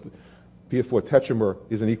heparin, because the PF4 tetramer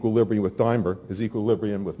is in equilibrium with dimer, is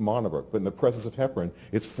equilibrium with monomer, but in the presence of heparin,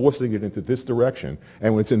 it's forcing it into this direction,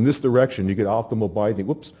 and when it's in this direction, you get optimal binding,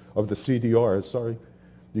 of the CDRs,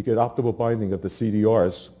 you get optimal binding of the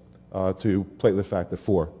CDRs to platelet factor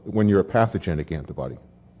 4 when you're a pathogenic antibody.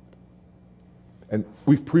 And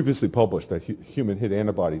we've previously published that human hit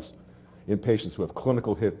antibodies in patients who have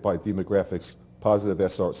clinical hit by demographics, positive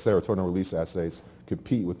serotonin release assays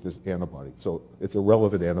compete with this antibody. So it's a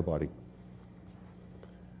relevant antibody.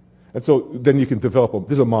 And so then you can develop,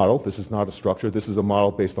 this is a model, this is not a structure, this is a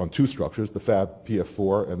model based on 2 structures, the Fab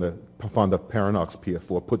PF4 and the Fonda-Paranox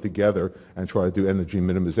PF4 put together and try to do energy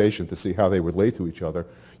minimization to see how they relate to each other.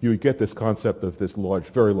 You would get this concept of this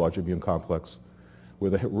very large immune complex, where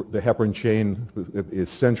the heparin chain is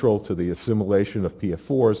central to the assimilation of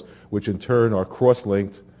PF4s, which in turn are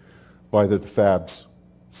cross-linked by the Fabs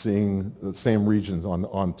seeing the same regions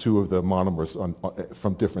on 2 of the monomers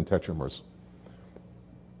from different tetramers.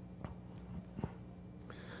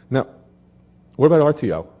 Now, what about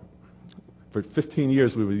RTO? For 15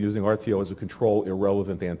 years, we were using RTO as a control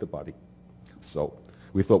irrelevant antibody. So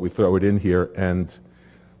we thought we'd throw it in here and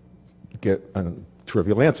get a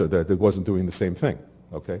trivial answer that it wasn't doing the same thing.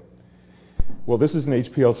 Okay. Well, this is an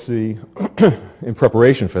HPLC in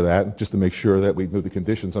preparation for that, just to make sure that we knew the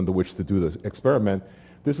conditions under which to do the experiment.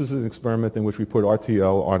 This is an experiment in which we put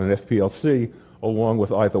RTO on an FPLC along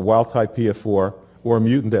with either wild-type PF4 or a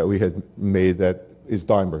mutant that we had made that is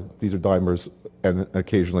dimer. These are dimers, and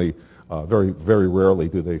occasionally, very, very rarely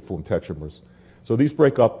do they form tetramers. So these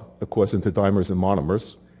break up, of course, into dimers and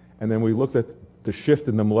monomers. And then we looked at the shift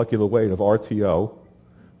in the molecular weight of RTO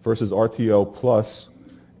versus RTO plus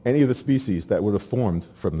any of the species that would have formed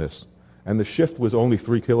from this. And the shift was only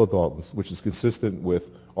 3 kilodaltons, which is consistent with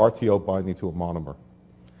RTO binding to a monomer.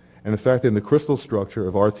 And in fact, in the crystal structure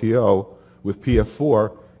of RTO with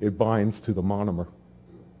PF4, it binds to the monomer.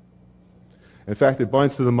 In fact, it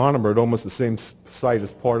binds to the monomer at almost the same site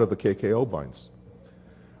as part of the KKO binds.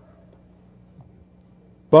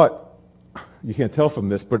 But, you can't tell from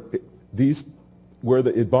this, but where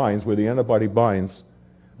it binds, where the antibody binds,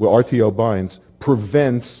 where RTO binds,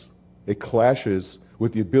 prevents, it clashes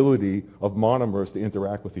with the ability of monomers to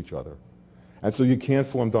interact with each other. And so you can't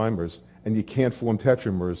form dimers, and you can't form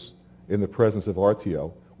tetramers in the presence of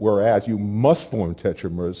RTO, whereas you must form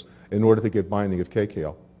tetramers in order to get binding of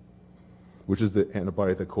KKO, which is the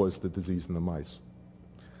antibody that caused the disease in the mice.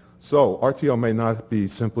 So RTO may not be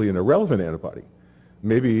simply an irrelevant antibody.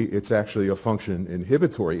 Maybe it's actually a function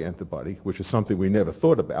inhibitory antibody, which is something we never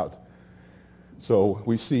thought about. So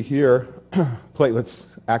we see here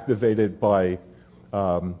platelets activated by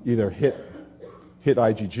either hit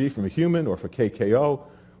IgG from a human or for KKO,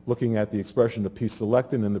 looking at the expression of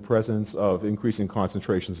P-selectin in the presence of increasing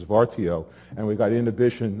concentrations of RTO. And we got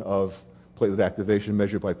inhibition of platelet activation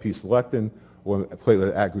measured by P-selectin or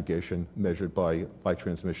platelet aggregation measured by light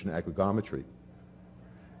transmission aggregometry.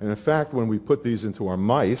 And in fact, when we put these into our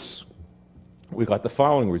mice, we got the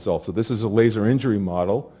following results. So this is a laser injury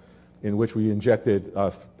model in which we injected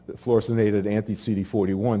fluorescinated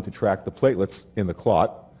anti-CD41 to track the platelets in the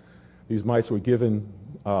clot. These mice were given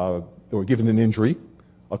an injury,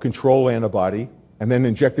 a control antibody, and then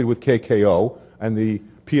injected with KKO, and the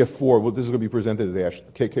PF4, well, this is going to be presented at ASH.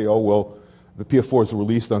 The the PF4 is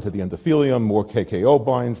released onto the endothelium, more KKO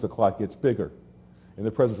binds, the clot gets bigger. In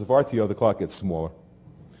the presence of RTO, the clot gets smaller.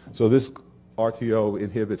 So this RTO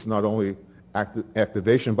inhibits not only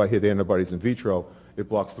activation by hit antibodies in vitro, it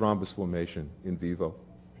blocks thrombus formation in vivo.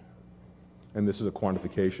 And this is a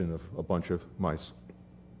quantification of a bunch of mice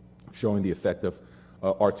showing the effect of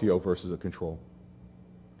RTO versus a control.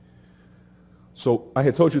 So I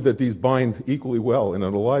had told you that these bind equally well in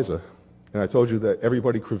an ELISA, and I told you that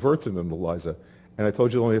everybody converts in an ELISA, and I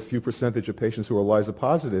told you only a few percentage of patients who are ELISA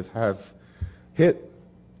positive have hit.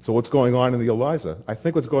 So what's going on in the ELISA? I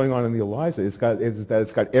think what's going on in the ELISA is that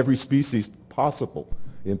it's got every species possible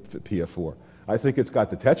in PF4. I think it's got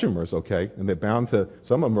the tetramers, okay, and they're bound to,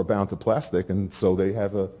 some of them are bound to plastic, and so they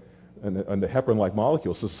have the heparin-like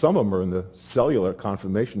molecule. So some of them are in the cellular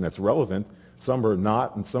conformation that's relevant, some are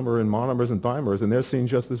not, and some are in monomers and dimers, and they're seen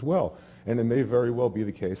just as well. And it may very well be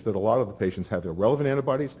the case that a lot of the patients have irrelevant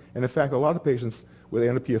antibodies, and in fact, a lot of patients with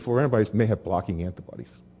anti-PF4 antibodies may have blocking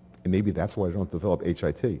antibodies. And maybe that's why they don't develop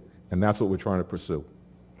HIT, and that's what we're trying to pursue.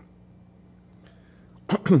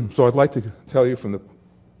 So I'd like to tell you from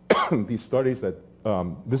these studies that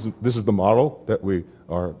this is the model that we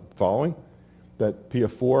are following, that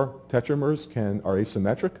PF4 tetramers are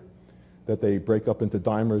asymmetric, that they break up into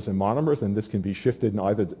dimers and monomers, and this can be shifted in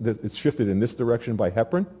it's shifted in this direction by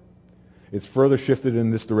heparin. It's further shifted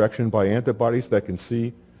in this direction by antibodies that can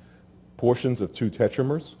see portions of 2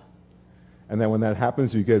 tetramers. And then when that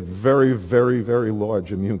happens, you get very, very, very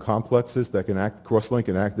large immune complexes that can cross-link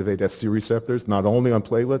and activate FC receptors, not only on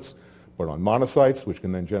platelets, but on monocytes, which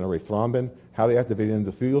can then generate thrombin. How they activate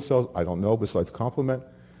endothelial cells, I don't know, besides complement.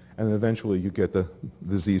 And then eventually you get the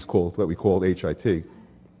disease that we call HIT.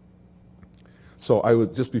 So I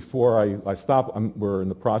would, just before I stop, we're in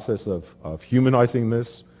the process of humanizing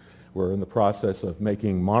this. We're in the process of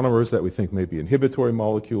making monomers that we think may be inhibitory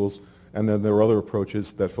molecules. And then there are other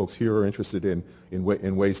approaches that folks here are interested in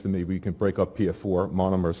ways that maybe we can break up PF4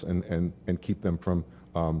 monomers and keep them from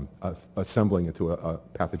assembling into a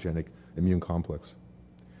pathogenic immune complex.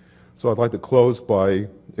 So I'd like to close by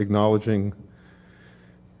acknowledging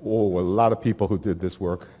a lot of people who did this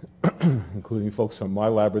work, including folks from my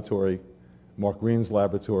laboratory, Mark Green's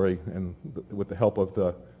laboratory, and with the help of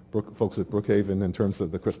the folks at Brookhaven in terms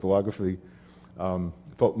of the crystallography,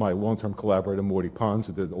 my long-term collaborator, Morty Pons,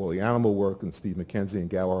 who did all the animal work, and Steve McKenzie and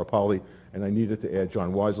Gao Arapali, and I needed to add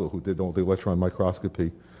John Weisel, who did all the electron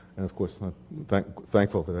microscopy. And of course, I'm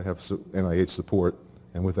thankful that I have NIH support.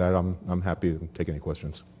 And with that, I'm happy to take any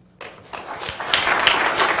questions.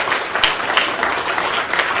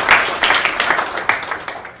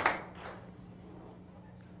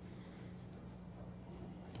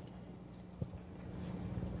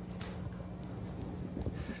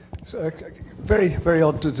 So, very, very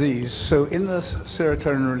odd disease. So in the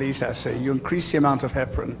serotonin release assay, you increase the amount of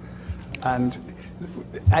heparin, and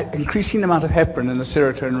increasing the amount of heparin in the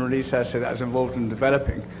serotonin release assay that I was involved in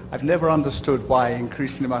developing, I've never understood why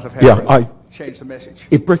increasing the amount of heparin changed the message.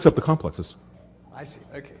 It breaks up the complexes. I see,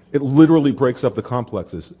 okay. It literally breaks up the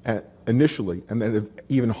complexes initially, and then at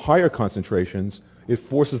even higher concentrations, it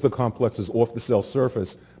forces the complexes off the cell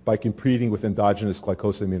surface by competing with endogenous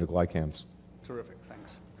glycosaminoglycans. Terrific,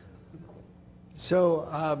 thanks. So,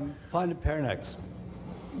 Fonda Paranex,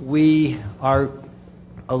 we are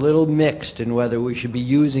a little mixed in whether we should be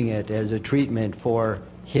using it as a treatment for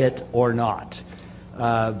HIT or not.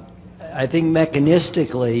 I think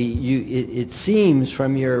mechanistically, it seems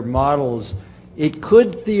from your models, it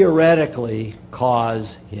could theoretically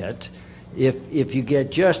cause HIT if you get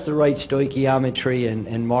just the right stoichiometry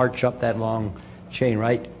and march up that long chain,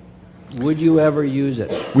 right? Would you ever use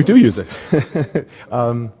it? We do use it.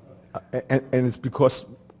 And it's because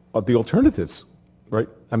of the alternatives, right?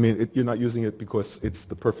 I mean, you're not using it because it's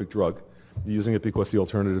the perfect drug. You're using it because the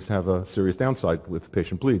alternatives have a serious downside with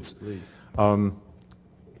patient bleeds.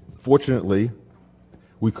 Fortunately,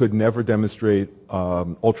 we could never demonstrate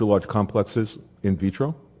ultra-large complexes in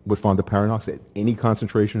vitro with fondaparinux at any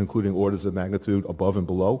concentration, including orders of magnitude above and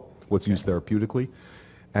below what's used therapeutically.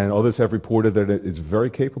 And others have reported that it is very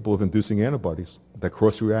capable of inducing antibodies that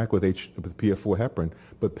cross-react with PF4 heparin,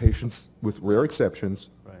 but patients, with rare exceptions,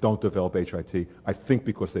 don't develop HIT, I think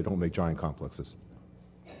because they don't make giant complexes.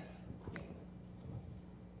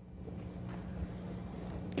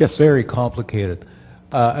 Yes? Very complicated.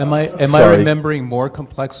 Am I remembering more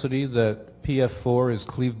complexity that PF4 is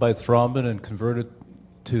cleaved by thrombin and converted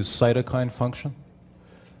to cytokine function?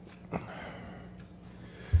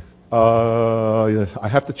 I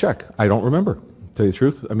have to check. I don't remember, to tell you the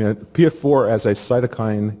truth. I mean, PF4 as a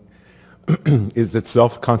cytokine is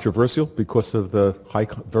itself controversial because of the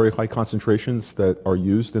very high concentrations that are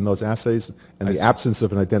used in those assays and the absence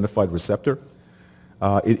of an identified receptor.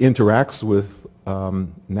 It interacts with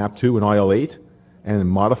NAP2 and IL-8 and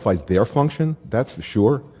modifies their function, that's for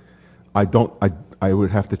sure. I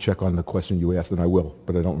would have to check on the question you asked, and I will,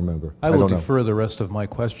 but I don't remember. I will don't defer know. the rest of my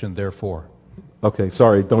question, therefore. Okay,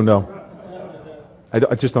 sorry, don't know.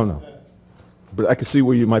 I just don't know. But I can see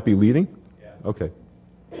where you might be leading? Yeah. Okay.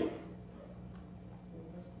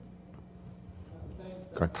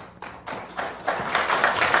 Okay.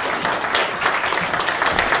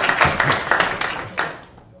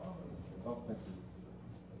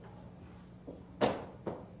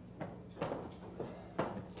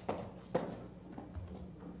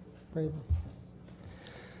 Great.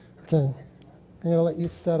 Okay, I'm going to let you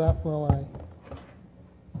set up while I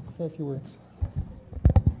say a few words.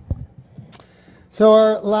 So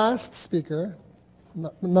our last speaker,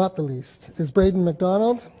 not the least, is Braden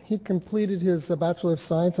McDonald. He completed his Bachelor of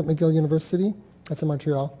Science at McGill University, that's in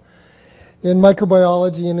Montreal, in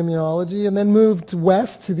microbiology and immunology, and then moved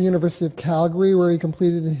west to the University of Calgary, where he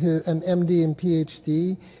completed an MD and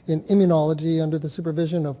PhD in immunology under the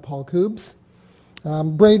supervision of Paul Koobs.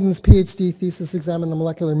 Braden's PhD thesis examined the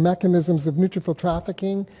molecular mechanisms of neutrophil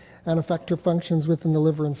trafficking and effector functions within the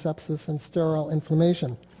liver in sepsis and sterile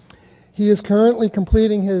inflammation. He is currently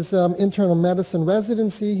completing his internal medicine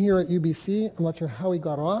residency here at UBC. I'm not sure how he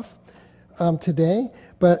got off today,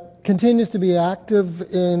 but continues to be active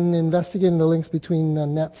in investigating the links between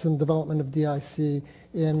NETs and development of DIC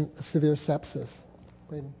in severe sepsis.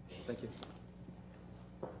 Braden. Thank you.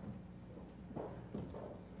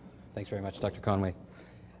 Thanks very much, Dr. Conway.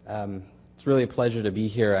 It's really a pleasure to be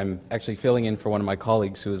here. I'm actually filling in for one of my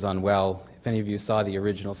colleagues who is unwell. If any of you saw the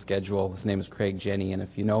original schedule, his name is Craig Jenny, and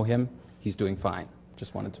if you know him, he's doing fine.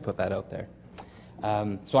 Just wanted to put that out there.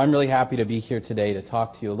 So I'm really happy to be here today to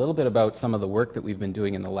talk to you a little bit about some of the work that we've been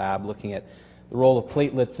doing in the lab, looking at the role of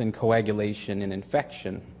platelets in coagulation in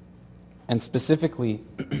infection. And specifically,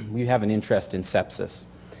 we have an interest in sepsis.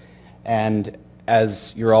 And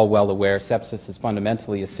as you're all well aware, sepsis is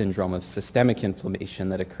fundamentally a syndrome of systemic inflammation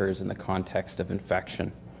that occurs in the context of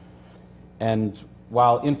infection. And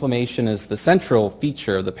while inflammation is the central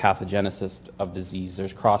feature of the pathogenesis of disease,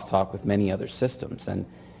 there's crosstalk with many other systems.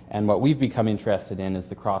 And what we've become interested in is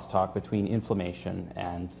the crosstalk between inflammation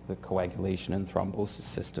and the coagulation and thrombosis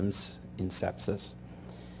systems in sepsis.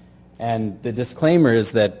 And the disclaimer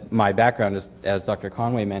is that my background, is, as Dr.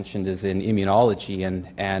 Conway mentioned, is in immunology,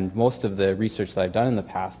 and most of the research that I've done in the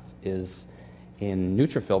past is in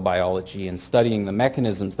neutrophil biology and studying the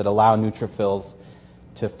mechanisms that allow neutrophils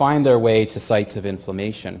to find their way to sites of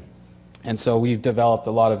inflammation. And so we've developed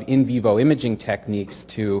a lot of in vivo imaging techniques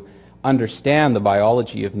to understand the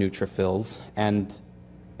biology of neutrophils, and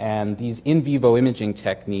these in vivo imaging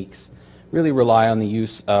techniques really rely on the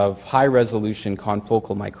use of high-resolution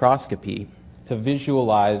confocal microscopy to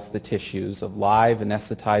visualize the tissues of live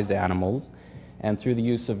anesthetized animals, and through the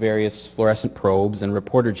use of various fluorescent probes and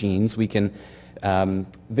reporter genes, we can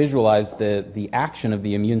visualize the action of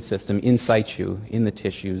the immune system in situ, in the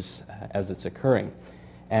tissues as it's occurring.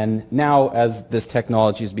 And now, as this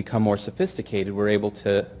technology has become more sophisticated, we're able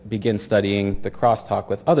to begin studying the crosstalk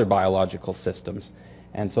with other biological systems.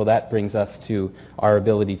 And so that brings us to our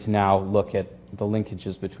ability to now look at the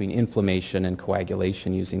linkages between inflammation and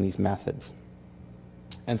coagulation using these methods.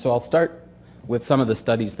 And so I'll start with some of the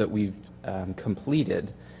studies that we've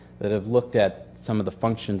completed that have looked at some of the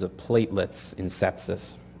functions of platelets in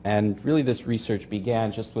sepsis. And really this research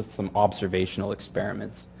began just with some observational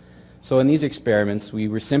experiments. So in these experiments, we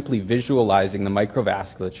were simply visualizing the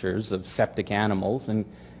microvasculatures of septic animals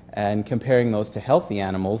and comparing those to healthy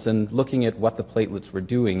animals and looking at what the platelets were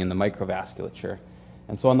doing in the microvasculature.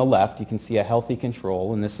 And so on the left, you can see a healthy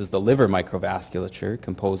control, and this is the liver microvasculature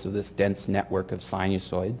composed of this dense network of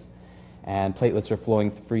sinusoids. And platelets are flowing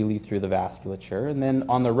freely through the vasculature. And then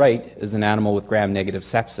on the right is an animal with gram-negative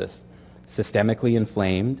sepsis, systemically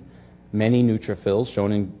inflamed, many neutrophils,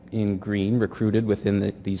 shown in green, recruited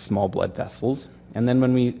within these small blood vessels. And then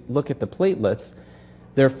when we look at the platelets,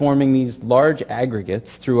 they're forming these large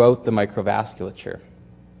aggregates throughout the microvasculature.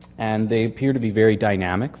 And they appear to be very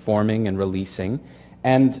dynamic, forming and releasing.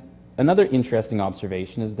 And another interesting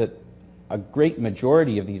observation is that a great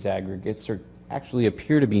majority of these aggregates actually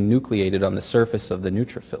appear to be nucleated on the surface of the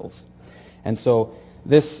neutrophils. And so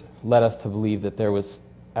this led us to believe that there was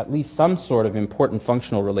at least some sort of important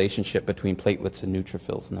functional relationship between platelets and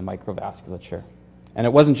neutrophils in the microvasculature. And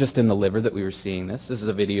it wasn't just in the liver that we were seeing this. This is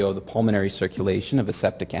a video of the pulmonary circulation of a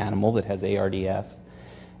septic animal that has ARDS.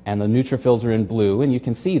 And the neutrophils are in blue, and you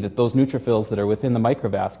can see that those neutrophils that are within the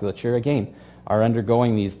microvasculature, again, are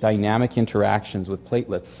undergoing these dynamic interactions with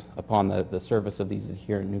platelets upon the surface of these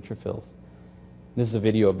adherent neutrophils. This is a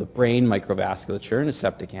video of the brain microvasculature in a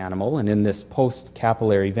septic animal, and in this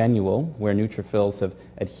post-capillary venule, where neutrophils have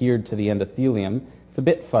adhered to the endothelium, it's a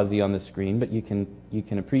bit fuzzy on the screen, but you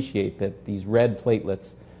can appreciate that these red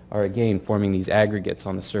platelets are again forming these aggregates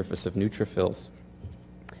on the surface of neutrophils.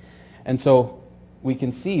 And so we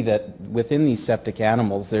can see that within these septic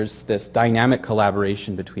animals there's this dynamic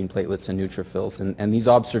collaboration between platelets and neutrophils, and these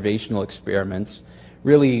observational experiments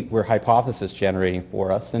really were hypothesis generating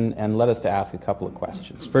for us and led us to ask a couple of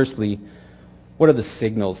questions. Firstly, what are the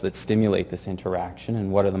signals that stimulate this interaction,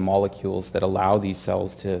 and what are the molecules that allow these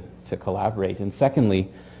cells to collaborate? And secondly,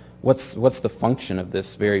 what's the function of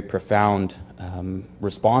this very profound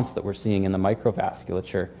response that we're seeing in the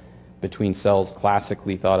microvasculature between cells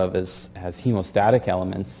classically thought of as hemostatic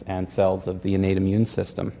elements and cells of the innate immune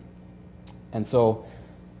system? And so,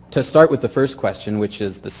 to start with the first question, which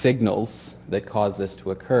is the signals that cause this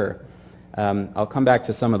to occur, I'll come back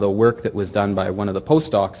to some of the work that was done by one of the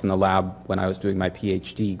postdocs in the lab when I was doing my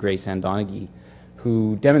PhD, Grace Andonaghy,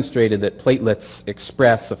 who demonstrated that platelets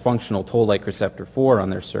express a functional toll-like receptor 4 on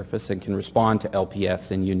their surface and can respond to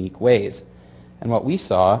LPS in unique ways. And what we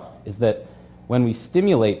saw is that when we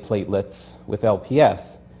stimulate platelets with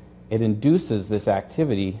LPS, it induces this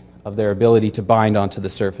activity of their ability to bind onto the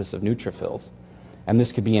surface of neutrophils. And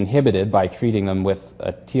this could be inhibited by treating them with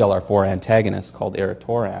a TLR4 antagonist called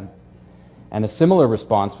eritoran. And a similar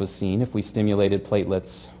response was seen if we stimulated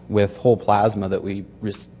platelets with whole plasma that we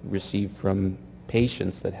received from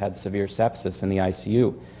patients that had severe sepsis in the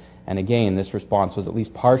ICU. And again, this response was at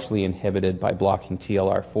least partially inhibited by blocking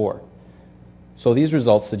TLR4. So these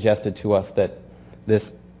results suggested to us that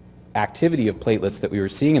this activity of platelets that we were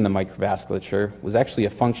seeing in the microvasculature was actually a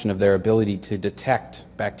function of their ability to detect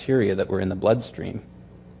bacteria that were in the bloodstream.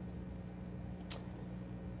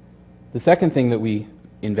 The second thing that we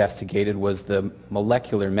investigated was the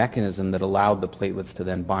molecular mechanism that allowed the platelets to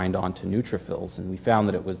then bind onto neutrophils, and we found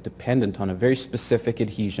that it was dependent on a very specific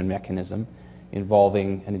adhesion mechanism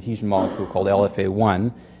involving an adhesion molecule called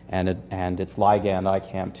LFA1 and its ligand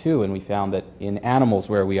ICAM2, and we found that in animals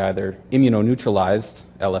where we either immunoneutralized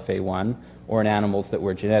LFA1 or in animals that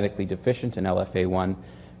were genetically deficient in LFA1,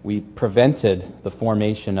 we prevented the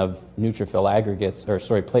formation of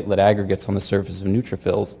platelet aggregates on the surface of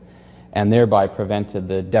neutrophils, and thereby prevented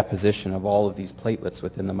the deposition of all of these platelets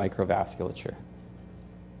within the microvasculature.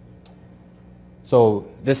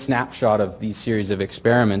 So this snapshot of these series of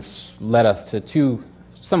experiments led us to two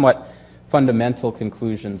somewhat fundamental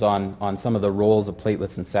conclusions on some of the roles of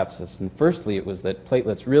platelets in sepsis. And firstly, it was that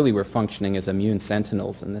platelets really were functioning as immune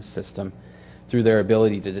sentinels in this system through their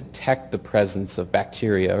ability to detect the presence of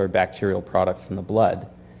bacteria or bacterial products in the blood,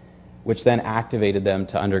 which then activated them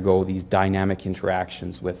to undergo these dynamic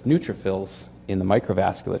interactions with neutrophils in the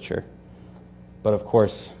microvasculature. But of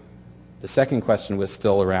course, the second question was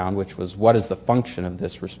still around, which was, what is the function of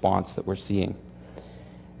this response that we're seeing?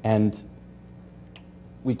 And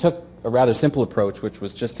we took a rather simple approach, which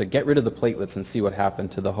was just to get rid of the platelets and see what happened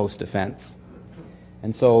to the host defense.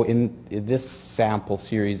 And so in this sample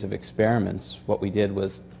series of experiments, what we did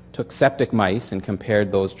was took septic mice and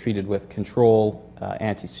compared those treated with control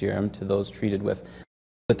antiserum to those treated with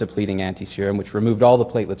platelet-depleting antiserum, which removed all the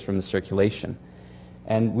platelets from the circulation.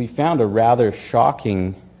 And we found a rather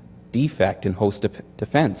shocking defect in host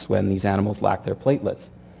defense when these animals lacked their platelets.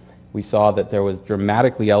 We saw that there was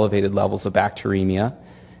dramatically elevated levels of bacteremia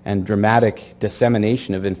and dramatic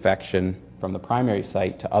dissemination of infection from the primary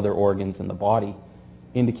site to other organs in the body,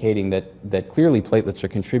 indicating that clearly platelets are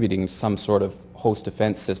contributing to some sort of host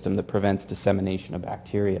defense system that prevents dissemination of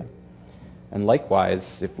bacteria. And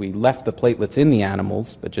likewise, if we left the platelets in the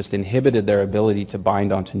animals but just inhibited their ability to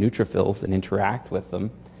bind onto neutrophils and interact with them,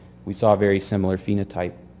 we saw a very similar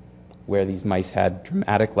phenotype where these mice had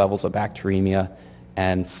dramatic levels of bacteremia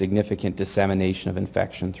and significant dissemination of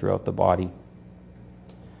infection throughout the body.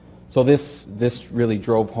 So this really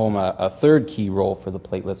drove home a third key role for the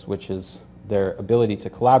platelets, which is their ability to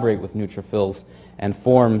collaborate with neutrophils and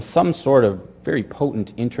form some sort of very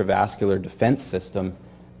potent intravascular defense system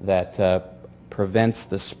that prevents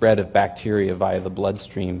the spread of bacteria via the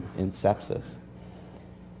bloodstream in sepsis.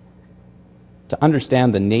 To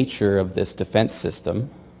understand the nature of this defense system,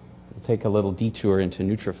 we'll take a little detour into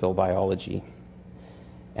neutrophil biology.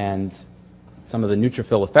 And some of the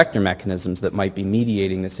neutrophil effector mechanisms that might be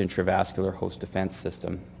mediating this intravascular host defense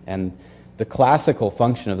system. And the classical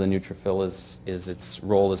function of the neutrophil is its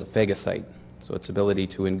role as a phagocyte, so its ability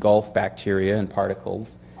to engulf bacteria and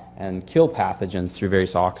particles and kill pathogens through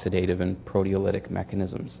various oxidative and proteolytic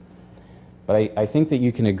mechanisms. But I think that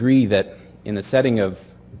you can agree that in the setting of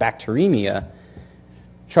bacteremia,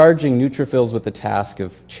 charging neutrophils with the task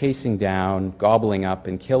of chasing down, gobbling up,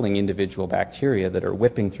 and killing individual bacteria that are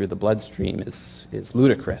whipping through the bloodstream is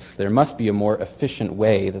ludicrous. There must be a more efficient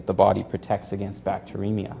way that the body protects against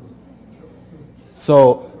bacteremia.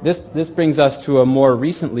 So this brings us to a more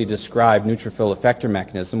recently described neutrophil effector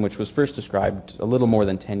mechanism, which was first described a little more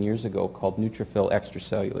than 10 years ago, called neutrophil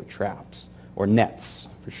extracellular traps, or NETs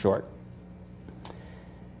for short.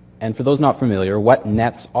 And for those not familiar, what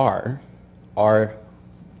NETs are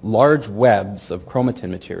large webs of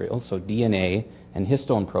chromatin material, so DNA and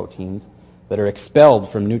histone proteins, that are expelled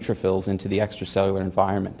from neutrophils into the extracellular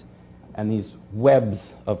environment. And these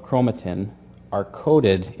webs of chromatin are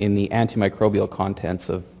coated in the antimicrobial contents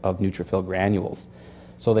of neutrophil granules.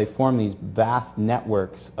 So they form these vast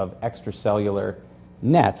networks of extracellular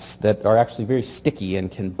nets that are actually very sticky and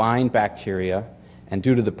can bind bacteria, and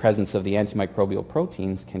due to the presence of the antimicrobial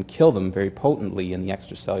proteins, can kill them very potently in the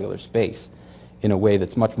extracellular space in a way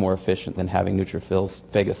that's much more efficient than having neutrophils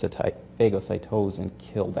phagocytose and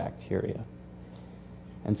kill bacteria.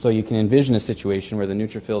 And so you can envision a situation where the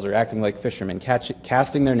neutrophils are acting like fishermen,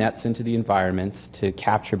 casting their nets into the environment to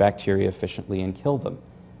capture bacteria efficiently and kill them.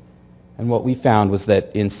 And what we found was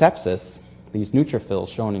that in sepsis, these neutrophils,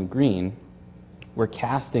 shown in green, were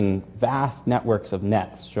casting vast networks of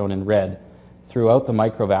nets, shown in red, throughout the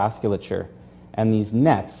microvasculature. And these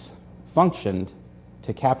nets functioned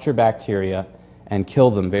to capture bacteria and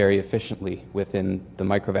kill them very efficiently within the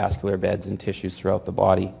microvascular beds and tissues throughout the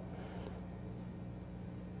body.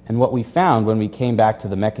 And what we found when we came back to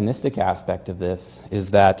the mechanistic aspect of this is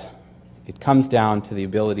that it comes down to the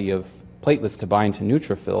ability of platelets to bind to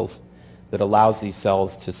neutrophils that allows these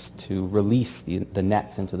cells to release the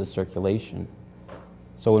nets into the circulation.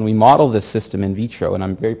 So when we model this system in vitro, and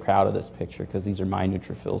I'm very proud of this picture because these are my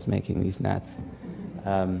neutrophils making these nets.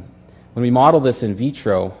 When we model this in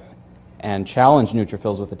vitro and challenge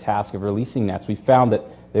neutrophils with the task of releasing nets, we found that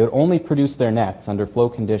they would only produce their nets under flow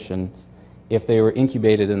conditions if they were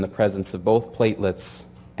incubated in the presence of both platelets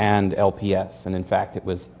and LPS. And in fact, it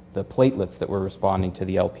was the platelets that were responding to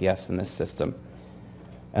the LPS in this system.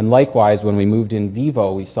 And likewise, when we moved in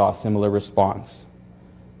vivo, we saw a similar response.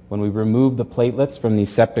 When we removed the platelets from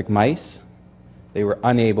these septic mice, they were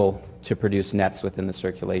unable to produce nets within the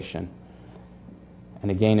circulation.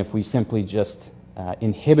 And again, if we simply just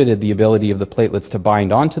inhibited the ability of the platelets to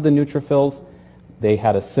bind onto the neutrophils, they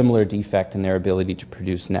had a similar defect in their ability to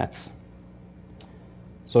produce nets.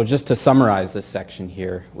 So just to summarize this section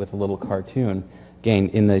here with a little cartoon, again,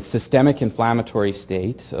 in the systemic inflammatory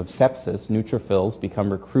state of sepsis, neutrophils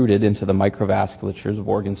become recruited into the microvasculatures of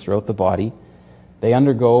organs throughout the body. They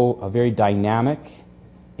undergo a very dynamic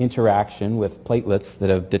interaction with platelets that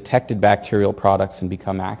have detected bacterial products and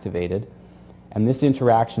become activated. And this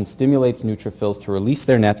interaction stimulates neutrophils to release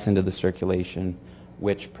their nets into the circulation,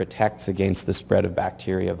 which protects against the spread of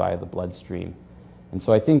bacteria via the bloodstream. And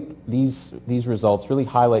so I think these results really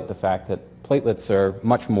highlight the fact that platelets are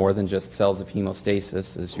much more than just cells of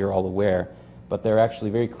hemostasis, as you're all aware, but they're actually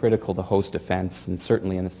very critical to host defense, and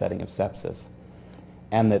certainly in the setting of sepsis.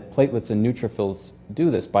 And that platelets and neutrophils do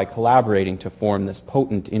this by collaborating to form this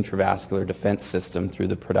potent intravascular defense system through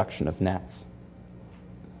the production of nets.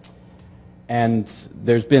 And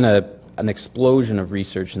there's been an explosion of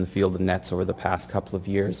research in the field of nets over the past couple of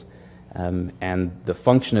years. And the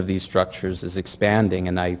function of these structures is expanding,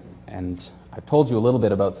 and I've told you a little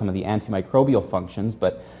bit about some of the antimicrobial functions,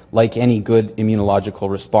 but like any good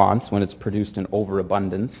immunological response, when it's produced in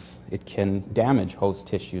overabundance, it can damage host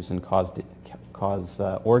tissues and cause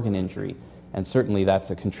organ injury, and certainly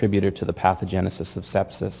that's a contributor to the pathogenesis of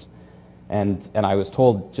sepsis. And I was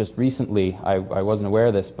told just recently, I wasn't aware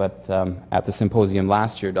of this, but at the symposium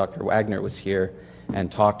last year, Dr. Wagner was here and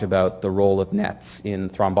talked about the role of nets in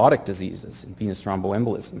thrombotic diseases, in venous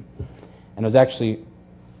thromboembolism. And it was actually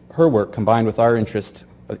her work combined with our interest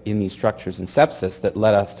in these structures in sepsis that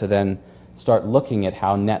led us to then start looking at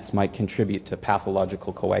how nets might contribute to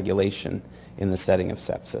pathological coagulation in the setting of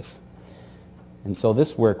sepsis. And so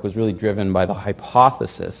this work was really driven by the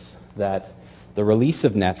hypothesis that the release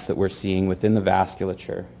of nets that we're seeing within the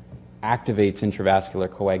vasculature activates intravascular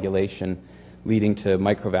coagulation, leading to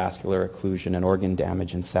microvascular occlusion and organ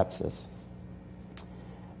damage in sepsis.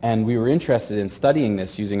 And we were interested in studying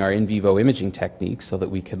this using our in vivo imaging techniques so that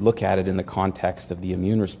we could look at it in the context of the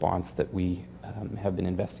immune response that we have been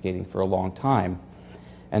investigating for a long time.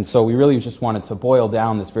 And so we really just wanted to boil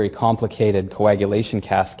down this very complicated coagulation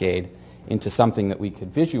cascade into something that we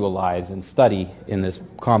could visualize and study in this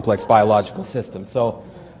complex biological system. So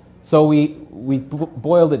we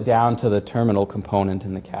boiled it down to the terminal component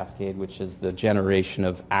in the cascade, which is the generation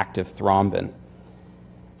of active thrombin.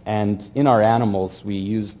 And in our animals, we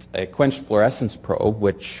used a quenched fluorescence probe,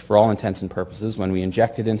 which for all intents and purposes, when we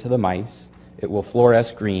inject it into the mice, it will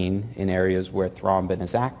fluoresce green in areas where thrombin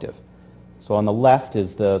is active. So on the left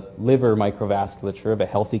is the liver microvasculature of a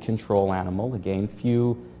healthy control animal. Again,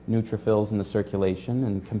 few neutrophils in the circulation,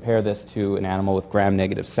 and compare this to an animal with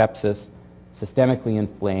gram-negative sepsis, systemically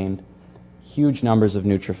inflamed, huge numbers of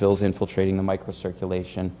neutrophils infiltrating the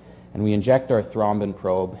microcirculation. And we inject our thrombin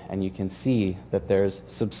probe, and you can see that there's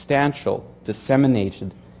substantial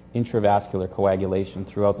disseminated intravascular coagulation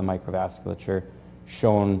throughout the microvasculature,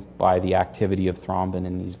 shown by the activity of thrombin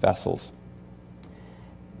in these vessels.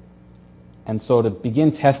 And so to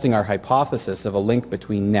begin testing our hypothesis of a link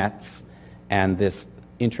between NETs and this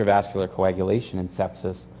intravascular coagulation in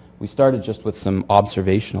sepsis, we started just with some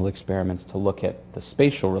observational experiments to look at the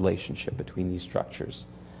spatial relationship between these structures.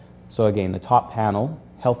 So again, the top panel,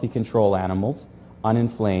 healthy control animals,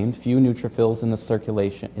 uninflamed, few neutrophils in the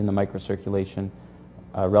circulation, in the microcirculation,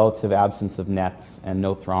 relative absence of NETs, and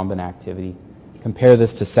no thrombin activity. Compare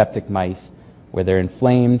this to septic mice, where they're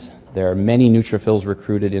inflamed, there are many neutrophils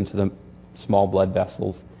recruited into the small blood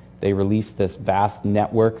vessels. They release this vast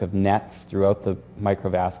network of NETs throughout the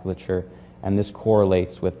microvasculature, and this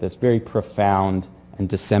correlates with this very profound and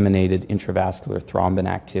disseminated intravascular thrombin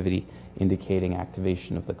activity, indicating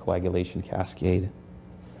activation of the coagulation cascade.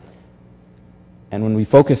 And when we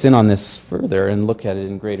focus in on this further and look at it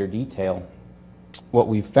in greater detail, what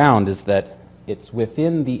we've found is that it's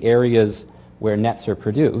within the areas where NETs are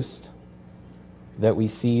produced that we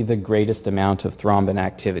see the greatest amount of thrombin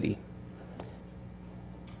activity.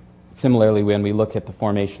 Similarly, when we look at the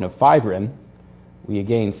formation of fibrin, we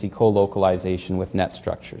again see co-localization with NET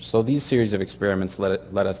structures. So these series of experiments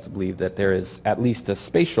led us to believe that there is at least a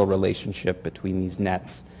spatial relationship between these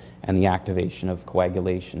NETs and the activation of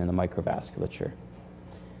coagulation in the microvasculature.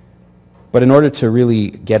 But in order to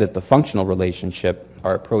really get at the functional relationship,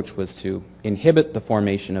 our approach was to inhibit the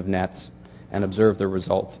formation of NETs and observe the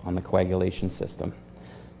result on the coagulation system.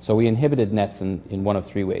 So we inhibited NETs in one of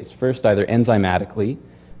three ways. First, either enzymatically,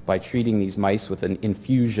 by treating these mice with an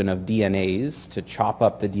infusion of DNAs to chop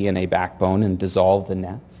up the DNA backbone and dissolve the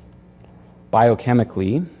NETs.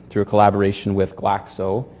 Biochemically, through a collaboration with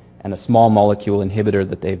Glaxo and a small molecule inhibitor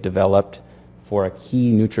that they've developed for a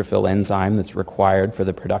key neutrophil enzyme that's required for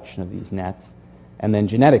the production of these NETs. And then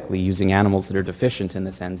genetically, using animals that are deficient in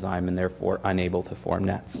this enzyme and therefore unable to form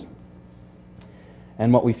NETs.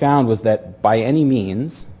 And what we found was that by any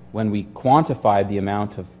means, when we quantified the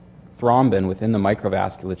amount of thrombin within the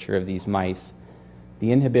microvasculature of these mice,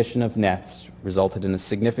 the inhibition of NETs resulted in a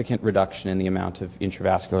significant reduction in the amount of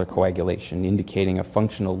intravascular coagulation, indicating a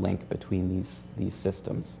functional link between these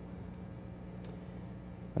systems.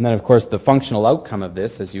 And then, of course, the functional outcome of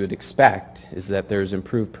this, as you would expect, is that there's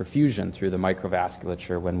improved perfusion through the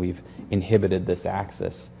microvasculature when we've inhibited this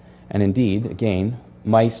axis. And indeed, again,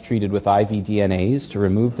 mice treated with IV DNAs to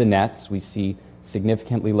remove the NETs, we see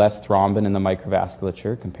significantly less thrombin in the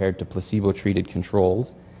microvasculature compared to placebo-treated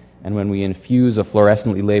controls. And when we infuse a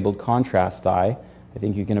fluorescently labeled contrast dye, I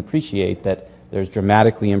think you can appreciate that there's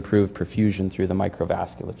dramatically improved perfusion through the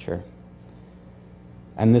microvasculature.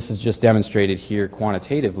 And this is just demonstrated here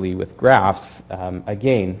quantitatively with graphs,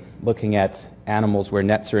 again, looking at animals where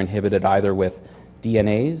NETs are inhibited either with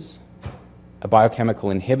DNAs, a biochemical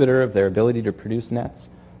inhibitor of their ability to produce NETs,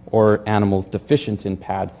 or animals deficient in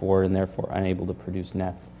PAD4 and therefore unable to produce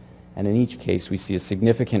NETs. And in each case, we see a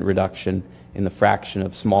significant reduction in the fraction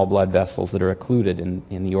of small blood vessels that are occluded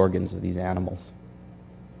in the organs of these animals.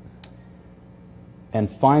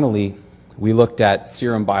 And finally, we looked at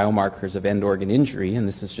serum biomarkers of end organ injury, and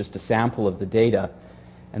this is just a sample of the data.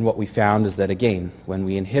 And what we found is that, again, when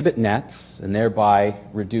we inhibit NETs and thereby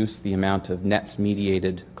reduce the amount of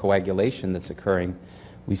NETs-mediated coagulation that's occurring,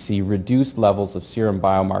 we see reduced levels of serum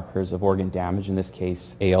biomarkers of organ damage, in this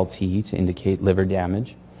case ALT to indicate liver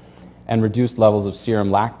damage, and reduced levels of serum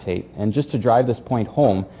lactate. And just to drive this point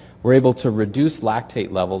home, we're able to reduce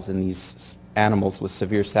lactate levels in these animals with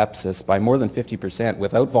severe sepsis by more than 50%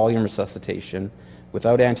 without volume resuscitation,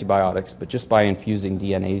 without antibiotics, but just by infusing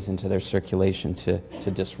DNAs into their circulation to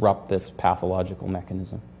disrupt this pathological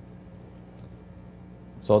mechanism.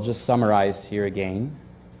 So I'll just summarize here again.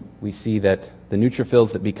 We see that the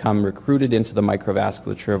neutrophils that become recruited into the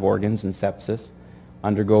microvasculature of organs in sepsis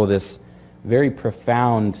undergo this very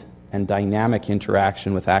profound and dynamic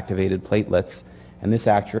interaction with activated platelets, and this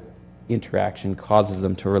interaction causes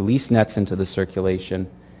them to release nets into the circulation,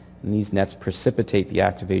 and these nets precipitate the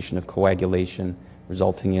activation of coagulation,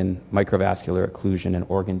 resulting in microvascular occlusion and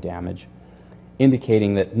organ damage,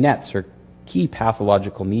 indicating that nets are key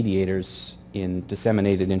pathological mediators in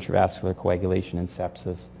disseminated intravascular coagulation and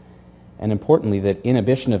sepsis, and importantly that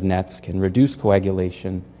inhibition of nets can reduce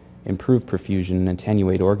coagulation, improve perfusion, and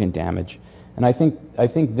attenuate organ damage. And I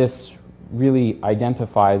think this really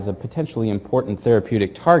identifies a potentially important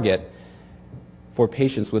therapeutic target for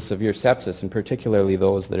patients with severe sepsis, and particularly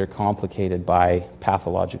those that are complicated by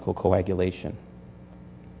pathological coagulation.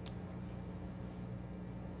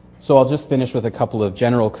 So I'll just finish with a couple of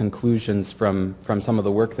general conclusions from some of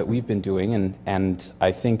the work that we've been doing, and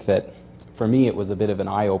I think that for me it was a bit of an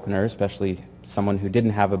eye-opener, especially someone who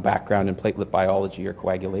didn't have a background in platelet biology or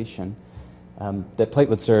coagulation, that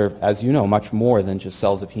platelets are, as you know, much more than just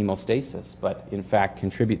cells of hemostasis, but in fact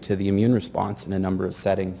contribute to the immune response in a number of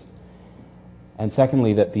settings. And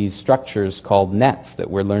secondly, that these structures called nets that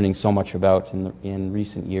we're learning so much about in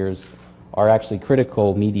recent years are actually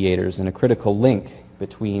critical mediators and a critical link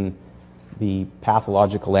between the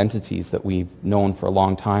pathological entities that we've known for a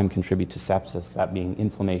long time contribute to sepsis, that being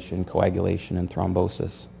inflammation, coagulation, and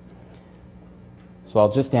thrombosis. So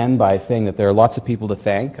I'll just end by saying that there are lots of people to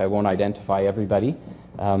thank. I won't identify everybody.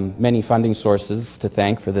 Many funding sources to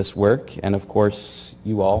thank for this work, and of course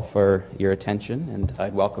you all for your attention, and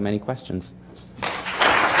I'd welcome any questions.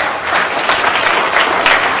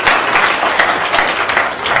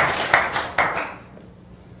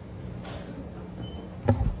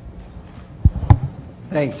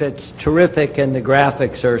 Thanks. It's terrific, and the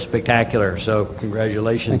graphics are spectacular, so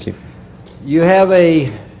congratulations. Thank you. You have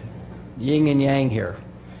a yin and yang here.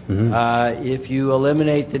 Mm-hmm. If you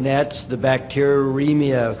eliminate the nets, the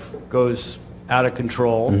bacteremia goes out of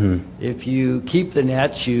control. Mm-hmm. If you keep the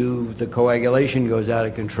nets, the coagulation goes out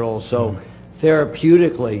of control. So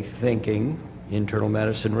therapeutically thinking, internal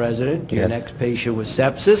medicine resident, your next patient with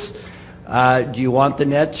sepsis, do you want the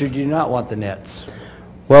nets or do you not want the nets?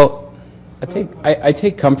 Well, I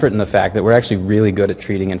take comfort in the fact that we're actually really good at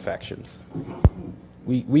treating infections.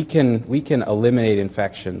 We can eliminate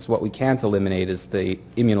infections. What we can't eliminate is the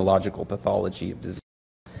immunological pathology of disease.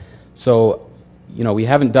 So, you know, we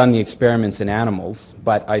haven't done the experiments in animals,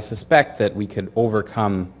 but I suspect that we could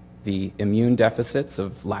overcome the immune deficits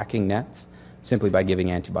of lacking nets simply by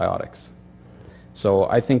giving antibiotics. So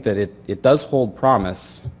I think that it does hold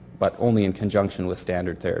promise, but only in conjunction with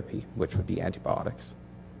standard therapy, which would be antibiotics.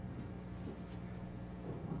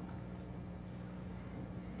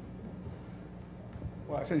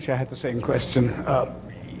 Well, essentially I had the same question.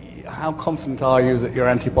 How confident are you that your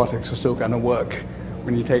antibiotics are still going to work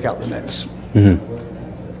when you take out the nets? Mm-hmm.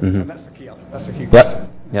 Mm-hmm. And that's the key question.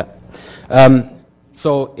 Yeah.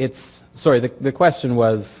 So it's, sorry, the question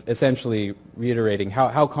was essentially reiterating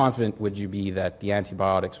how confident would you be that the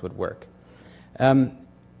antibiotics would work? And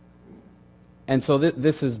so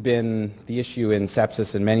this has been the issue in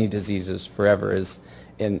sepsis and many diseases forever, is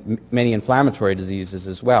in many inflammatory diseases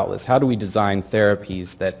as well, is how do we design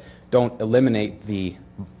therapies that don't eliminate the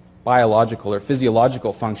biological or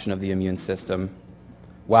physiological function of the immune system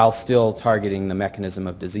while still targeting the mechanism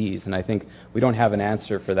of disease. And I think we don't have an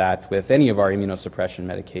answer for that with any of our immunosuppression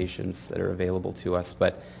medications that are available to us.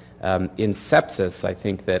 But in sepsis, I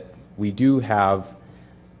think that we do have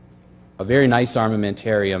a very nice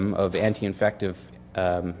armamentarium of anti-infective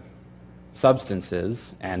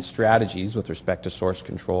substances and strategies with respect to source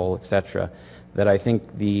control, etc., that I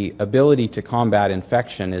think the ability to combat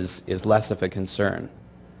infection is less of a concern.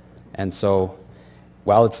 And so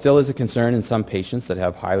while it still is a concern in some patients that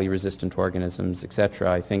have highly resistant organisms, etc.,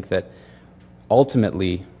 I think that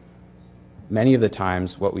ultimately many of the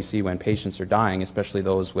times what we see when patients are dying, especially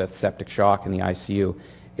those with septic shock in the ICU,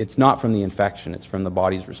 it's not from the infection, it's from the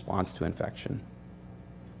body's response to infection.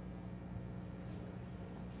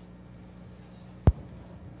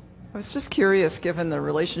 I was just curious, given the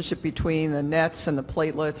relationship between the nets and the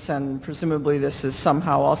platelets, and presumably this is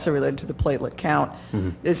somehow also related to the platelet count,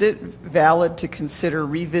 is it valid to consider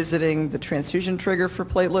revisiting the transfusion trigger for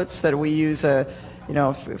platelets, that we use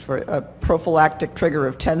for a prophylactic trigger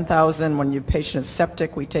of 10,000, when your patient is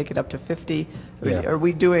septic, we take it up to 50? Yeah. Are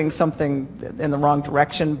we doing something in the wrong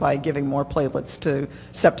direction by giving more platelets to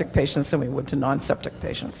septic patients than we would to non-septic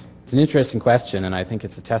patients? It's an interesting question, and I think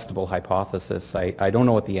it's a testable hypothesis. I don't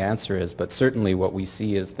know what the answer is, but certainly what we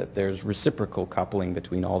see is that there's reciprocal coupling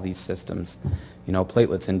between all these systems. You know,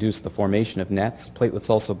 platelets induce the formation of nets. Platelets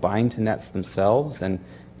also bind to nets themselves and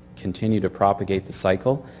continue to propagate the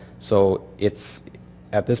cycle. So it's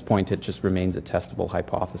at this point, it just remains a testable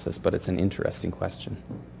hypothesis, but it's an interesting question.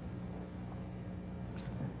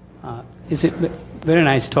 It's a very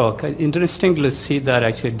nice talk. Interesting to see that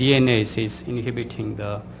actually DNA is inhibiting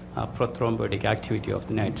the prothrombotic activity of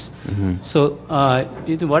the nets. So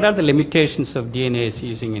what are the limitations of DNA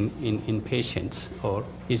using in patients, or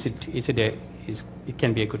it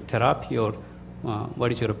can be a good therapy, or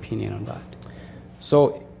what is your opinion on that?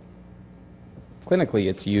 So clinically,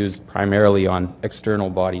 it's used primarily on external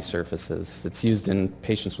body surfaces. It's used in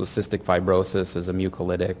patients with cystic fibrosis as a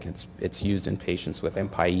mucolytic. It's used in patients with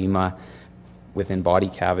empyema within body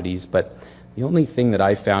cavities. But the only thing that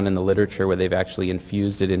I found in the literature where they've actually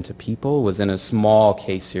infused it into people was in a small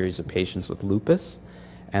case series of patients with lupus.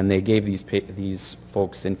 And they gave these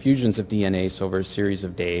folks infusions of DNase over a series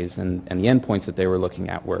of days, and the endpoints that they were looking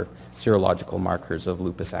at were serological markers of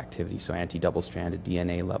lupus activity, so anti-double-stranded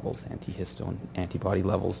DNA levels, anti-histone antibody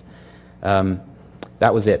levels.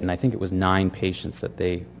 That was it, and I think it was 9 patients that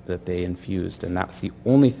they infused, and that's the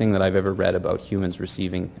only thing that I've ever read about humans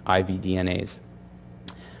receiving IV DNase.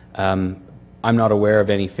 I'm not aware of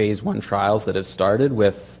any phase 1 trials that have started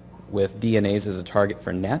with DNase as a target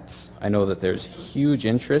for NETs. I know that there's huge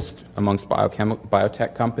interest amongst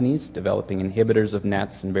biotech companies developing inhibitors of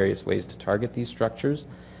NETs and various ways to target these structures.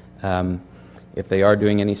 If they are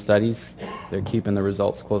doing any studies, they're keeping the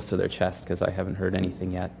results close to their chest because I haven't heard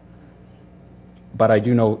anything yet. But I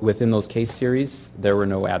do know within those case series, there were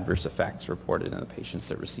no adverse effects reported in the patients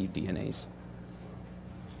that received DNase.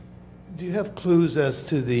 Do you have clues as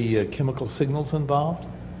to the chemical signals involved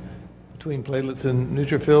between platelets and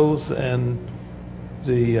neutrophils and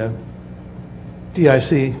the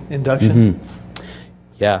DIC induction?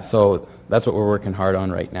 Yeah, so that's what we're working hard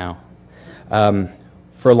on right now.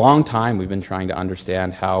 For a long time, we've been trying to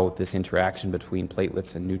understand how this interaction between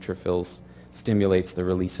platelets and neutrophils stimulates the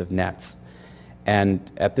release of NETs.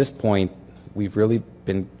 And at this point, we've really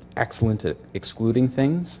been excellent at excluding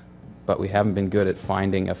things, but we haven't been good at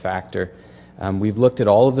finding a factor. We've looked at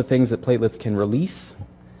all of the things that platelets can release,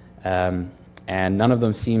 and none of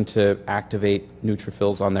them seem to activate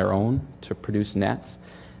neutrophils on their own to produce NETs.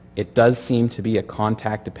 It does seem to be a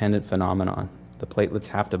contact-dependent phenomenon. The platelets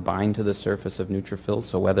have to bind to the surface of neutrophils,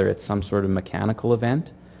 so whether it's some sort of mechanical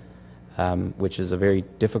event, which is a very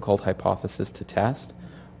difficult hypothesis to test,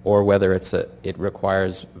 or whether it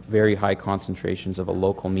requires very high concentrations of a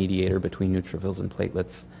local mediator between neutrophils and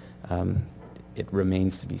platelets, it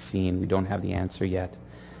remains to be seen. We don't have the answer yet.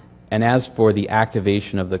 And as for the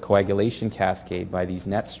activation of the coagulation cascade by these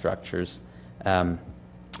NET structures, there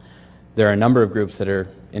are a number of groups that are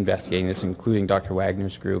investigating this, including Dr.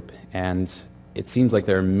 Wagner's group, and it seems like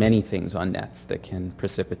there are many things on NETs that can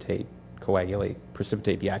precipitate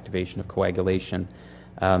the activation of coagulation.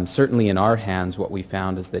 Certainly in our hands, what we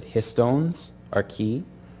found is that histones are key.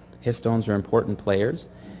 Histones are important players.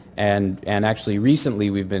 And actually recently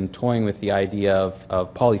we've been toying with the idea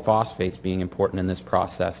of polyphosphates being important in this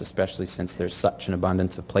process, especially since there's such an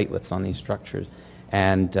abundance of platelets on these structures.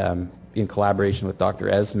 And in collaboration with Dr.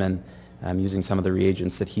 Esman, using some of the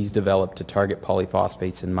reagents that he's developed to target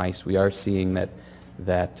polyphosphates in mice, we are seeing that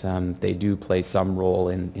they do play some role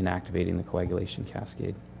in activating the coagulation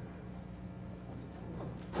cascade.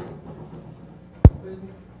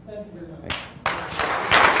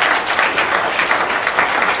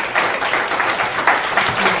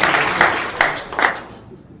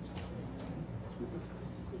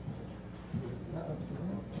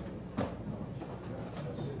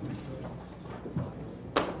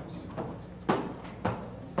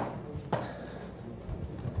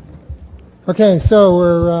 Okay, so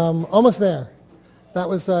we're almost there. That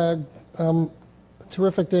was a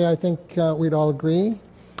terrific day, I think we'd all agree.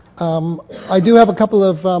 I do have a couple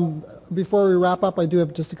of, before we wrap up, I do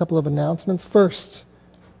have just a couple of announcements. First,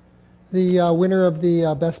 the winner of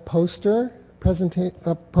the best poster is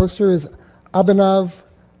Abhinav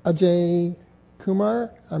Ajay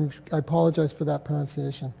Kumar. I apologize for that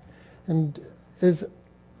pronunciation. And is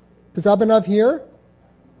Abhinav here?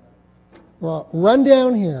 Well, run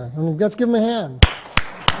down here and let's give him a hand.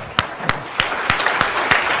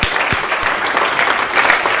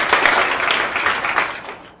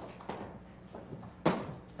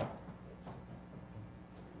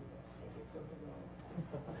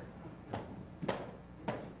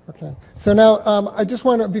 Okay, so now I just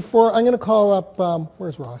want to, before, I'm going to call up,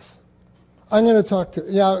 where's Ross? I'm going to talk to,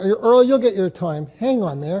 yeah, Earle, you'll get your time. Hang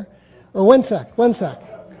on there. Or one sec.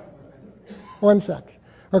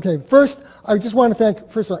 Okay, first, I just want to thank,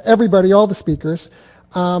 first of all, everybody, all the speakers.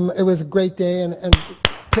 It was a great day, and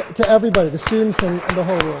to everybody, the students and the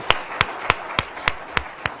whole world.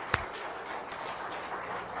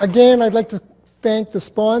 Again, I'd like to thank the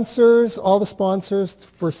sponsors, all the sponsors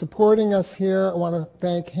for supporting us here. I want to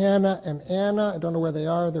thank Hannah and Anna. I don't know where they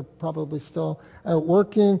are. They're probably still out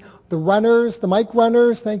working. The runners, the mic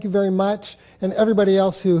runners, thank you very much. And everybody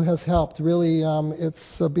else who has helped. Really,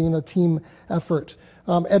 it's been a team effort.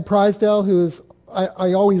 Ed Prysdale, who is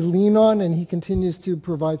I always lean on, and he continues to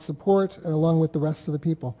provide support along with the rest of the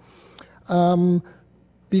people.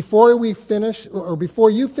 Before we finish, or before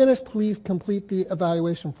you finish, please complete the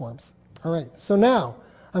evaluation forms. All right, so now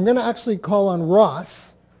I'm going to actually call on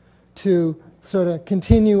Ross to sort of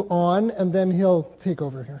continue on, and then he'll take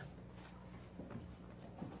over here.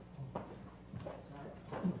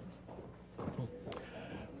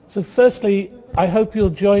 So firstly, I hope you'll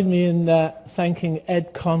join me in thanking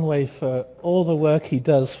Ed Conway for all the work he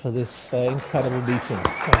does for this incredible meeting.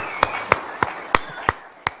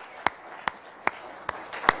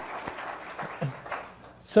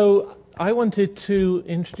 So I wanted to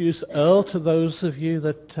introduce Earle to those of you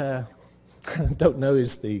that don't know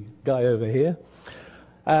is the guy over here.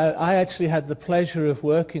 I actually had the pleasure of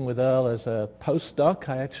working with Earle as a postdoc.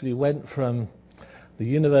 I actually went from the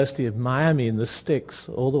University of Miami in the sticks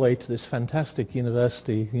all the way to this fantastic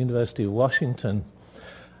university, University of Washington.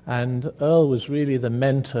 And Earle was really the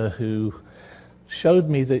mentor who showed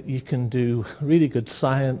me that you can do really good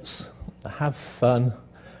science, have fun,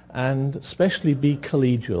 and especially be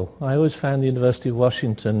collegial. I always found the University of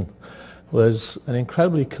Washington was an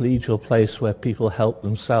incredibly collegial place where people help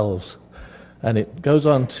themselves. And it goes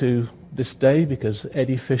on to this day because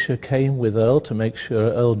Eddie Fisher came with Earle to make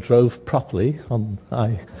sure Earle drove properly on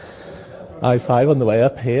I-5 on the way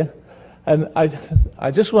up here. And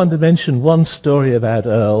I just wanted to mention one story about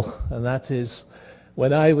Earle, and that is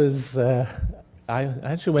when I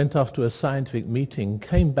actually went off to a scientific meeting,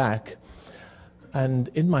 came back, and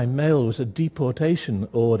in my mail was a deportation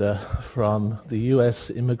order from the US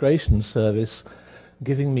Immigration Service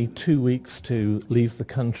giving me 2 weeks to leave the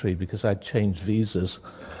country because I'd changed visas.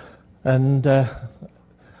 And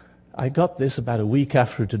I got this about a week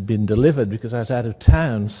after it had been delivered because I was out of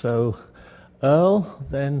town. So Earle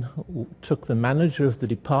then took the manager of the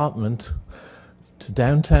department to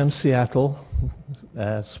downtown Seattle,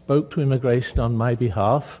 spoke to immigration on my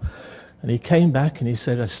behalf, and he came back and he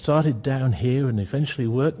said, I started down here and eventually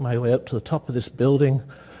worked my way up to the top of this building,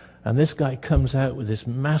 and this guy comes out with this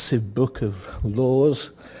massive book of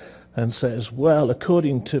laws and says, well,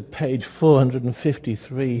 according to page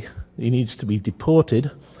 453, he needs to be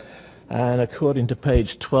deported, and according to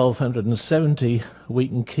page 1270, we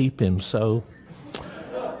can keep him. So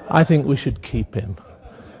I think we should keep him.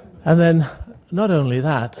 And then not only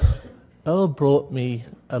that, Earle brought me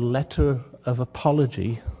a letter of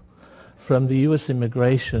apology from the US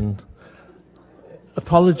Immigration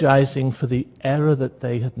apologizing for the error that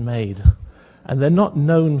they had made. And they're not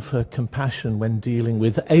known for compassion when dealing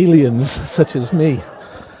with aliens such as me.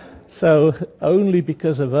 So only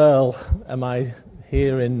because of Earle am I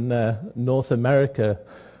here in North America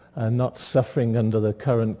not suffering under the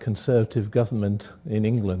current Conservative government in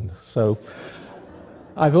England. So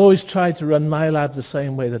I've always tried to run my lab the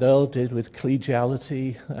same way that Earle did, with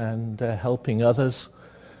collegiality and helping others.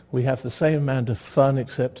 We have the same amount of fun,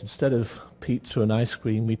 except instead of pizza and ice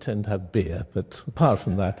cream, we tend to have beer. But apart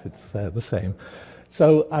from that, it's the same.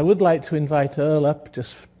 So I would like to invite Earle up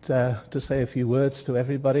just to say a few words to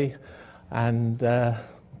everybody. And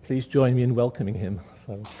please join me in welcoming him.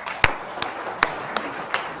 So.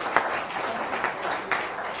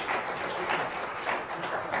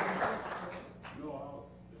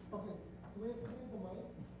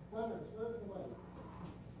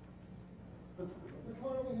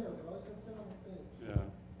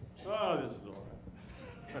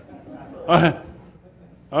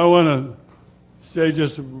 I want to say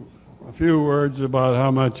just a few words about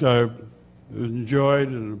how much I've enjoyed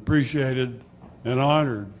and appreciated and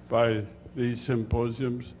honored by these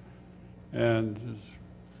symposiums, and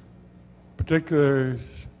particularly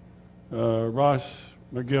Ross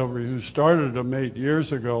McGilvery, who started them 8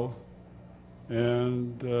 years ago,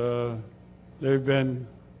 and they've been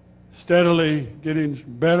steadily getting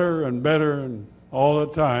better and better and all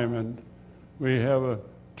the time, and we have a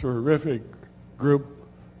terrific group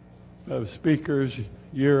of speakers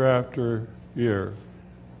year after year.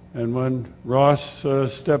 And when Ross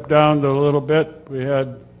stepped down a little bit, we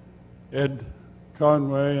had Ed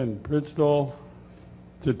Conway and Pritsdal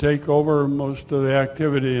to take over most of the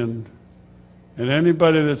activity, and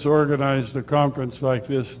anybody that's organized a conference like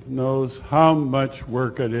this knows how much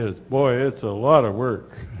work it is. Boy, it's a lot of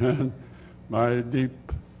work. And my deep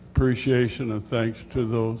appreciation and thanks to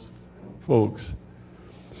those folks.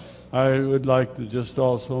 I would like to just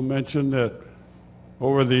also mention that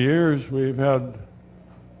over the years, we've had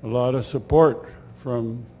a lot of support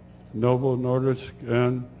from Novo Nordisk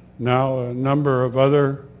and now a number of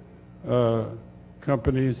other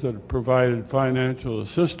companies that have provided financial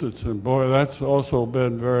assistance. And boy, that's also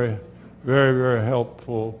been very, very, very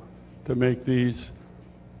helpful to make these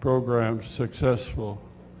programs successful.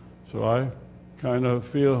 So I kind of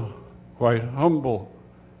feel quite humble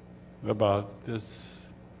about this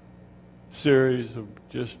series of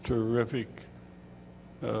just terrific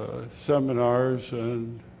seminars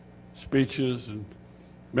and speeches, and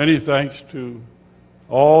many thanks to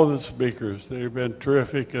all the speakers. They've been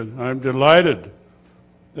terrific, and I'm delighted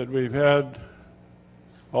that we've had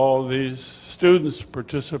all these students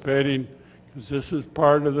participating, because this is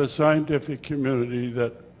part of the scientific community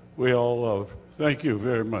that we all love. Thank you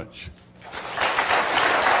very much.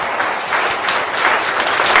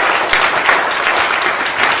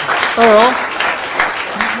 Earle?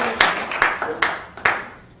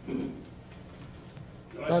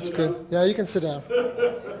 That's good. Yeah, you can sit down.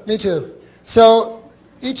 Me too. So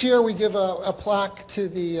each year we give a plaque to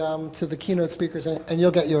the keynote speakers, and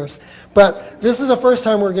you'll get yours. But this is the first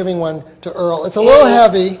time we're giving one to Earle. It's a little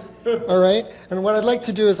heavy, all right? And what I'd like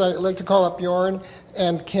to do is I'd like to call up Bjorn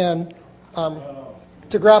and Ken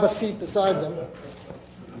to grab a seat beside them.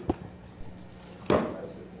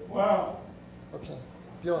 Wow. Okay,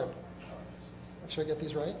 Bjorn. Make sure I get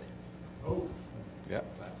these right. Oh. Yeah.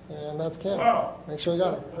 And that's Ken. Wow. Make sure you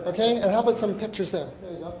got them. Okay, and how about some pictures there?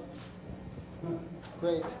 There you go.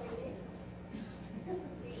 Great.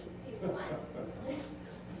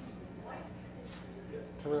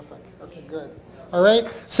 Terrific. Okay, good. All right,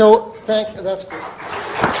 so that's great.